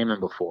done salmon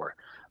before.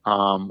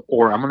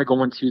 Or I'm going to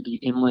go into the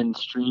inland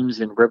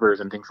streams and rivers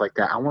and things like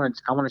that. I want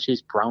to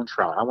chase brown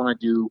trout. I want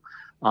to do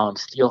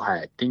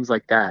steelhead, things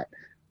like that.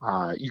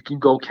 You can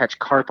go catch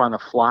carp on a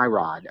fly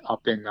rod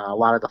up in a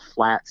lot of the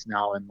flats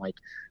now in like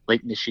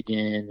Lake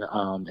Michigan,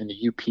 and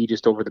the UP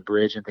just over the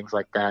bridge and things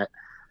like that.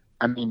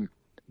 I mean,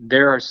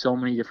 there are so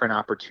many different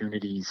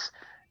opportunities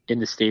in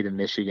the state of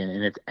Michigan,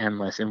 and it's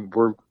endless. And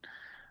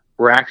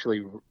we're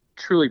actually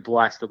truly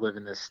blessed to live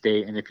in this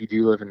state. And if you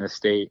do live in this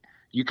state,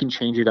 you can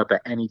change it up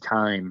at any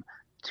time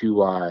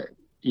to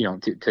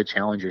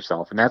challenge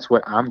yourself. And that's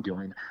what I'm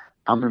doing.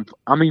 I'm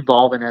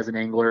evolving as an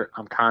angler.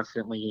 I'm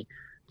constantly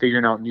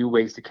figuring out new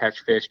ways to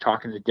catch fish,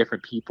 talking to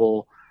different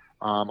people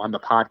on the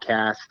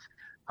podcast,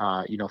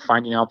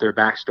 finding out their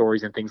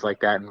backstories and things like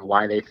that, and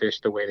why they fish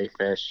the way they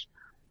fish.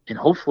 And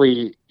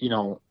hopefully,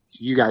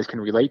 you guys can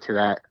relate to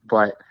that.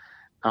 But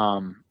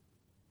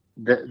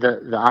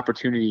the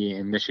opportunity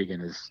in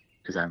Michigan is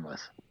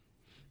endless.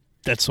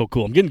 That's so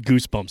cool. I'm getting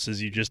goosebumps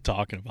as you're just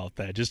talking about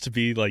that. Just to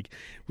be like,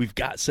 we've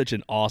got such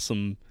an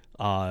awesome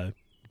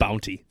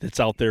bounty that's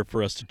out there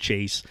for us to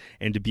chase,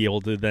 and to be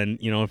able to then,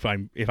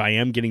 if I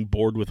am getting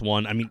bored with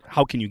one, I mean,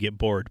 how can you get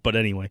bored? But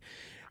anyway,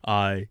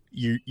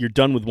 you're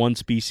done with one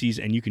species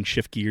and you can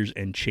shift gears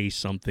and chase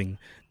something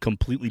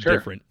completely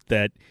different.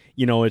 That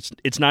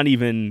it's not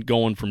even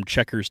going from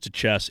checkers to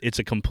chess. It's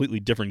a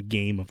completely different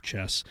game of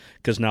chess,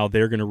 because now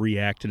they're going to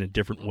react in a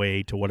different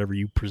way to whatever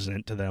you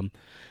present to them.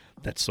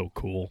 That's so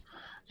cool.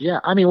 Yeah,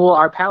 I mean, well,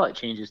 our palate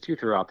changes too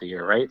throughout the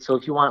year, right? So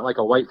if you want like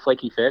a white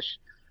flaky fish,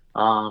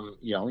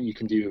 you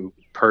can do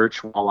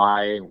perch,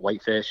 walleye,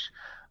 whitefish.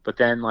 But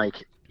then,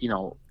 like, a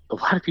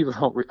lot of people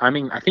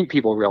don't. I think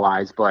people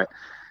realize, but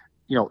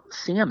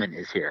salmon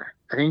is here.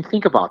 I mean,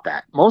 think about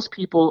that. Most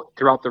people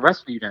throughout the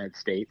rest of the United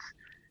States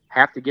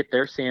have to get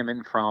their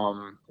salmon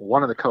from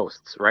one of the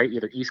coasts, right?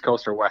 Either East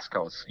Coast or West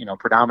Coast.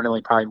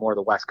 Predominantly probably more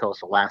the West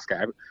Coast,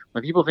 Alaska.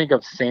 When people think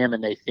of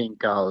salmon, they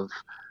think of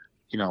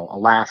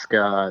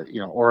Alaska,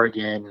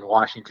 Oregon,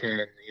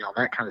 Washington,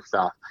 that kind of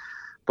stuff.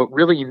 But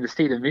really, in the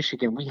state of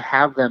Michigan, we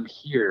have them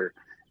here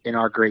in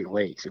our Great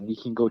Lakes, and we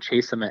can go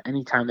chase them at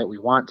any time that we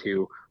want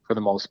to, for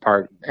the most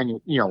part, and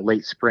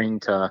late spring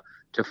to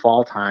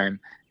fall time.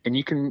 And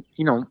you can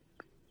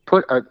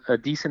put a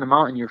decent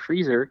amount in your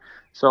freezer.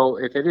 So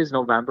if it is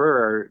November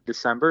or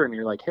December, and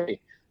you're like,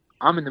 hey,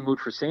 I'm in the mood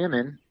for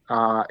salmon,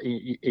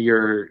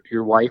 your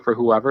wife or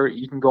whoever,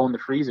 you can go in the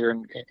freezer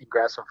and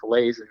grab some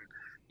fillets, and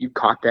you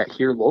caught that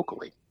here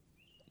locally.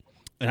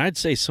 And I'd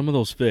say some of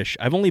those fish,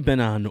 I've only been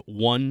on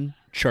one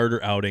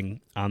charter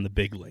outing on the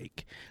Big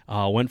Lake.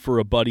 Went for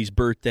a buddy's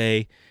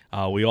birthday.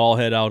 We all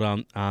head out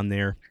on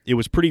there. It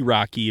was pretty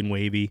rocky and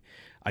wavy.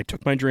 I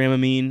took my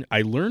Dramamine.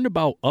 I learned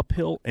about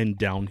uphill and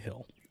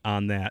downhill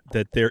on that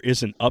there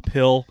is an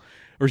uphill,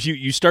 or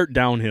you start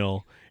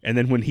downhill, and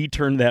then when he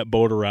turned that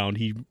boat around,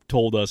 he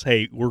told us,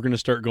 hey, we're going to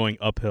start going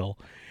uphill.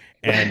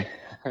 And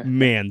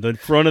man, the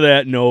front of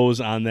that nose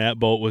on that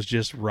boat was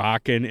just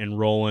rocking and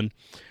rolling.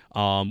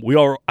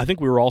 I think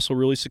we were also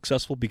really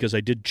successful because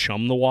I did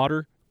chum the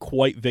water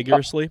quite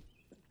vigorously.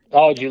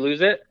 Oh, did you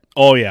lose it?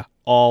 Oh, yeah.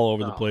 All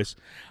over the place.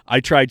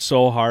 I tried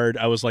so hard.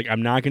 I was like,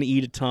 I'm not going to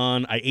eat a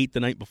ton. I ate the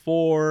night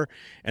before,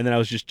 and then I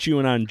was just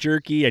chewing on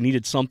jerky. I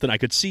needed something. I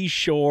could see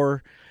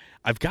shore.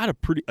 I got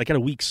a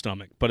weak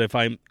stomach, but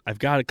I've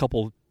got a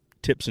couple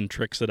tips and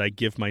tricks that I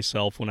give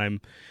myself when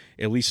I'm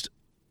at least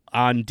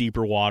on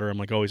deeper water. I'm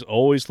like,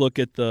 always look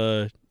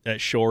at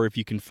shore if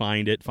you can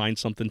find it. Find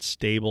something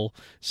stable.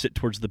 Sit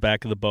towards the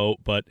back of the boat,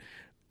 but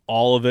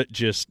all of it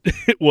just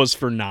was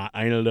for naught.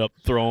 I ended up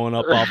throwing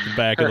up off the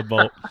back of the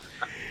boat.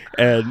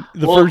 And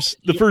the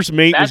first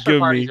mate was giving me.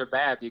 Parties are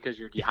bad because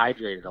you're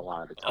dehydrated a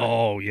lot of the time.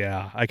 Oh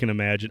yeah, I can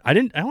imagine. I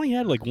only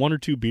had like 1 or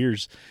 2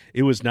 beers.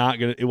 It was not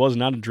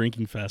a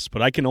drinking fest,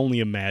 but I can only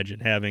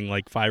imagine having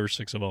like 5 or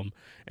 6 of them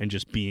and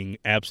just being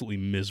absolutely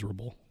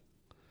miserable.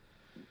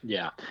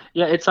 Yeah,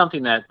 it's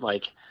something that,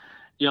 like,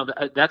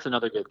 that's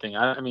another good thing.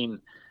 I mean,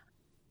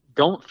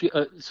 don't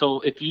feel so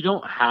if you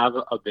don't have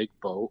a big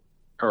boat,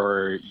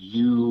 or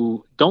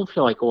you don't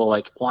feel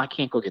like, I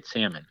can't go get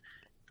salmon.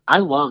 I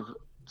love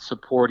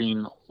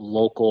supporting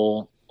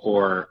local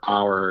or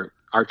our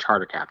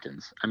charter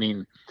captains. I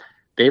mean,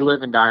 they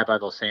live and die by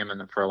those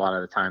salmon for a lot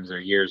of the times. Their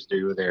years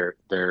do.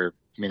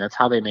 That's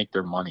how they make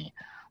their money.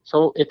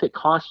 So if it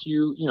costs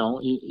you,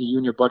 you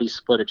and your buddy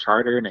split a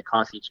charter and it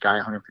costs each guy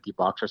 $150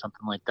 or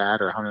something like that,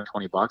 or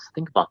 $120,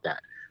 think about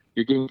that.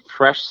 You're getting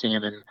fresh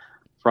salmon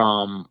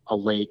from a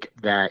lake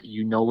that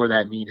where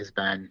that meat has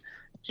been,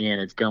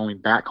 and it's going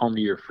back home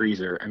to your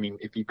freezer. I mean,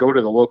 if you go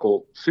to the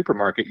local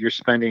supermarket, you're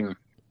spending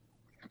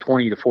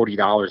 $20 to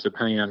 $40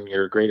 depending on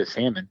your grade of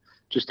salmon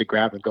just to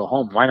grab and go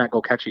home. Why not go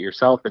catch it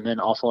yourself, and then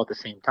also at the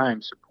same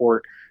time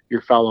support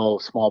your fellow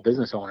small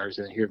business owners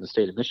here in the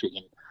state of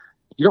Michigan?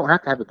 You don't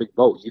have to have a big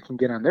boat. You can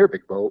get on their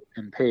big boat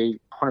and pay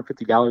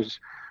 $150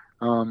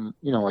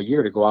 a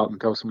year to go out and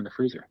throw some in the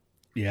freezer.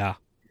 Yeah,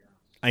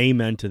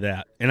 amen to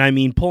that. And I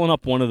mean, pulling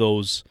up one of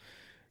those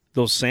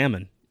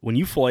salmon, when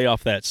you fillet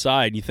off that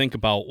side, you think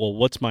about, well,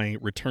 what's my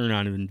return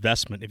on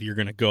investment if you're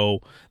going to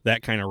go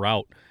that kind of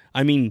route?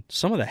 I mean,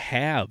 some of the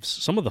halves,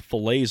 some of the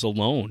fillets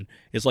alone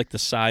is like the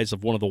size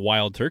of one of the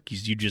wild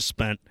turkeys you just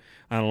spent,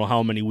 I don't know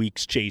how many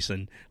weeks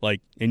chasing.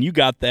 Like, and you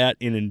got that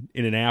in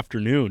an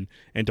afternoon,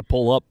 and to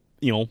pull up,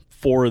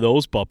 4 of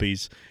those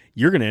puppies,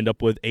 you're going to end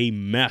up with a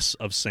mess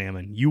of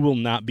salmon. You will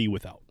not be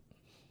without.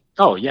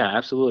 Oh yeah,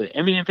 absolutely.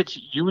 I mean, if it's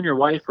you and your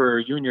wife or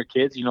you and your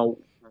kids,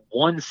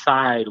 one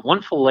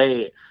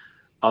fillet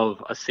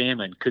of a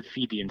salmon could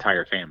feed the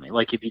entire family.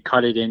 Like if you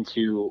cut it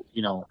into,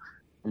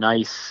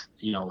 nice,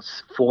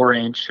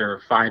 4-inch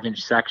or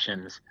 5-inch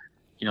sections,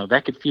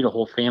 that could feed a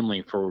whole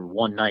family for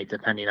one night,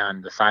 depending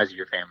on the size of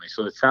your family.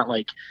 So it's not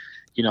like,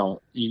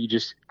 you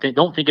just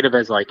don't think of it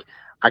as like,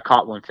 I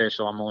caught one fish,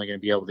 so I'm only going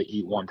to be able to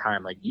eat one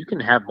time. Like you can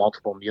have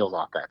multiple meals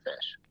off that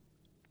fish.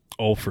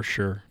 Oh, for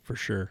sure. For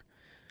sure.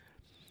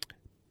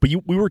 But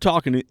we were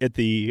talking at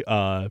the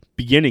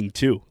beginning,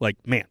 too. Like,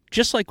 man,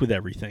 just like with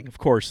everything, of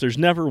course, there's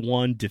never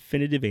one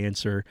definitive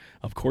answer.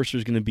 Of course,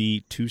 there's going to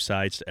be 2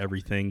 sides to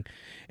everything.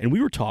 And we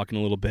were talking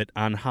a little bit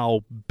on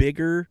how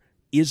bigger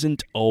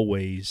isn't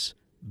always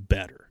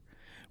better.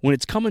 When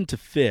it's coming to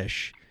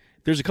fish,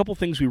 there's a couple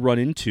things we run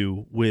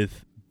into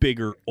with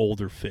bigger,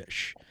 older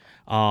fish.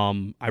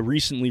 I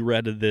recently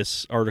read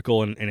this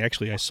article, and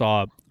actually I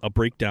saw a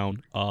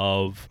breakdown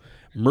of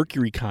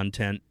mercury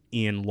content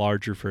in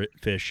larger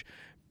fish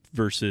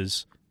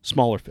versus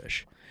smaller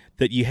fish,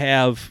 that you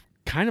have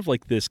kind of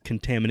like this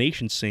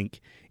contamination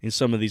sink in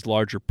some of these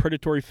larger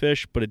predatory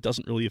fish, but it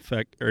doesn't really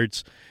affect, or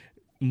it's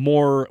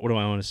more,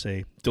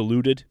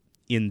 diluted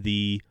in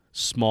the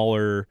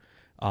smaller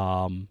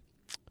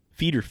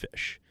feeder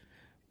fish.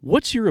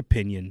 What's your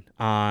opinion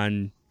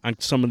on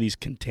some of these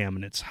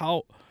contaminants?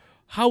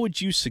 How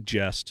would you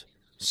suggest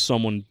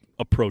someone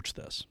approach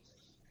this?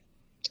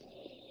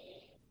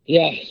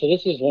 Yeah, so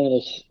this is one of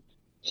those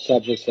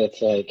subjects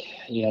that's like,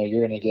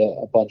 you're going to get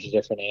a bunch of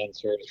different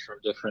answers from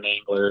different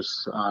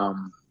anglers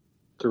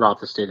throughout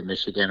the state of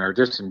Michigan, or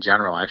just in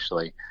general,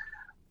 actually.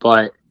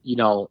 But,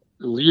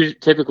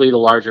 typically the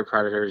larger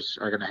predators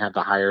are going to have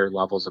the higher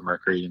levels of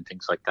mercury and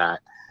things like that.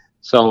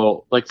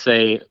 So let's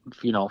say,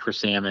 for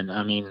salmon,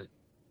 I mean,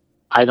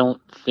 I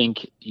don't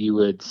think you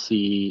would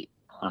see,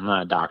 I'm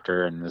not a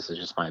doctor, and this is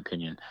just my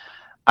opinion,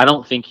 I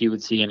don't think you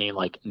would see any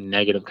like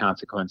negative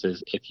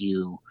consequences if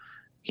you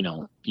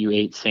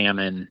ate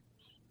salmon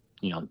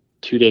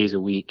 2 days a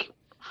week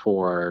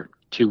for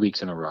 2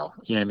 weeks in a row.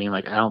 You know what I mean?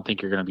 Like, I don't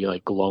think you're going to be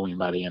like glowing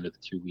by the end of the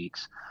 2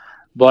 weeks.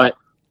 But,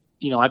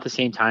 at the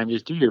same time,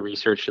 just do your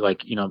research.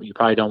 Like, you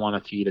probably don't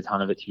want to feed a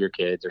ton of it to your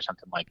kids or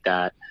something like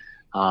that.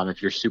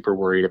 If you're super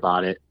worried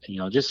about it,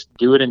 just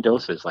do it in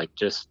doses. Like,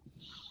 just,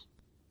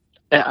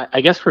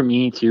 I guess for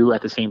me too,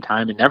 at the same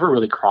time, it never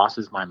really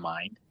crosses my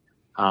mind,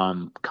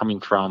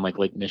 coming from like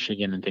Lake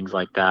Michigan and things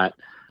like that.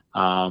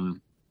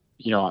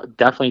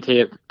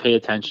 Definitely pay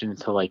attention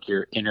to like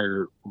your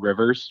inner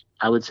rivers.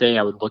 I would say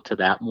I would look to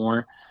that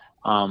more.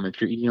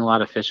 If you're eating a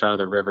lot of fish out of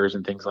the rivers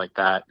and things like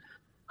that,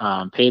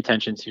 pay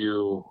attention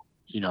to,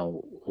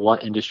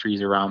 what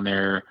industries around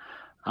there.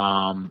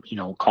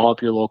 Call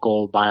up your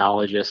local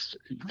biologist,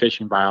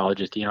 fishing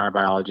biologist, DNR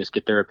biologist,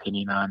 get their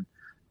opinion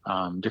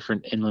on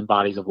different inland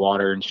bodies of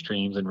water and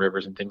streams and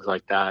rivers and things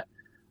like that.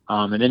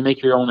 And then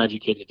make your own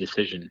educated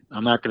decision.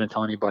 I'm not going to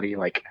tell anybody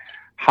like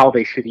how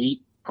they should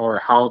eat, or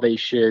how they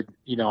should,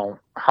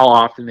 how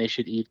often they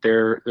should eat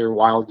their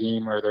wild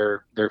game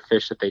or their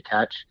fish that they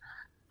catch.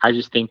 I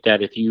just think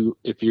that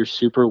if you're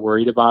super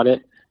worried about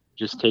it,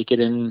 just take it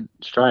in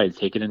strides,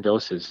 take it in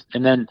doses.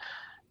 And then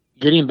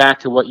getting back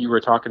to what you were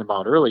talking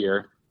about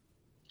earlier,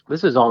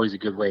 this is always a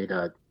good way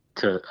to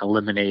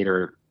eliminate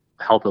or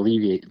help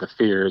alleviate the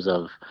fears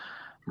of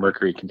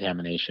mercury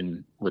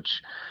contamination,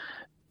 which,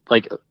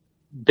 like,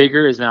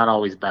 bigger is not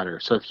always better.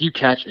 So if you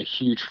catch a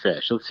huge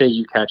fish, let's say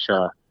you catch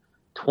a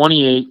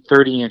 28,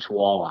 30-inch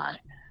walleye,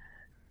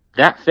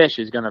 that fish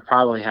is going to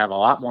probably have a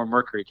lot more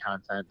mercury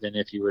content than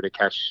if you were to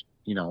catch,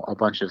 a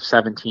bunch of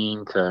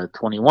 17 to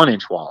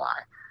 21-inch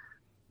walleye.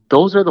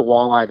 Those are the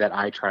walleye that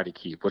I try to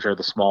keep, which are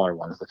the smaller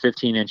ones, the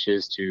 15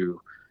 inches to,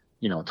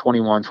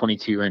 21,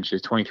 22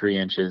 inches, 23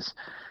 inches.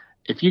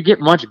 If you get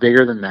much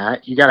bigger than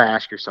that, you got to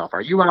ask yourself, are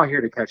you out here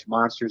to catch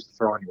monsters to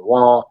throw on your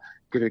wall,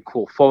 get a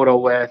cool photo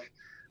with?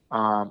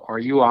 Are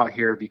you out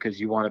here because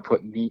you want to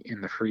put meat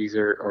in the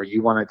freezer, or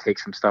you want to take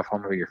some stuff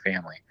home with your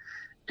family?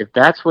 If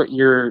that's what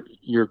your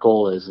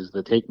goal is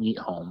to take meat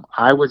home,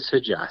 I would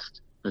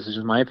suggest, this is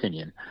just my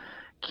opinion,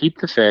 keep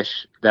the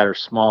fish that are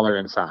smaller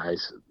in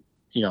size,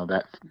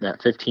 that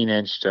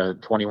 15-inch to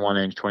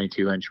 21-inch,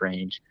 22-inch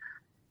range.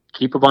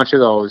 Keep a bunch of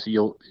those.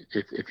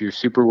 If you're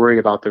super worried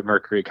about the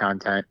mercury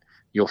content,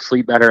 you'll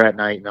sleep better at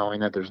night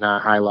knowing that there's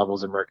not high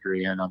levels of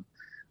mercury in them.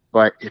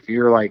 But if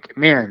you're like,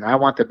 man, I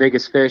want the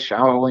biggest fish, I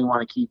only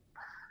want to keep,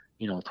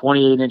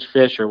 28-inch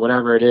fish or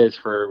whatever it is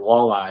for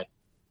walleye,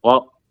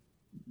 well,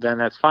 then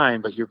that's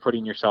fine, but you're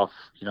putting yourself,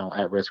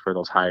 at risk for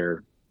those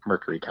higher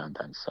mercury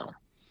contents. So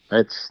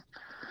it's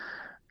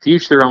to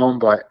each their own,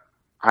 but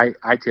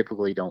I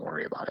typically don't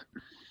worry about it.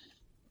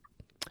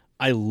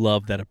 I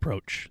love that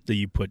approach that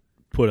you put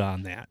put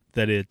on that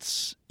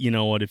it's, you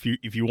know what, if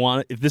you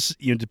want, if this,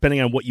 you know,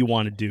 depending on what you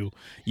want to do,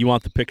 you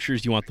want the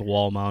pictures, you want the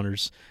wall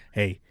mounters,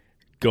 hey,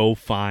 go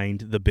find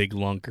the big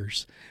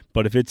lunkers.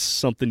 But if it's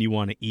something you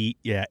want to eat,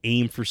 yeah,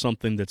 aim for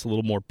something that's a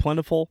little more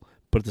plentiful,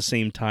 but at the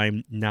same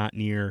time not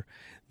near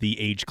the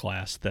age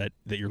class that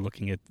you're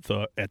looking at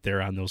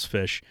there on those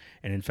fish.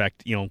 And in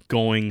fact, you know,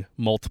 going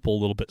multiple,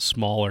 a little bit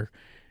smaller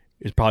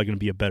is probably going to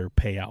be a better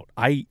payout.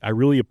 I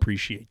really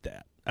appreciate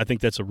that. I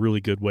think that's a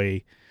really good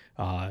way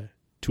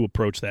to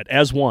approach that,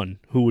 as one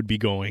who would be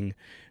going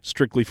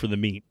strictly for the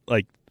meat.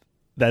 Like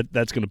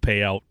that's going to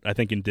pay out, I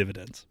think, in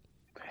dividends.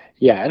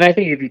 Yeah, and I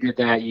think if you did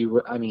that,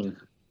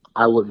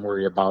 I wouldn't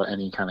worry about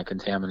any kind of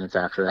contaminants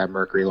after that,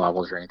 mercury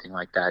levels or anything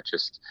like that.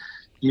 Just,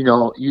 you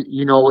know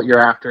what you're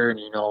after, and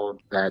you know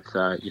that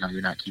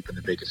you're not keeping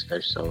the biggest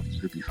fish, so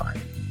you would be fine.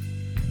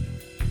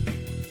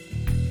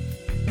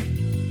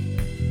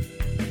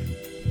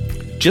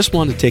 Just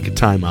wanted to take a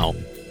time out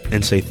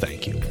and say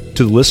thank you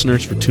to the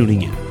listeners for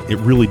tuning in. It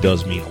really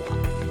does mean a lot.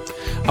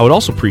 I would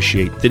also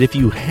appreciate that if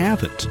you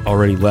haven't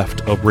already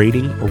left a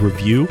rating or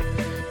review,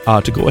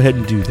 to go ahead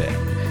and do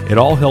that. It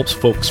all helps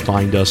folks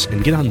find us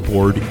and get on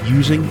board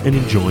using and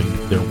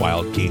enjoying their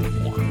wild game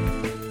more.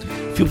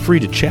 Feel free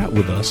to chat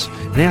with us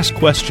and ask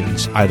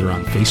questions either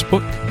on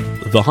Facebook,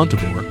 The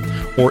Huntivore,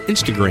 or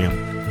Instagram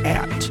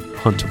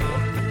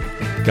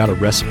 @Huntivore. Got a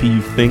recipe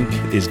you think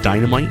is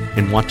dynamite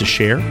and want to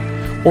share?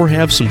 Or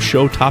have some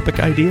show topic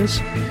ideas?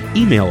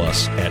 Email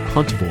us at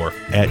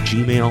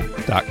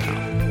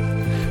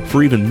huntivore@gmail.com.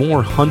 For even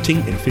more hunting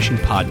and fishing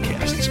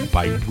podcasts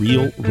by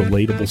real,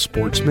 relatable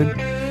sportsmen,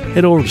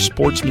 head over to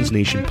Sportsman's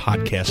Nation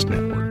Podcast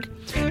Network,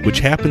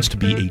 which happens to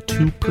be a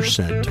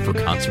 2% for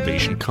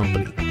conservation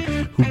company,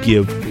 who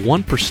give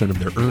 1% of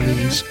their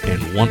earnings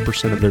and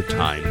 1% of their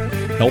time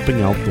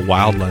helping out the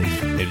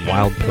wildlife and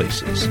wild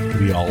places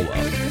we all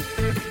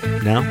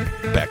love. Now,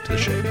 back to the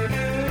show.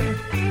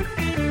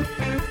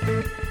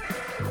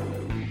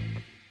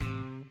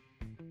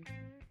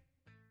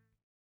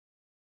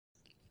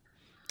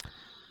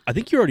 I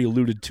think you already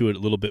alluded to it a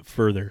little bit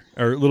further,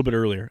 or a little bit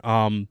earlier.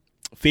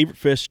 Favorite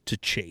fish to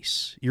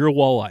chase? You're a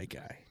walleye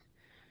guy.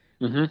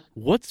 Mm-hmm.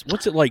 What's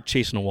it like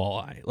chasing a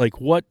walleye?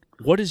 Like what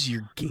is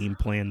your game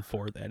plan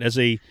for that? As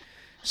a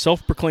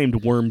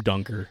self-proclaimed worm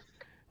dunker,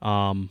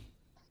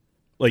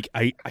 like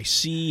I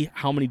see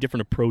how many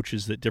different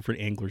approaches that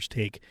different anglers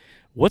take.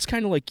 What's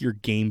kind of like your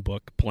game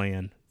book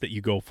plan that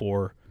you go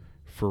for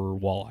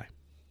walleye?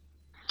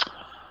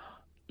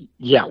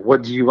 Yeah,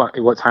 what do you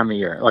want? What time of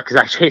year? Like, because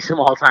I chase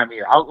them all time of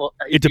year.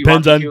 It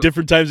depends on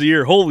different times of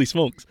year. Holy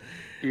smokes!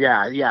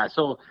 Yeah.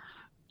 So,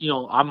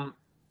 I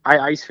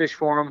ice fish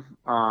for them.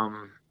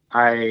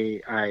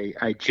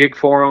 I jig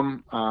for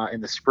them in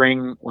the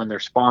spring when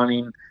they're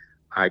spawning.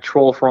 I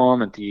troll for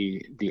them at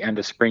the end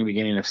of spring,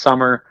 beginning of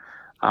summer.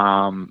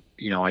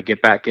 I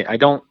get back in. I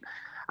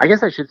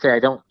guess I should say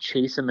I don't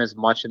chase them as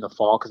much in the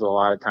fall, because a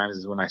lot of times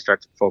is when I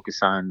start to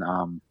focus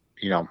on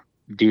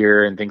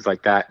deer and things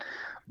like that.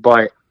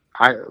 But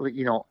I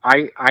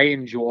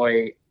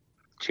enjoy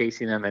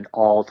chasing them in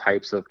all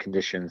types of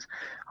conditions.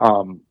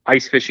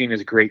 Ice fishing is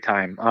a great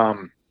time.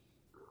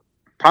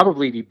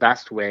 Probably the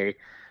best way,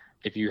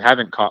 if you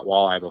haven't caught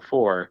walleye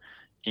before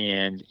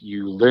and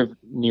you live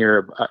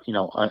near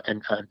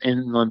an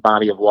inland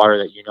body of water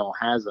that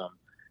has them,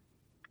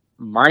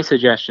 my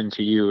suggestion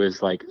to you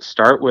is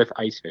start with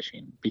ice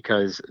fishing,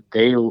 because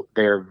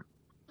they're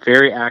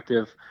very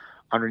active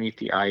underneath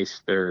the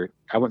ice. I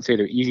wouldn't say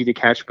they're easy to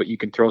catch, but you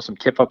can throw some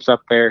tip-ups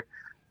up there.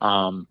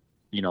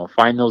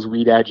 Find those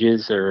weed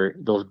edges or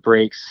those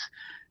breaks,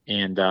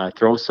 and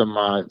throw some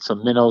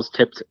minnows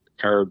tipped,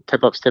 or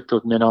tip-ups tipped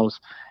with minnows,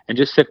 and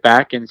just sit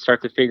back and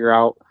start to figure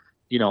out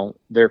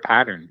their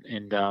pattern.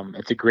 And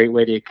it's a great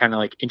way to kind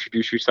of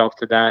introduce yourself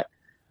to that.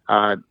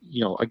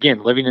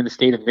 Again, living in the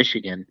state of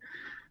Michigan,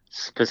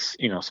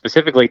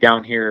 specifically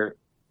down here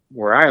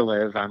where I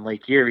live on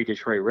Lake Erie,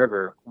 Detroit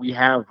River, we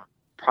have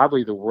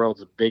probably the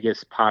world's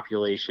biggest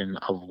population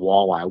of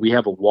walleye. We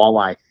have a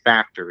walleye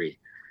factory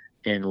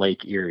in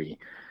Lake Erie,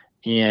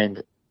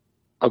 and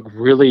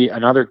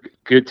another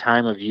good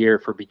time of year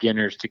for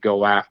beginners to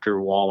go after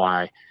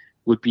walleye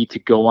would be to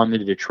go on the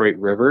Detroit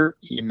River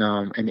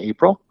in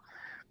April.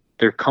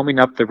 They're coming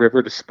up the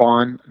river to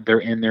spawn. They're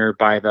in there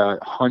by the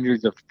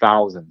hundreds of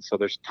thousands, so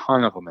there's a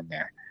ton of them in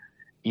there.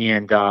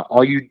 And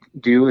all you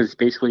do is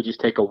basically just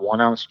take a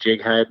 1-ounce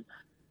jig head,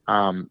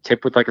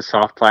 tip with a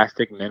soft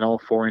plastic minnow,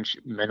 4-inch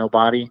minnow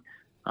body.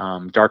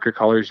 Darker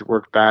colors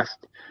work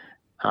best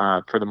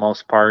for the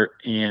most part.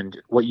 And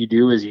what you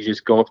do is you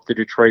just go up the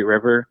Detroit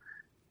River,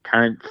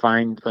 kind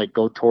of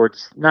go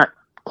towards, not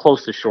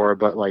close to shore,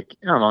 but 20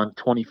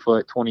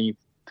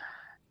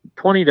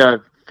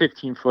 to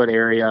 15 foot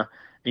area,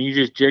 and you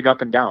just jig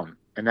up and down.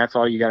 And that's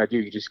all you got to do.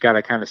 You just got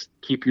to kind of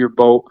keep your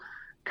boat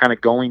kind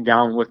of going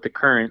down with the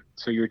current,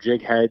 so your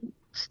jig head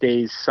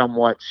stays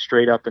somewhat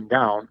straight up and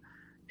down.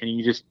 And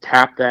you just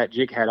tap that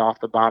jig head off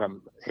the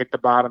bottom, hit the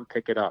bottom,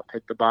 pick it up,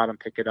 hit the bottom,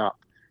 pick it up.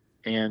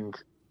 And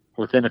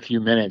within a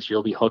few minutes,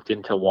 you'll be hooked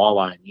into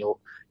walleye. And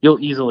you'll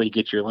easily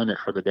get your limit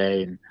for the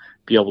day and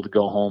be able to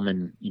go home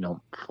and,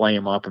 flay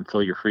them up and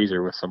fill your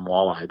freezer with some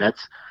walleye.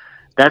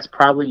 That's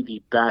probably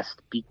the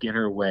best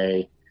beginner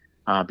way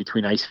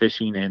between ice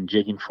fishing and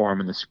jigging for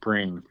them in the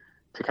spring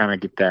to kind of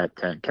get that,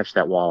 catch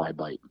that walleye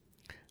bite.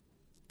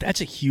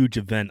 That's a huge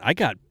event. I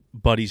got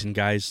buddies and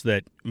guys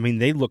that,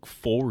 they look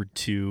forward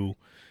to,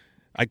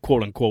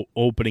 quote unquote,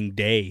 opening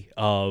day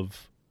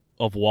of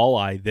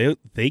walleye.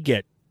 They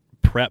get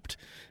prepped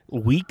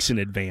weeks in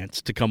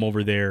advance to come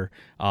over there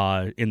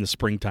in the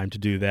springtime to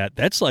do that.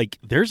 That's like,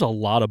 there's a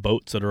lot of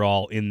boats that are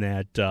all in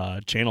that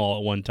channel all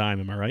at one time.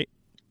 Am I right?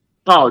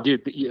 Oh,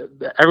 dude,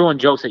 everyone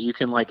jokes that you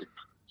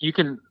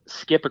can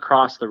skip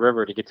across the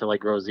river to get to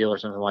like Rose Eel or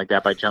something like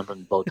that by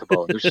jumping boat to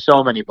boat. There's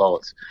so many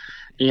boats,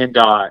 and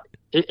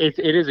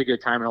it is a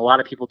good time, and a lot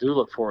of people do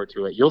look forward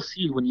to it. You'll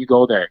see when you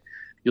go there,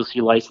 you'll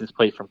see license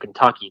plates from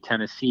Kentucky,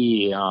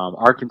 Tennessee,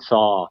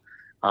 Arkansas,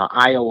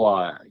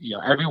 Iowa,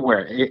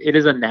 everywhere. It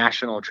is a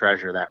national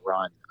treasure, that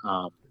run,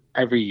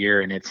 every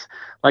year. And it's,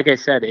 like I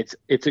said,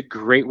 it's a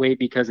great way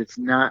because it's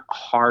not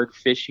hard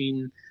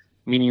fishing,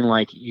 meaning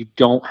like you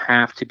don't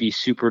have to be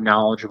super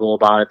knowledgeable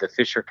about it. The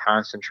fish are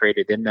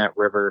concentrated in that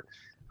river,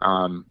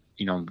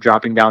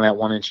 dropping down that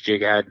 1-inch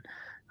jig head,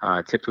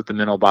 tipped with the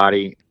minnow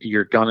body.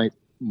 You're going to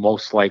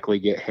most likely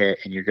get hit,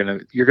 and you're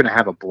going to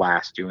have a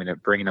blast doing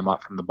it, bringing them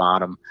up from the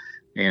bottom.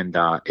 And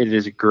it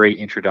is a great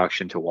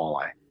introduction to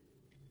walleye.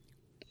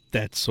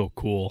 That's so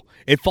cool.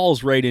 It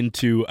falls right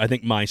into, I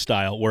think, my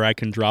style, where I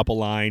can drop a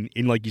line,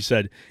 and like you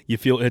said, you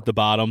feel it hit the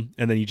bottom,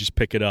 and then you just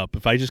pick it up.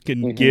 If I just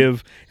can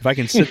if I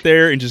can sit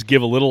there and just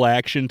give a little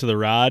action to the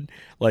rod,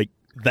 like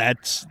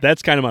that's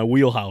kind of my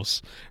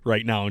wheelhouse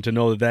right now. And to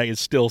know that is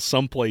still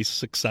someplace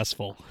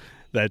successful,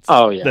 that's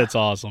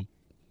awesome.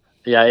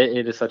 Yeah,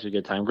 it is such a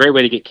good time. Great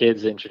way to get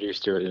kids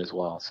introduced to it as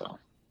well.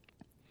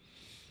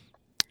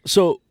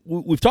 So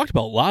we've talked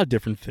about a lot of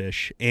different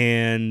fish,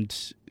 and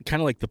kind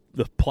of like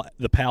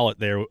the palate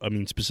there.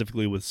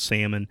 Specifically with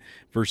salmon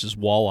versus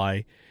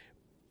walleye.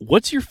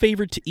 What's your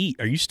favorite to eat?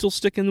 Are you still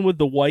sticking with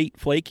the white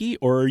flaky,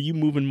 or are you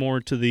moving more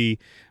to the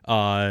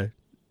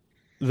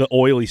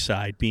oily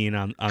side, being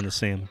on the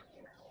salmon?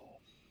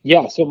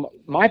 Yeah, so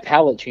my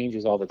palate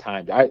changes all the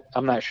time.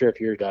 I'm not sure if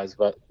yours does,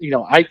 but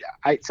I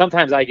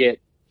sometimes I get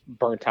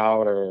burnt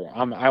out, or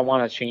I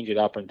want to change it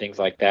up and things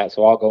like that.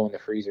 So I'll go in the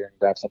freezer and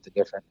grab something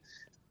different.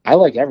 I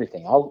like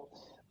everything.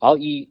 I'll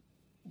eat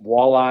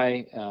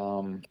walleye.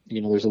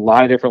 There's a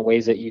lot of different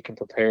ways that you can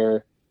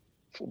prepare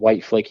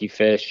white flaky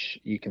fish.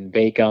 You can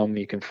bake them,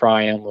 you can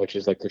fry them, which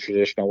is like the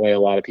traditional way a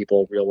lot of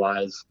people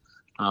realize.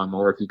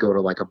 Or if you go to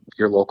like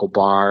your local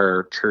bar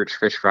or church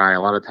fish fry, a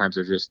lot of times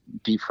they're just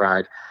deep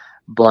fried.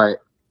 But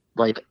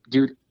like,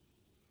 dude,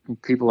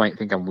 people might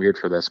think I'm weird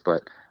for this,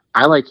 but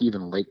I like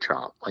even lake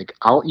trout. Like,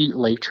 I'll eat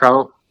lake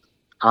trout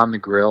on the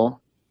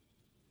grill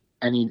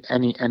any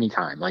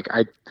time. Like,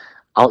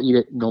 I'll eat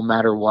it no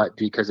matter what,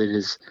 because it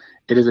is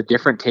a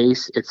different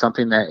taste. It's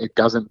something that it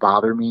doesn't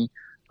bother me.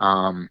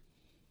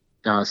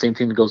 Same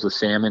thing that goes with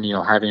salmon,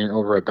 having it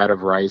over a bed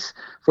of rice.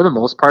 For the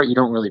most part, you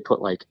don't really put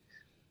like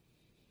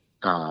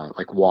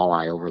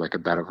walleye over like a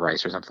bed of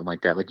rice or something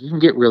like that. Like, you can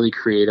get really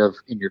creative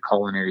in your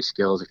culinary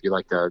skills if you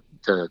like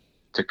to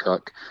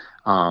cook,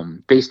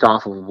 based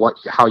off of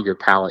how your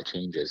palate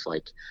changes.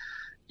 Like,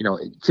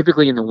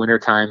 typically in the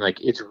wintertime,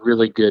 like, it's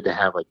really good to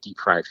have like deep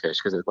fried fish,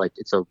 because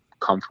it's a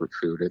comfort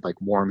food. It like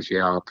warms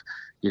you up,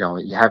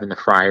 you having the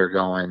fryer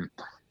going,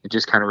 it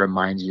just kind of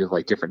reminds you of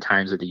like different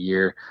times of the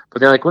year.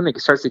 But then like when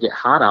it starts to get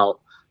hot out,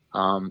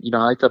 I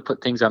like to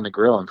put things on the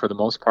grill, and for the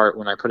most part,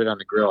 when I put it on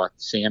the grill,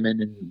 salmon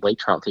and lake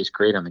trout taste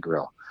great on the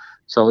grill.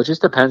 So it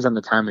just depends on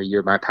the time of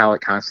year. My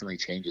palate constantly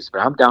changes, but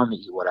I'm down to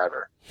eat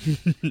whatever.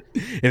 If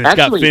it's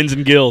got fins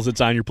and gills,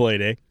 it's on your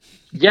plate, eh?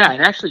 Yeah,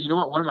 and actually, you know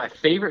what? One of my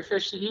favorite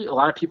fish to eat, a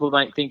lot of people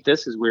might think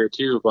this is weird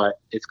too, but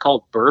it's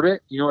called burbot.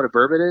 You know what a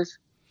burbot is?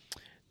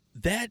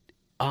 That,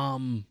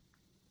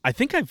 I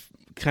think I've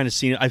kind of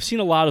seen it. I've seen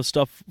a lot of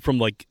stuff from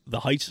like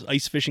the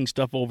ice fishing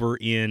stuff over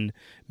in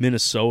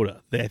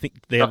Minnesota. Do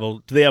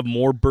they have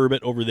more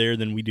burbot over there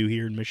than we do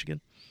here in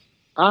Michigan?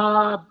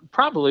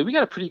 Probably. We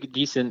got a pretty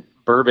decent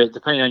burbot,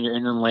 depending on your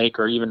inland lake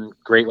or even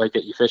Great Lake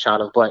that you fish out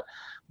of. But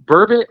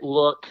burbot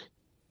look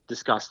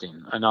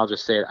disgusting, and I'll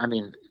just say it.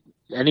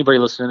 Anybody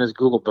listening to this,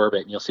 Google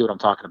burbot, and you'll see what I'm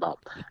talking about.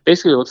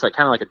 Basically, it looks like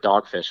kind of like a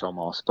dogfish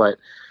almost, but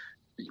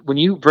when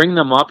you bring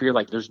them up, you're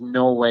like, there's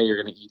no way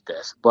you're going to eat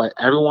this. But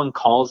everyone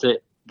calls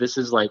it, this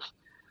is like,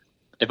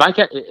 if I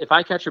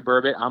catch a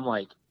burbot, I'm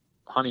like,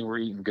 honey, we're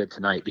eating good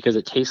tonight, because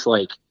it tastes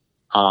like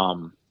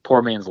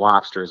poor man's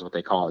lobster is what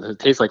they call it. It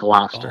tastes like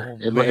lobster.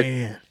 Oh,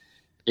 man.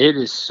 It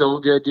is so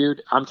good,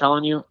 dude. I'm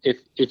telling you,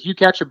 if you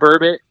catch a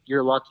burbot,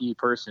 you're a lucky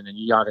person, and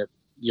you oughta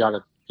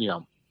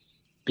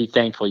be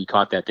thankful you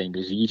caught that thing,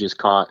 because you just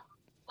caught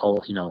a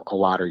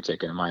lottery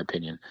ticket, in my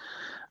opinion.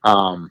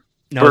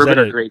 Now, burbot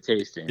are great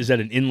tasting. Is that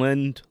an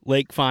inland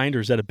lake find, or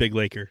is that a big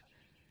laker?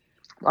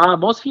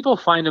 Most people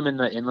find them in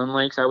the inland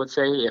lakes, I would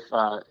say. If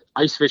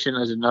ice fishing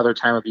is another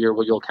time of year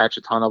where you'll catch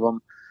a ton of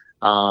them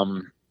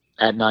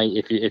at night,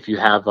 if you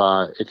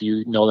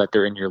know that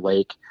they're in your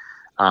lake.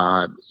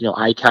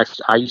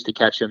 I used to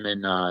catch them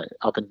in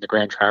up in the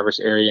Grand Traverse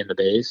area in the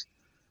bays.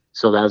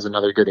 So that was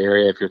another good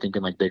area if you're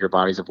thinking like bigger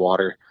bodies of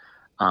water.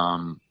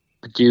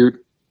 Dude,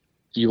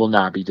 you will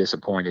not be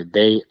disappointed.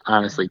 They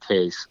honestly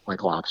taste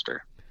like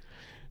lobster.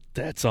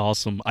 That's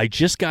awesome. I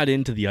just got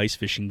into the ice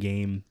fishing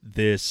game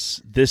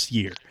this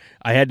year.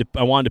 I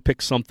wanted to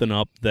pick something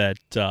up that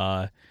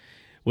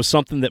was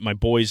something that my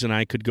boys and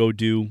I could go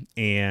do,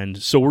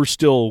 and so we're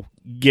still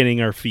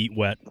getting our feet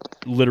wet,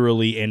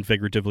 literally and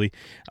figuratively,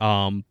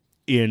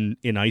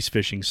 in ice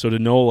fishing. So to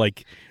know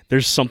like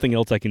there's something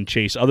else I can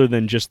chase other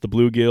than just the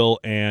bluegill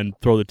and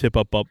throw the tip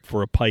up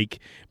for a pike,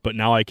 but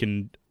now I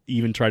can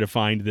even try to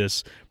find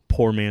this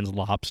poor man's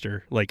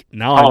lobster. Like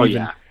now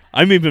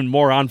I'm even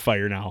more on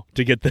fire now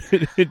to get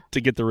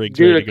the rigs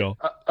ready to go.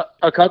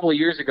 A couple of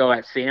years ago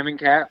at salmon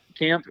camp,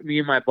 me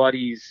and my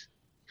buddies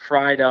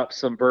fried up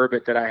some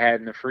burbot that I had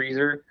in the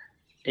freezer,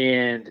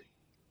 and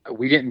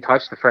we didn't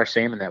touch the fresh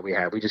salmon that we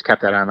had. We just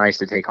kept that on ice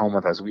to take home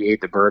with us. We ate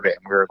the burbot,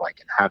 and we were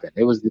like in heaven.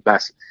 It was the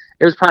best.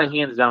 It was probably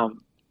hands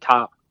down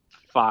top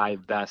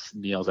 5 best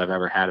meals I've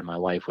ever had in my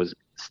life. Was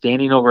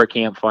standing over a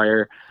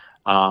campfire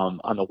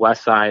on the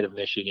west side of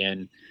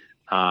Michigan.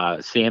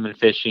 Salmon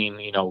fishing,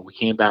 we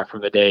came back from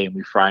the day and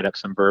we fried up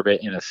some burbot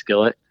in a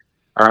skillet,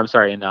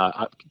 in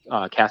a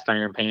cast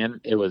iron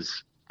pan. It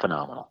was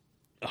phenomenal.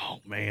 Oh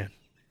man,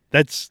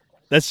 that's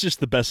just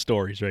the best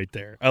stories right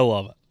there. I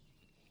love it.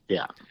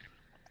 Yeah.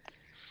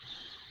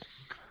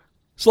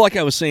 So like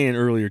I was saying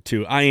earlier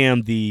too, I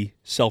am the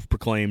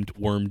self-proclaimed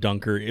worm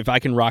dunker. If I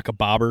can rock a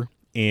bobber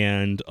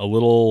and a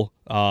little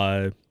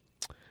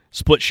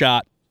split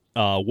shot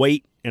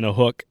weight and a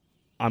hook,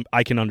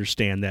 I can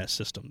understand that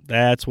system.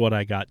 That's what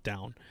I got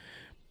down.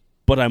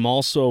 But I'm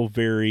also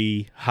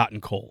very hot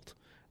and cold.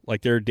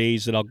 Like there are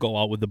days that I'll go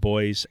out with the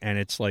boys and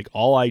it's like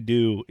all I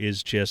do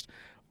is just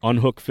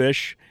unhook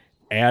fish,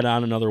 add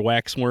on another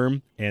wax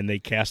worm, and they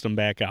cast them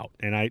back out.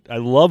 And I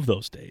love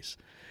those days.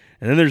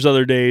 And then there's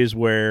other days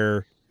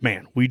where,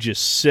 man, we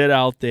just sit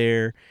out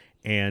there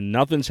and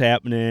nothing's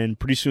happening.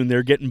 Pretty soon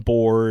they're getting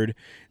bored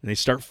and they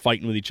start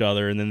fighting with each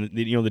other. And then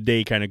the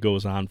day kind of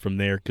goes on from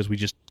there because we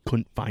just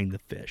couldn't find the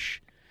fish.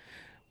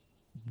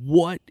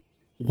 What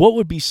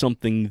would be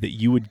something that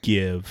you would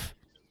give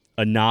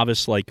a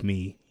novice like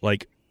me?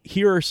 Like,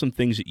 here are some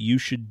things that you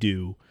should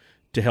do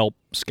to help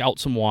scout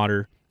some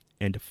water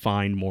and to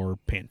find more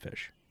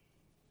panfish.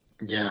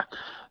 Yeah.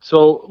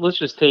 So let's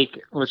just take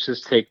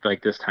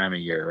like this time of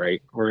year,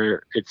 right?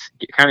 Where it's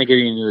kind of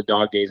getting into the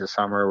dog days of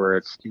summer where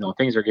it's,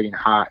 things are getting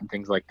hot and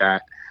things like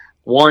that.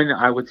 One,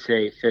 I would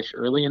say fish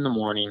early in the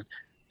morning.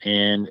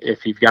 And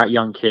if you've got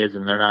young kids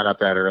and they're not up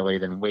that early,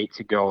 then wait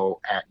to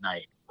go at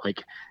night.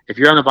 Like if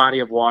you're on a body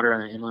of water, on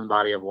an inland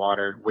body of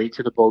water, wait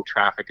till the boat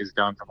traffic is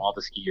done from all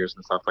the skiers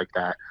and stuff like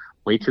that.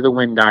 Wait till the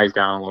wind dies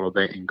down a little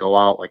bit and go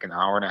out like an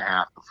hour and a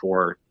half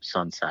before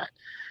sunset.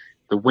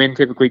 The wind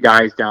typically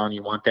dies down.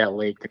 You want that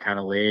lake to kind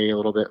of lay a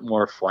little bit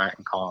more flat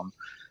and calm.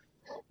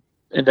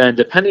 And then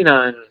depending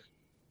on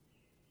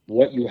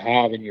what you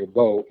have in your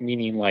boat,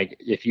 meaning like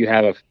if you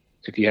have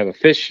a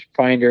fish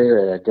finder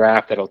or a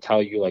graph that'll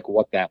tell you like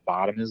what that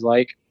bottom is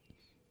like.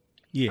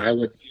 Yeah.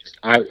 Do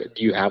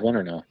you have one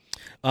or no?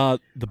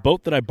 The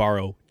boat that I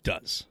borrow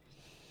does.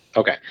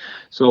 Okay.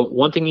 So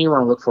one thing you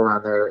want to look for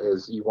on there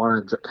is you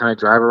want to kind of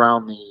drive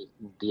around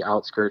the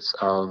outskirts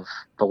of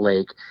the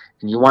lake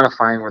and you want to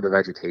find where the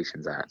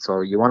vegetation's at.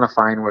 So you want to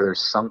find where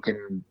there's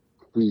sunken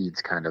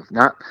weeds kind of.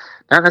 Not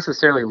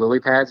necessarily lily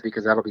pads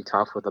because that'll be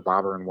tough with a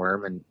bobber and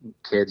worm and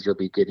kids, you'll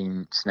be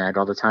getting snagged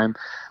all the time.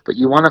 But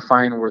you want to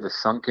find where the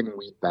sunken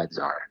weed beds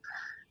are.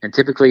 And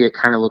typically it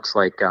kind of looks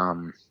like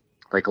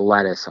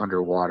lettuce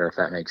underwater, if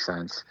that makes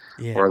sense,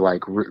 or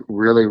like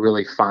really,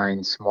 really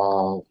fine,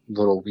 small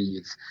little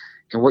weeds.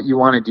 And what you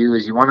want to do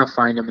is you want to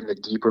find them in the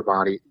deeper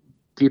part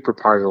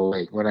of the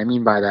lake. What I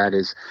mean by that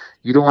is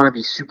you don't want to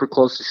be super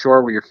close to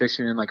shore where you're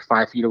fishing in like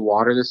 5 feet of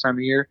water this time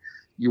of year.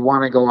 You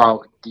want to go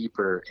out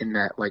deeper in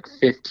that like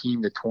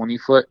 15 to 20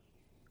 foot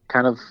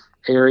kind of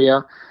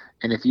area.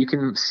 And if you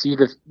can see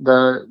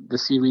the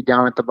seaweed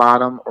down at the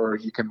bottom, or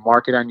you can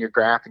mark it on your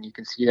graph and you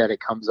can see that it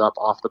comes up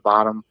off the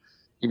bottom,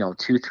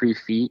 2-3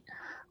 feet,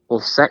 will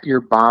set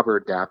your bobber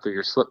depth or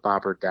your slip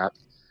bobber depth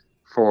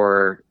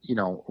for,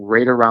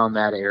 right around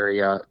that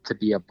area to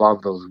be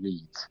above those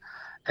weeds.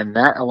 And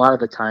that a lot of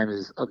the time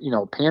is,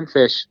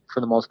 panfish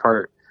for the most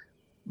part,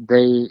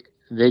 they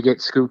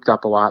get scooped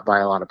up a lot by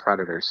a lot of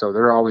predators. So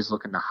they're always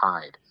looking to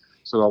hide.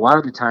 So a lot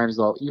of the times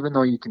though, even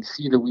though you can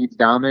see the weeds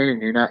down there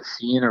and you're not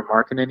seeing or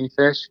marking any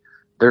fish,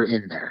 they're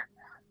in there.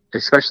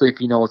 Especially if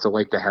it's a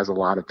lake that has a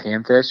lot of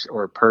panfish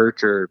or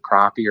perch or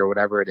crappie or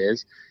whatever it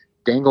is.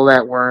 Dangle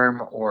that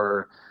worm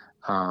or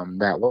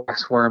that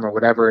wax worm or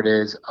whatever it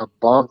is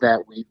above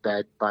that weed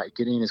bed by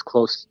getting as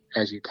close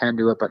as you can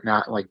to it, but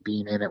not like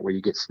being in it where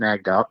you get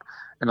snagged up.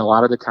 And a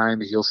lot of the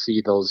times you'll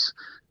see those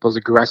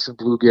aggressive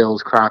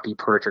bluegills, crappie,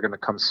 perch are going to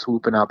come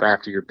swooping up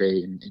after your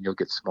bait, and you'll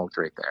get smoked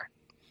right there.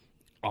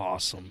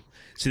 Awesome.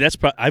 See,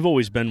 I've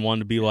always been one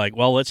to be like,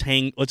 well, let's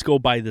go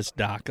by this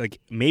dock. Like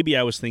maybe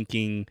I was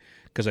thinking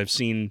because I've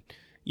seen,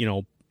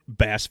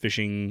 bass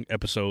fishing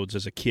episodes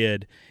as a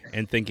kid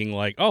and thinking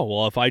like, oh,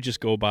 well, if I just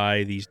go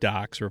by these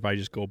docks or if I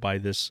just go by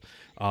this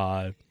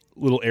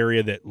little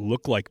area that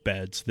look like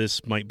beds,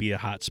 this might be a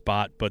hot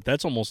spot. But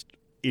that's almost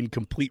in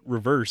complete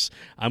reverse.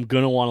 I'm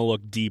going to want to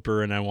look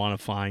deeper, and I want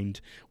to find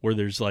where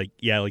there's like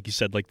you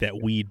said, like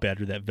that weed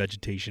bed or that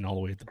vegetation all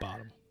the way at the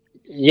bottom.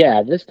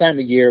 Yeah, this time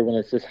of year when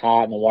it's this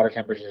hot and the water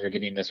temperatures are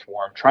getting this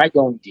warm, try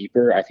going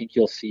deeper. I think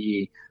you'll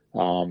see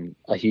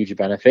a huge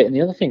benefit. And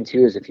the other thing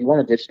too is if you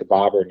want to ditch the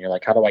bobber and you're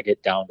like, how do I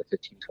get down to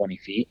 15, 20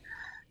 feet?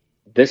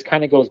 This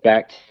kind of goes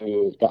back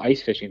to the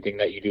ice fishing thing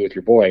that you do with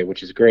your boy,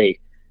 which is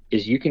great,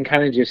 is you can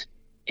kind of just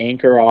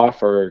anchor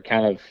off or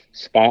kind of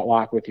spot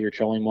lock with your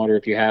trolling motor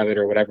if you have it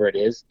or whatever it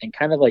is, and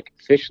kind of like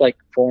fish like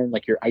form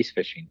like you're ice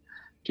fishing.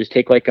 Just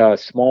take like a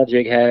small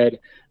jig head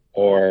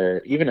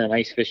or even an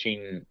ice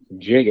fishing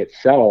jig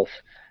itself,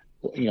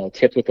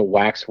 tipped with a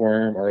wax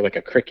worm or like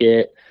a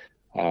cricket,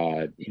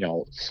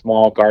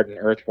 small garden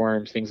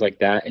earthworms, things like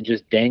that, and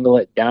just dangle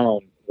it down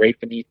right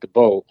beneath the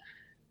boat.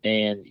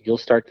 And you'll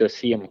start to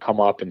see them come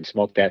up and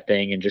smoke that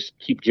thing, and just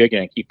keep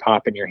jigging it, keep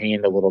popping your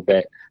hand a little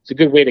bit. It's a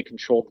good way to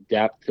control the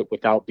depth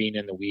without being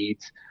in the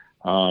weeds.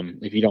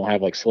 If you don't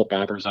have like slip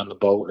bobbers on the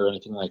boat or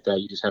anything like that,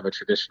 you just have a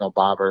traditional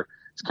bobber.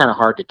 It's kind of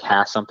hard to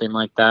cast something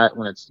like that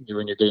when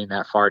you're getting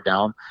that far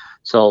down.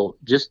 So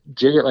just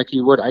jig it like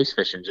you would ice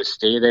fishing. Just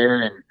stay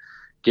there and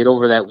get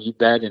over that weed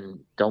bed, and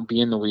don't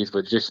be in the weeds,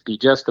 but just be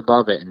just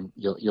above it, and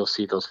you'll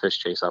see those fish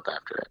chase up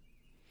after it.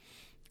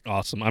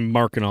 Awesome. I'm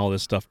marking all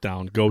this stuff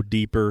down. Go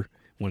deeper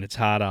when it's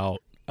hot out.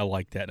 I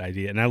like that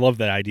idea. And I love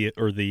that idea,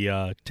 or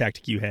the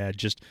tactic you had.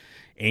 Just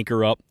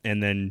anchor up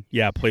and then,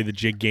 play the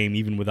jig game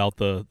even without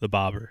the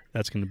bobber.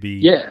 That's going to be...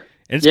 Yeah.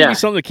 And it's going to be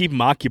something to keep him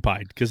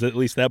occupied, because at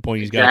least at that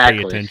point he's got to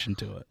pay attention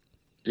to it.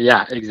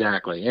 Yeah,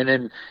 exactly. And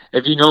then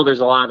if you know there's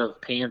a lot of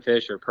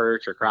panfish or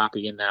perch or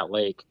crappie in that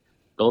lake,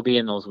 they'll be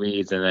in those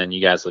weeds, and then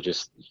you guys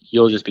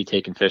you'll just be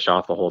taking fish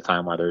off the whole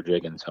time while they're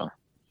jigging, so...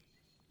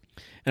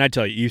 And I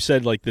tell you, you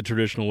said like the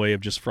traditional way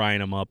of just frying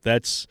them up.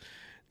 That's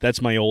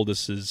my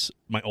oldest.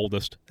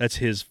 That's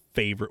his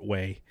favorite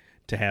way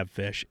to have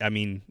fish. I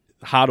mean,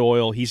 hot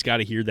oil, he's got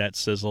to hear that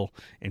sizzle,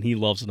 and he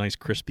loves a nice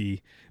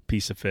crispy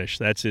piece of fish.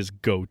 That's his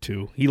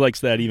go-to. He likes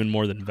that even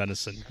more than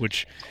venison,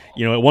 which,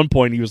 at one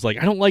point he was like,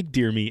 I don't like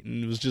deer meat.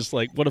 And it was just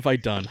like, what have I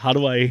done? How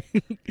do I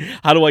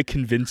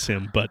convince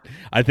him? But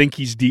I think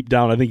he's deep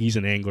down, I think he's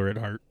an angler at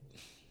heart.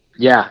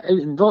 Yeah.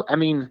 I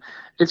mean,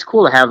 it's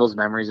cool to have those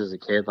memories as a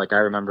kid. Like I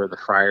remember the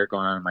fryer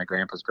going on in my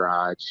grandpa's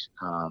garage.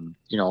 A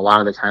lot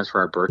of the times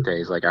for our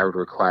birthdays, like I would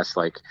request,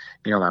 like,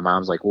 my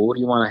mom's like, well, what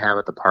do you want to have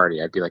at the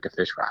party? I'd be like, a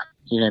fish fry.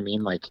 You know what I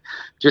mean? Like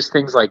just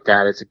things like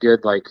that. It's a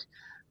good, like,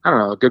 I don't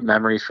know, good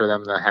memories for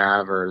them to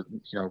have, or,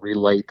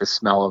 relate the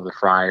smell of the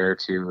fryer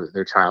to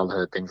their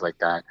childhood, things like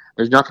that.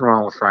 There's nothing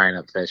wrong with frying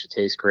up fish. It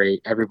tastes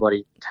great.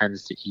 Everybody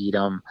tends to eat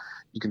them.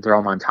 You can throw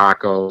them on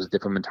tacos,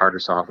 dip them in tartar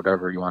sauce,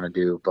 whatever you want to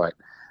do. But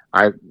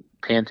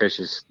panfish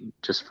is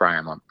just fry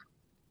them up.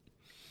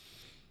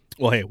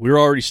 Well, hey, we're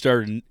already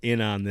starting in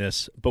on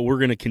this, but we're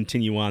going to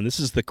continue on. This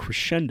is the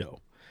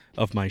crescendo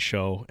of my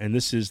show, and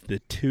this is the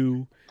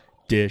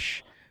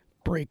 2-dish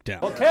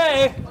breakdown.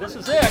 Okay, this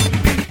is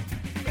it.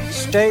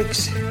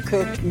 Steaks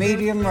cooked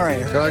medium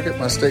rare. Can I get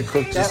my steak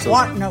cooked? That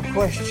wasn't no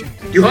question.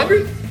 You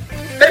hungry?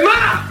 Hey,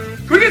 Ma!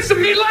 Can we get some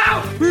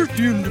meatloaf? Here's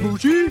the end of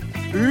Mochi,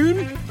 and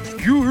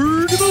you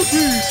heard about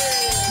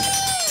this.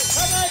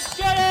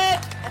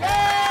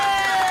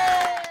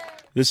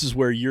 This is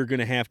where you're going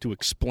to have to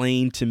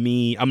explain to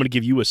me. I'm going to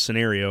give you a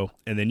scenario,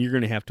 and then you're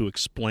going to have to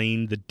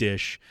explain the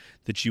dish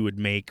that you would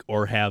make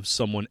or have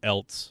someone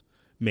else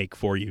make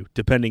for you,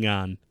 depending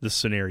on the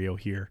scenario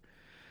here.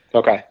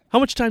 Okay. How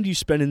much time do you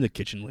spend in the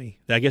kitchen, Lee?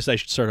 I guess I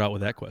should start out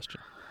with that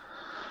question.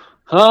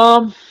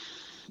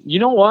 You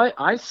know what?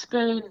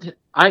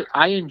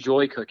 I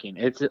enjoy cooking.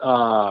 It's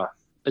a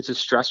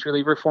stress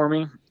reliever for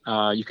me.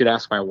 You could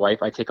ask my wife.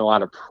 I take a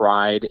lot of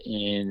pride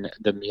in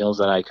the meals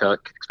that I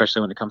cook,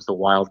 especially when it comes to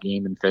wild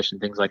game and fish and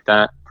things like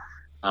that.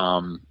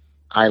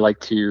 I like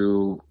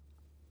to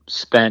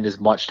spend as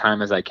much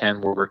time as I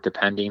can work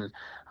depending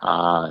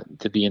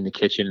to be in the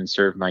kitchen and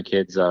serve my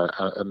kids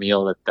a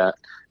meal that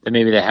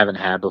maybe they haven't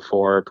had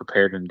before,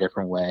 prepared in a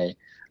different way.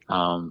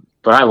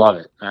 But I love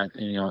it.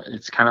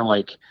 It's kind of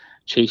like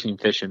chasing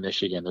fish in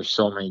Michigan. There's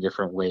so many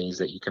different ways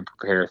that you can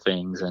prepare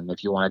things, and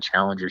if you want to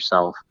challenge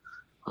yourself,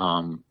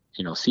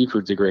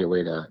 seafood's a great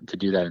way to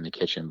do that in the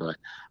kitchen. But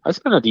I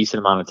spend a decent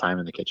amount of time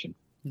in the kitchen.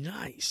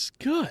 Nice.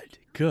 Good.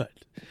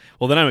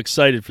 Well, then I'm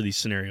excited for these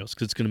scenarios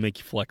because it's going to make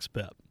you flex a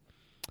bit.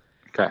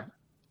 Okay.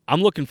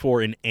 I'm looking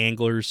for an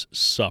angler's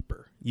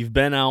supper. You've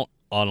been out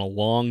on a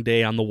long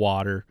day on the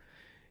water,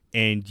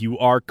 and you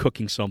are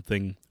cooking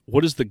something.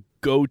 What is the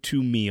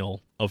go-to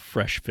meal of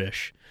fresh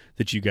fish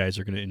that you guys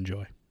are going to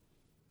enjoy?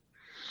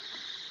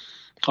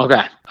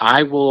 Okay.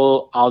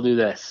 I'll do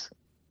this.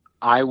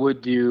 I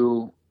would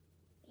do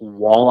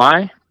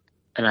walleye,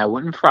 and I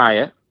wouldn't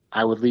fry it.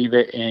 I would leave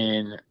it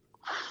in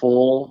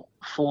full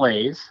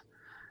fillets.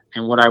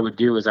 And what I would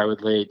do is I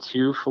would lay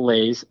 2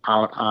 fillets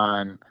out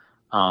on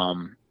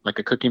like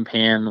a cooking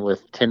pan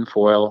with tin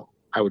foil.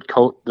 I would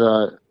coat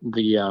the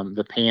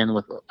pan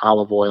with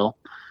olive oil.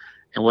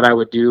 And what I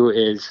would do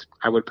is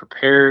I would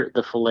prepare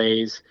the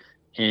fillets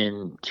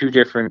in 2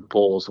 different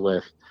bowls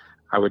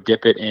I would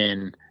dip it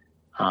in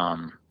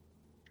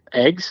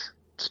eggs,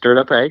 stirred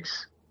up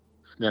eggs.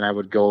 Then I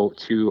would go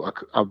to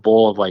a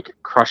bowl of like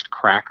crushed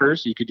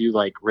crackers. You could do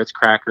like Ritz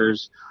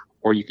crackers,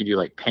 or you could do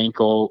like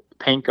panko,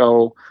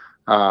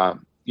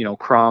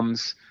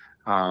 crumbs.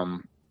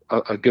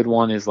 A good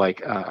one is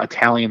like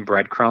Italian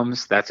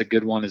breadcrumbs. That's a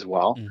good one as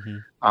well.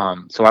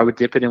 Mm-hmm. So I would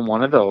dip it in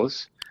one of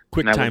those.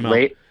 Quick time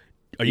out.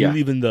 Are you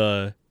leaving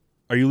the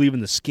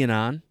skin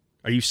on?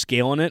 Are you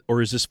scaling it,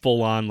 or is this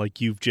full on like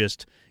you've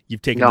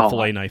taken the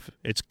fillet knife?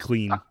 It's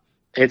clean.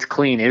 It's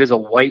clean. It is a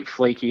white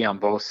flaky on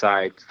both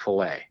sides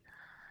fillet.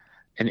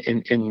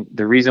 And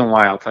the reason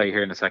why, I'll tell you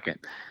here in a second.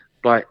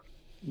 But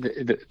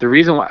the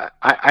reason why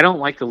I don't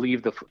like to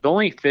leave the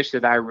only fish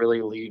that I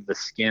really leave the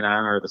skin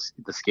on or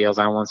the scales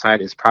on one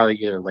side is probably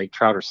either lake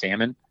trout or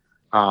salmon.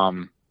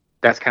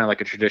 That's kind of like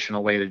a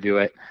traditional way to do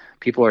it.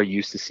 People are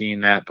used to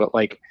seeing that, but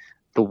like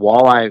the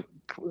walleye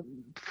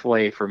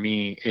fillet for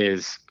me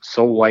is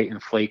so white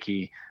and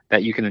flaky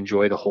that you can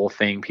enjoy the whole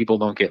thing. People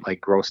don't get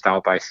like grossed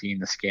out by seeing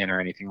the skin or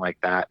anything like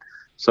that.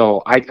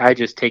 So I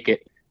just take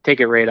it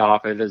right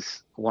off. It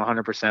is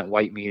 100%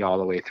 white meat all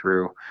the way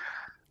through.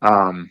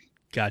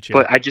 Gotcha.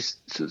 But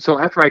so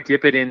after I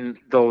dip it in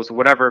those,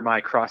 whatever my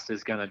crust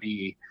is going to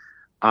be,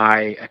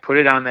 I put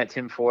it on that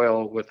tin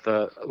foil with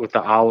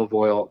the olive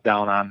oil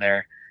down on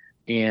there.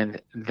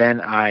 And then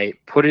I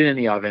put it in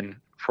the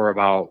oven for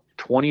about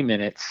 20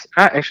 minutes.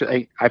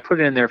 Actually, I put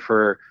it in there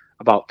for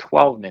about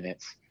 12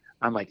 minutes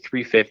on like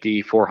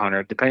 350,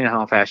 400, depending on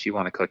how fast you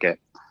want to cook it.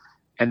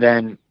 And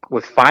then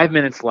with 5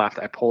 minutes left,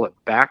 I pull it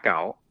back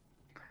out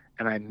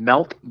and I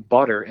melt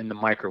butter in the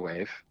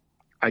microwave.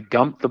 I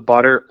dump the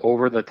butter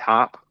over the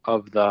top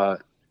of the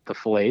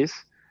fillets,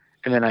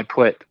 and then I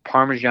put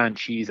Parmesan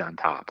cheese on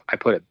top. I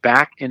put it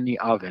back in the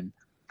oven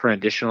for an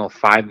additional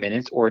 5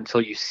 minutes, or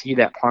until you see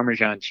that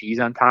Parmesan cheese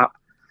on top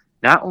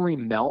not only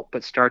melt,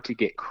 but start to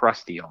get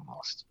crusty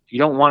almost. You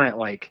don't want it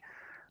like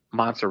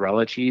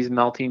mozzarella cheese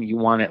melting. You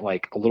want it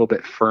like a little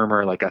bit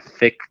firmer, like a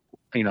thick,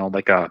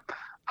 like a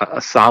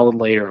solid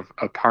layer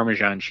of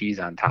Parmesan cheese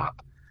on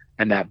top.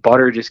 And that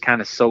butter just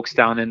kind of soaks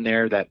down in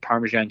there. That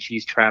Parmesan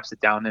cheese traps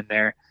it down in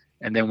there.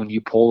 And then when you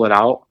pull it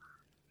out,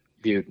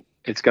 dude,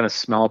 it's going to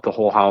smell up the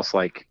whole house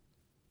like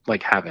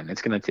heaven.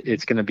 It's going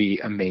to be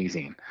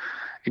amazing.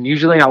 And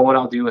usually what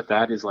I'll do with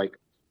that is like,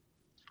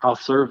 I'll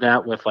serve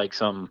that with like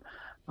some,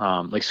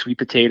 like sweet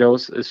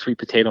potatoes, sweet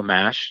potato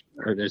mash,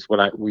 or there's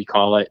what we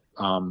call it.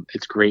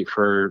 It's great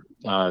for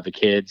the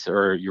kids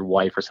or your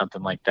wife or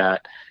something like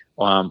that.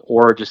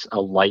 Or just a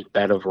light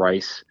bed of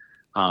rice,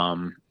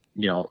 lime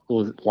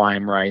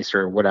rice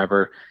or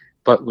whatever.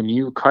 But when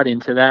you cut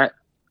into that,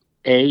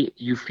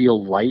 you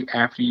feel light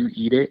after you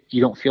eat it.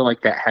 You don't feel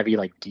like that heavy,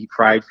 like deep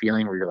fried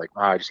feeling where you're like,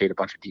 I just ate a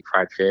bunch of deep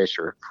fried fish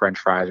or French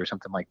fries or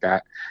something like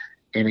that.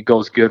 And it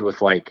goes good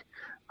with like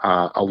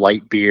a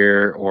light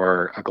beer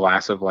or a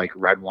glass of like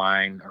red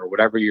wine or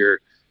whatever your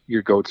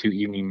go-to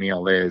evening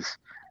meal is.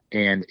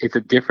 And it's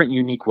a different,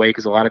 unique way,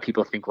 because a lot of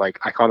people think like,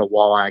 I caught a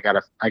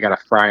walleye, I gotta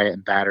fry it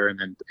and batter and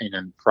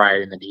then fry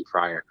it in the deep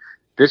fryer.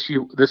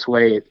 This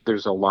way,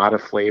 there's a lot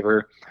of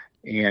flavor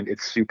and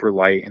it's super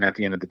light. And at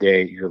the end of the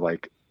day,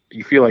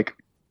 you feel like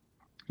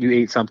you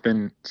ate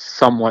something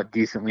somewhat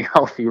decently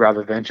healthy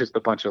rather than just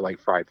a bunch of like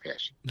fried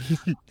fish.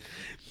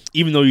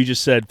 Even though you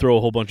just said throw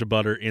a whole bunch of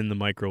butter in the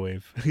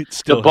microwave, it's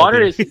still the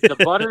butter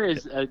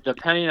is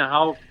depending on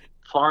how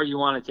far you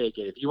want to take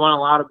it. If you want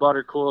a lot of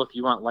butter, cool. If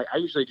you want light, I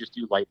usually just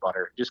do light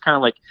butter. Just kind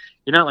of like,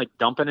 you're not like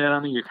dumping it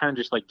on me. You're kind of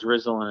just like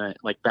drizzling it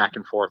like back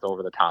and forth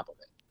over the top of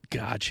it.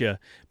 Gotcha.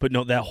 But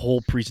no, that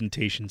whole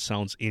presentation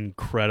sounds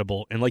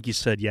incredible. And like you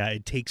said, yeah,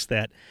 it takes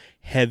that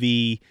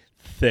heavy,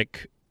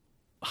 thick,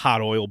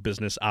 hot oil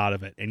business out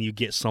of it, and you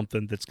get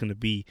something that's going to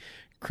be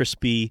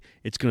crispy.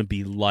 It's going to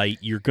be light.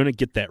 You're going to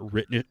get that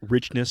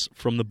richness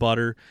from the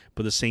butter,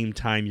 but at the same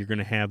time, you're going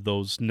to have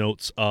those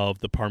notes of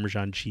the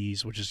Parmesan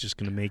cheese, which is just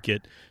going to make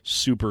it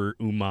super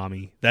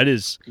umami.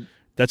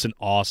 That's an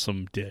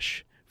awesome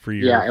dish for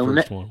your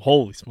first one.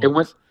 Holy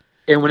smokes.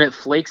 And when it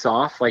flakes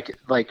off, like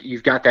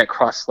you've got that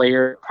crust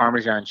layer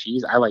Parmesan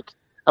cheese. I like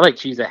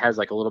cheese that has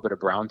like a little bit of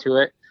brown to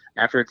it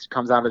after it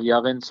comes out of the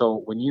oven.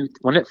 So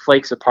when it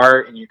flakes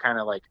apart and you kind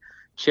of like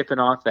chipping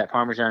off that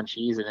Parmesan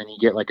cheese and then you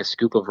get like a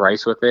scoop of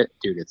rice with it,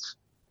 dude, it's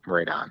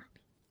right on.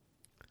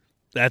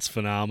 That's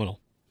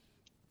phenomenal.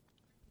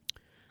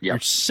 Yep. Your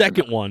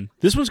second one,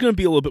 this one's going to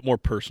be a little bit more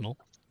personal.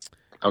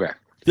 Okay.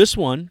 This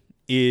one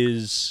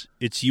it's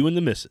you and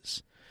the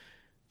missus.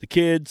 The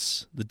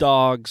kids, the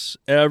dogs,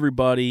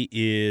 everybody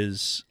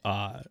is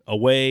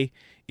away.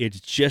 It's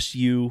just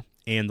you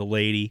and the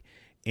lady,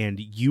 and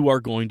you are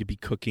going to be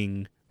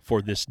cooking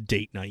for this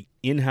date night,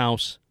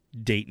 in-house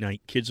date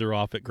night. Kids are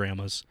off at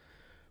grandma's.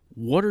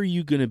 What are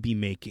you going to be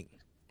making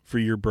for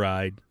your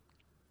bride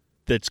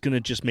that's going to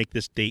just make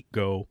this date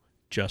go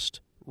just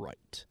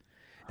right?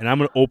 And I'm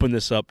going to open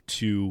this up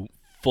to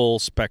full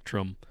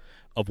spectrum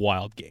of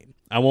wild game.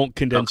 I won't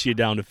condense you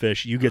down to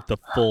fish. You get the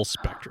full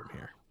spectrum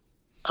here.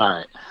 All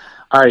right.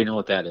 I already know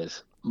what that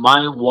is.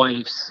 My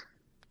wife's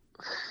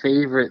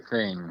favorite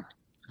thing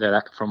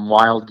from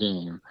wild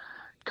game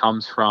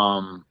comes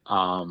from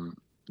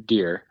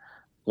deer,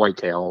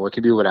 whitetail, or it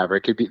could be whatever.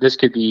 This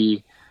could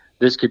be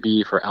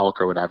for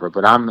elk or whatever.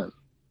 But I'm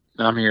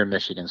here in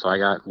Michigan, so I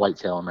got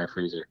whitetail in my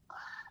freezer.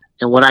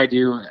 And what I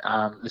do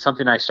is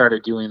something I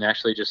started doing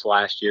actually just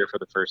last year for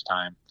the first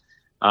time.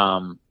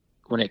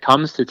 When it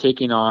comes to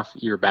taking off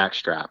your back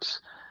straps,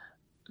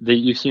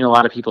 you've seen a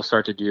lot of people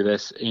start to do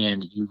this,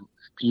 and you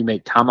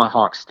make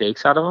tomahawk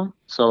steaks out of them.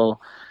 So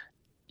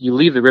you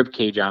leave the rib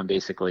cage on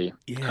basically.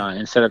 Yeah.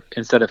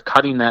 Instead of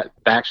cutting that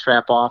back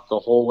strap off the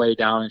whole way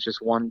down, it's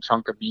just one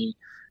chunk of meat,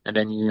 and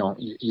then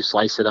you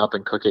slice it up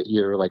and cook it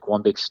either like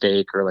one big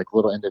steak or like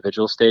little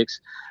individual steaks.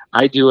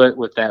 I do it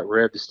with that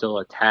rib still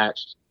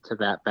attached to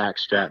that back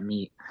strap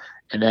meat,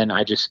 and then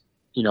I just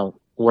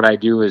what I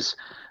do is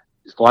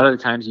a lot of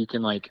the times you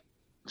can like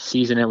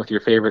season it with your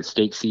favorite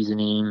steak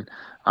seasoning,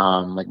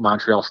 like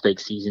Montreal steak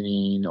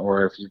seasoning,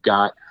 or if you've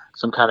got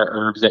some kind of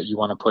herbs that you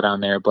want to put on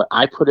there. But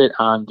I put it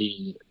on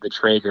the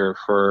Traeger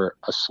for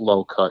a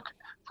slow cook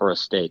for a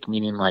steak,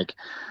 meaning like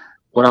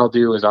what I'll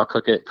do is I'll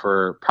cook it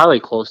for probably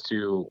close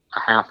to a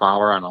half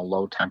hour on a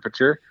low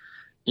temperature,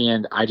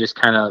 and I just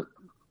kind of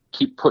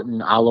keep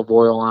putting olive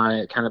oil on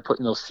it, kind of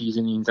putting those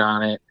seasonings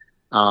on it,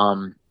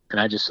 and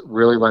I just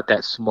really let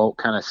that smoke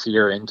kind of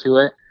sear into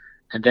it.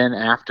 And then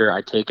after,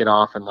 I take it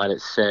off and let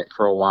it sit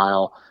for a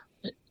while,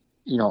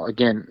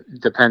 again,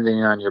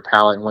 depending on your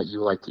palate and what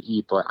you like to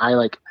eat. But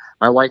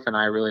my wife and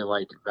I really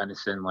like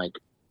venison, like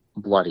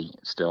bloody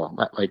still,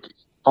 like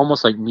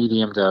almost like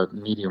medium to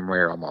medium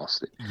rare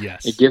almost.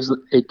 Yes. It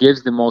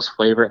gives the most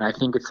flavor. And I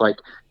think it's like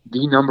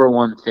the number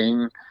one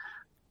thing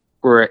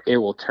where it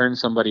will turn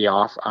somebody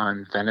off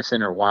on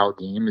venison or wild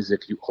game is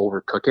if you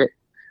overcook it,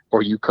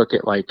 or you cook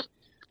it like,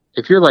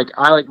 if you're like,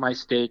 I like my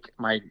steak,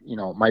 my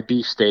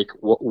beef steak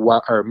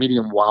well, or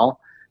medium well,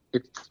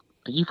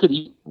 you could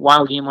eat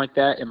wild game like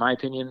that. In my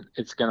opinion,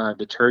 it's going to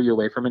deter you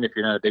away from it if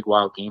you're not a big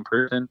wild game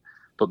person.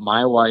 But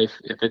my wife,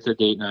 if it's a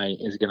date night,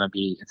 it's going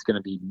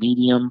to be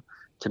medium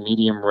to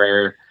medium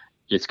rare.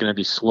 It's going to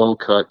be slow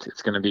cooked.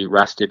 It's going to be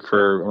rested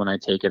for when I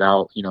take it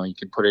out. You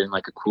can put it in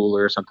like a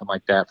cooler or something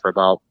like that for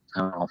about,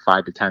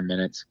 5 to 10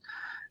 minutes.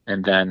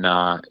 And then,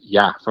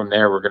 from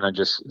there, we're going to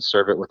just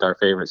serve it with our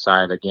favorite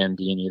side, again,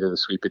 being either the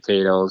sweet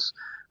potatoes.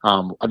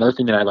 Another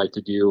thing that I like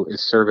to do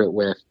is serve it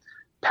with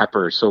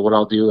peppers. So what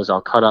I'll do is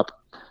I'll cut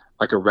up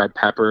like a red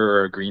pepper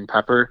or a green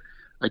pepper.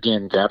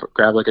 Again,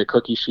 grab like a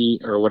cookie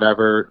sheet or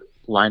whatever,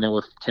 line it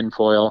with tin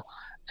foil,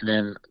 and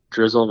then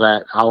drizzle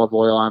that olive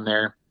oil on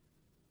there.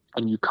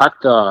 And you cut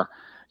the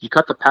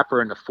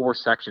pepper into 4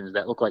 sections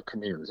that look like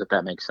canoes, if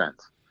that makes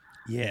sense.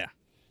 Yeah.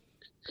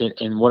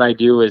 And what I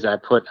do is I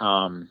put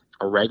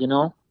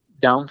oregano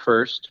down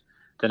first,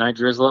 then I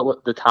drizzle it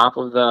with the top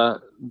of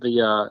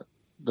the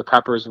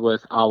peppers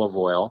with olive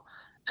oil,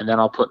 and then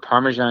I'll put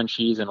Parmesan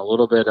cheese and a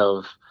little bit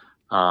of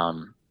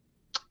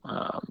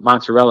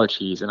mozzarella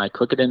cheese, and I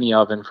cook it in the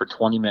oven for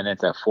 20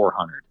 minutes at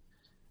 400.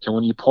 And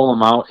when you pull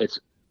them out, it's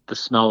the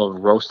smell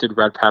of roasted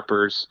red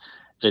peppers.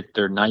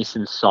 They're nice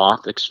and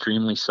soft,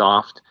 extremely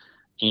soft.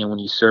 And when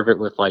you serve it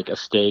with like a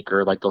steak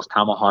or like those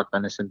tomahawk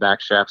venison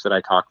back straps that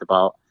I talked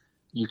about,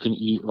 you can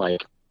eat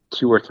like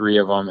 2 or 3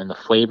 of them, and the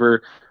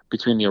flavor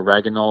between the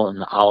oregano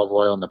and the olive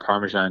oil and the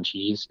Parmesan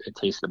cheese, it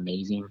tastes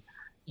amazing.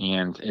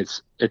 And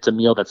it's a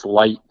meal that's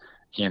light,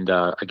 and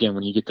again,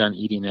 when you get done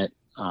eating it,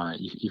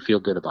 you feel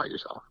good about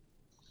yourself.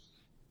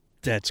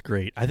 That's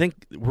great. I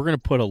think we're going to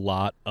put a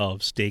lot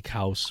of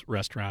steakhouse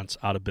restaurants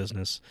out of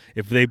business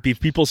if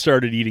people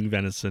started eating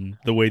venison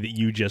the way that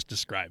you just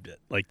described it.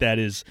 Like, that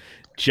is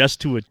just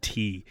to a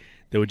T.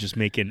 That would just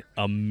make an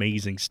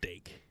amazing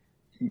steak.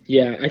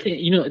 Yeah, I think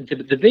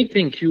the big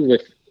thing too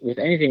with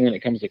anything when it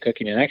comes to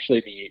cooking, and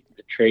actually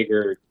the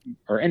Traeger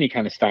or any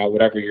kind of style,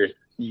 whatever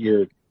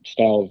your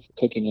style of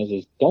cooking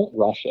is don't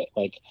rush it.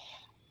 Like,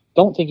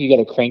 don't think you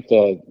got to crank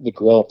the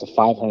grill up to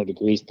 500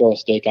 degrees, throw a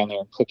steak on there,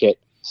 and cook it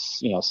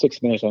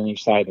 6 minutes on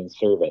each side and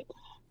serve it.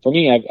 For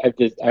me,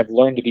 I've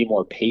learned to be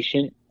more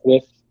patient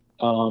with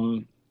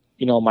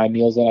my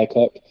meals that I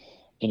cook.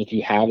 And if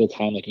you have the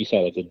time, like you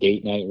said, it's a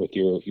date night with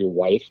your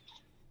wife,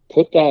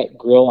 put that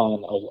grill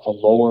on a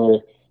lower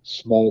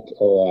smoke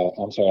or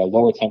a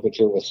lower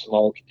temperature with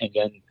smoke, and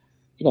then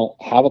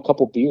have a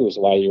couple beers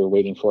while you're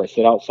waiting for it.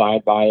 Sit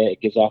outside by it.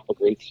 It gives off a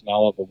great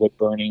smell of the wood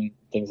burning,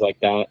 things like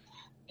that.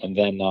 And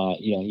then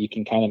you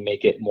can kind of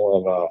make it more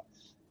of a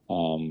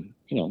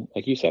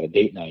like you said, a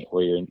date night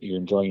where you're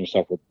enjoying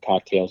yourself with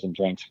cocktails and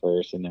drinks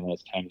first, and then when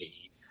it's time to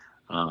eat,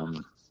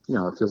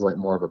 it feels like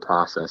more of a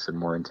process and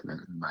more intimate,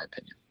 in my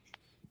opinion.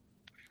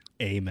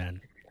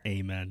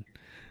 Amen.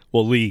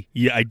 Well, Lee,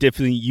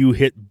 you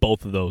hit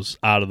both of those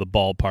out of the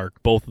ballpark.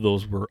 Both of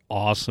those were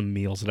awesome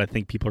meals, and I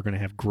think people are going to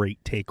have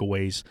great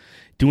takeaways.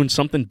 Doing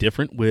something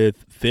different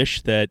with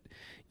fish that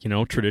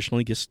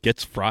traditionally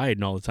gets fried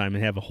and all the time,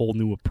 and have a whole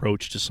new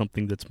approach to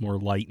something that's more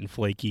light and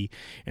flaky,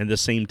 and at the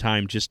same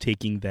time just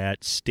taking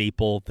that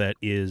staple that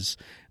is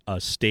a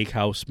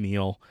steakhouse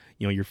meal,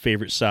 your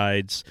favorite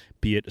sides,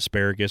 be it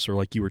asparagus or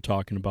like you were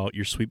talking about,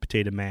 your sweet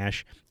potato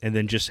mash, and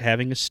then just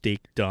having a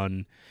steak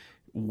done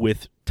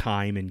with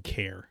time and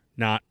care,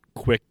 not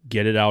quick,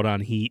 get it out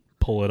on heat,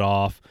 pull it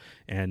off,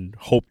 and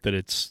hope that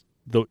it's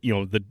the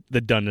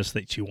doneness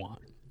that you want.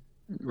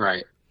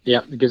 Right.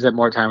 Yeah, it gives it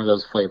more time for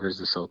those flavors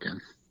to soak in.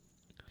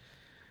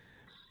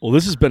 Well,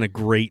 this has been a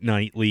great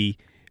night, Lee.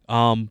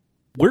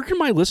 Where can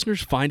my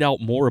listeners find out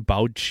more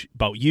about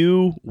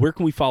you? Where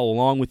can we follow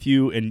along with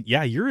you? And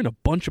yeah, you're in a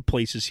bunch of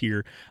places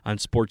here on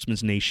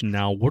Sportsman's Nation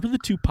now. What are the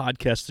 2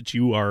 podcasts that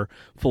you are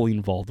fully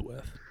involved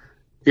with?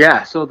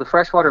 Yeah, so the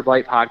Freshwater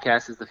Bite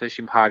podcast is the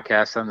fishing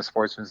podcast on the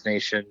Sportsman's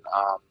Nation.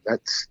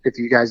 That's, if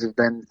you guys have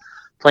been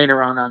playing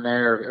around on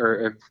there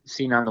or have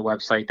seen on the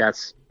website,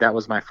 that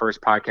was my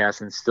first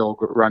podcast and still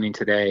running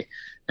today.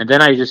 And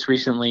then I just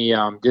recently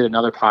did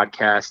another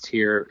podcast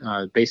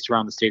here based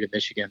around the state of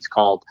Michigan. It's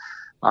called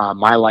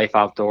My Life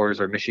Outdoors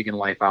or Michigan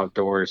Life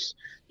Outdoors.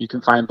 You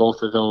can find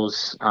both of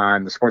those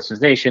on the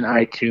Sportsman's Nation,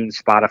 iTunes,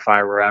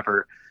 Spotify,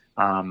 wherever.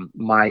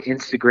 My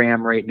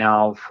Instagram right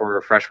now for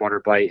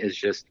Freshwater Bite is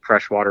just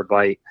Freshwater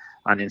Bite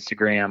on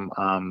Instagram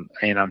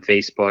and on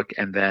Facebook.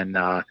 And then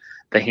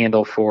the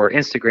handle for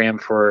Instagram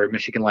for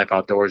Michigan Life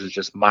Outdoors is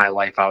just My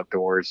Life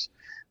Outdoors.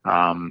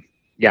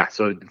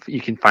 So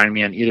you can find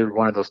me on either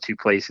one of those 2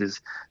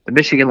 places. The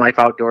Michigan Life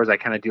Outdoors, I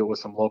kind of deal with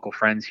some local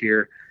friends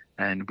here,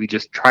 and we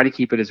just try to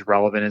keep it as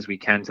relevant as we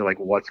can to like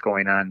what's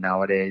going on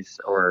nowadays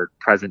or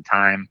present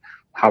time,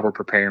 how we're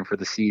preparing for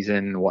the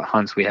season, what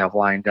hunts we have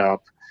lined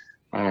up.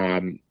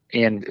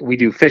 And we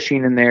do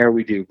fishing in there.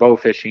 We do bow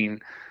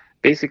fishing,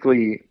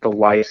 basically the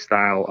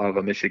lifestyle of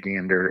a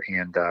Michigander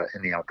and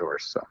in the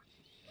outdoors. So.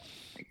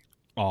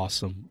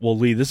 Awesome. Well,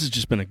 Lee, this has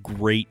just been a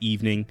great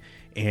evening,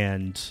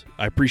 and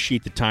I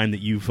appreciate the time that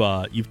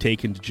you've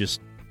taken to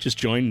just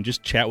join and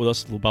just chat with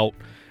us about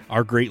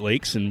our Great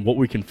Lakes and what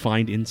we can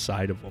find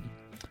inside of them.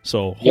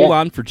 So hold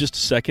on for just a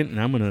second, and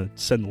I'm going to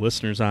send the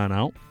listeners on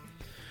out.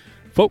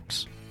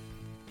 Folks,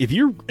 if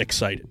you're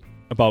excited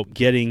about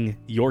getting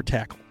your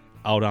tackle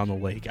out on the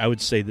lake, I would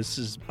say this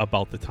is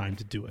about the time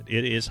to do it.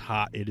 It is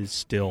hot. It is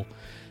still.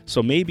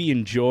 So maybe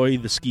enjoy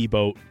the ski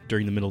boat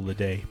during the middle of the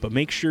day, but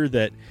make sure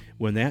that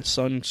when that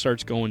sun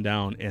starts going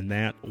down and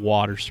that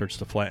water starts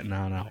to flatten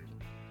on out,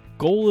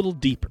 go a little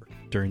deeper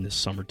during this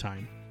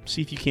summertime.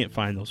 See if you can't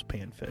find those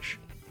panfish.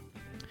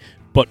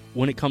 But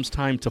when it comes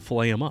time to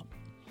fillet them up,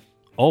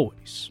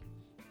 always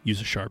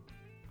use a sharp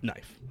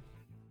knife.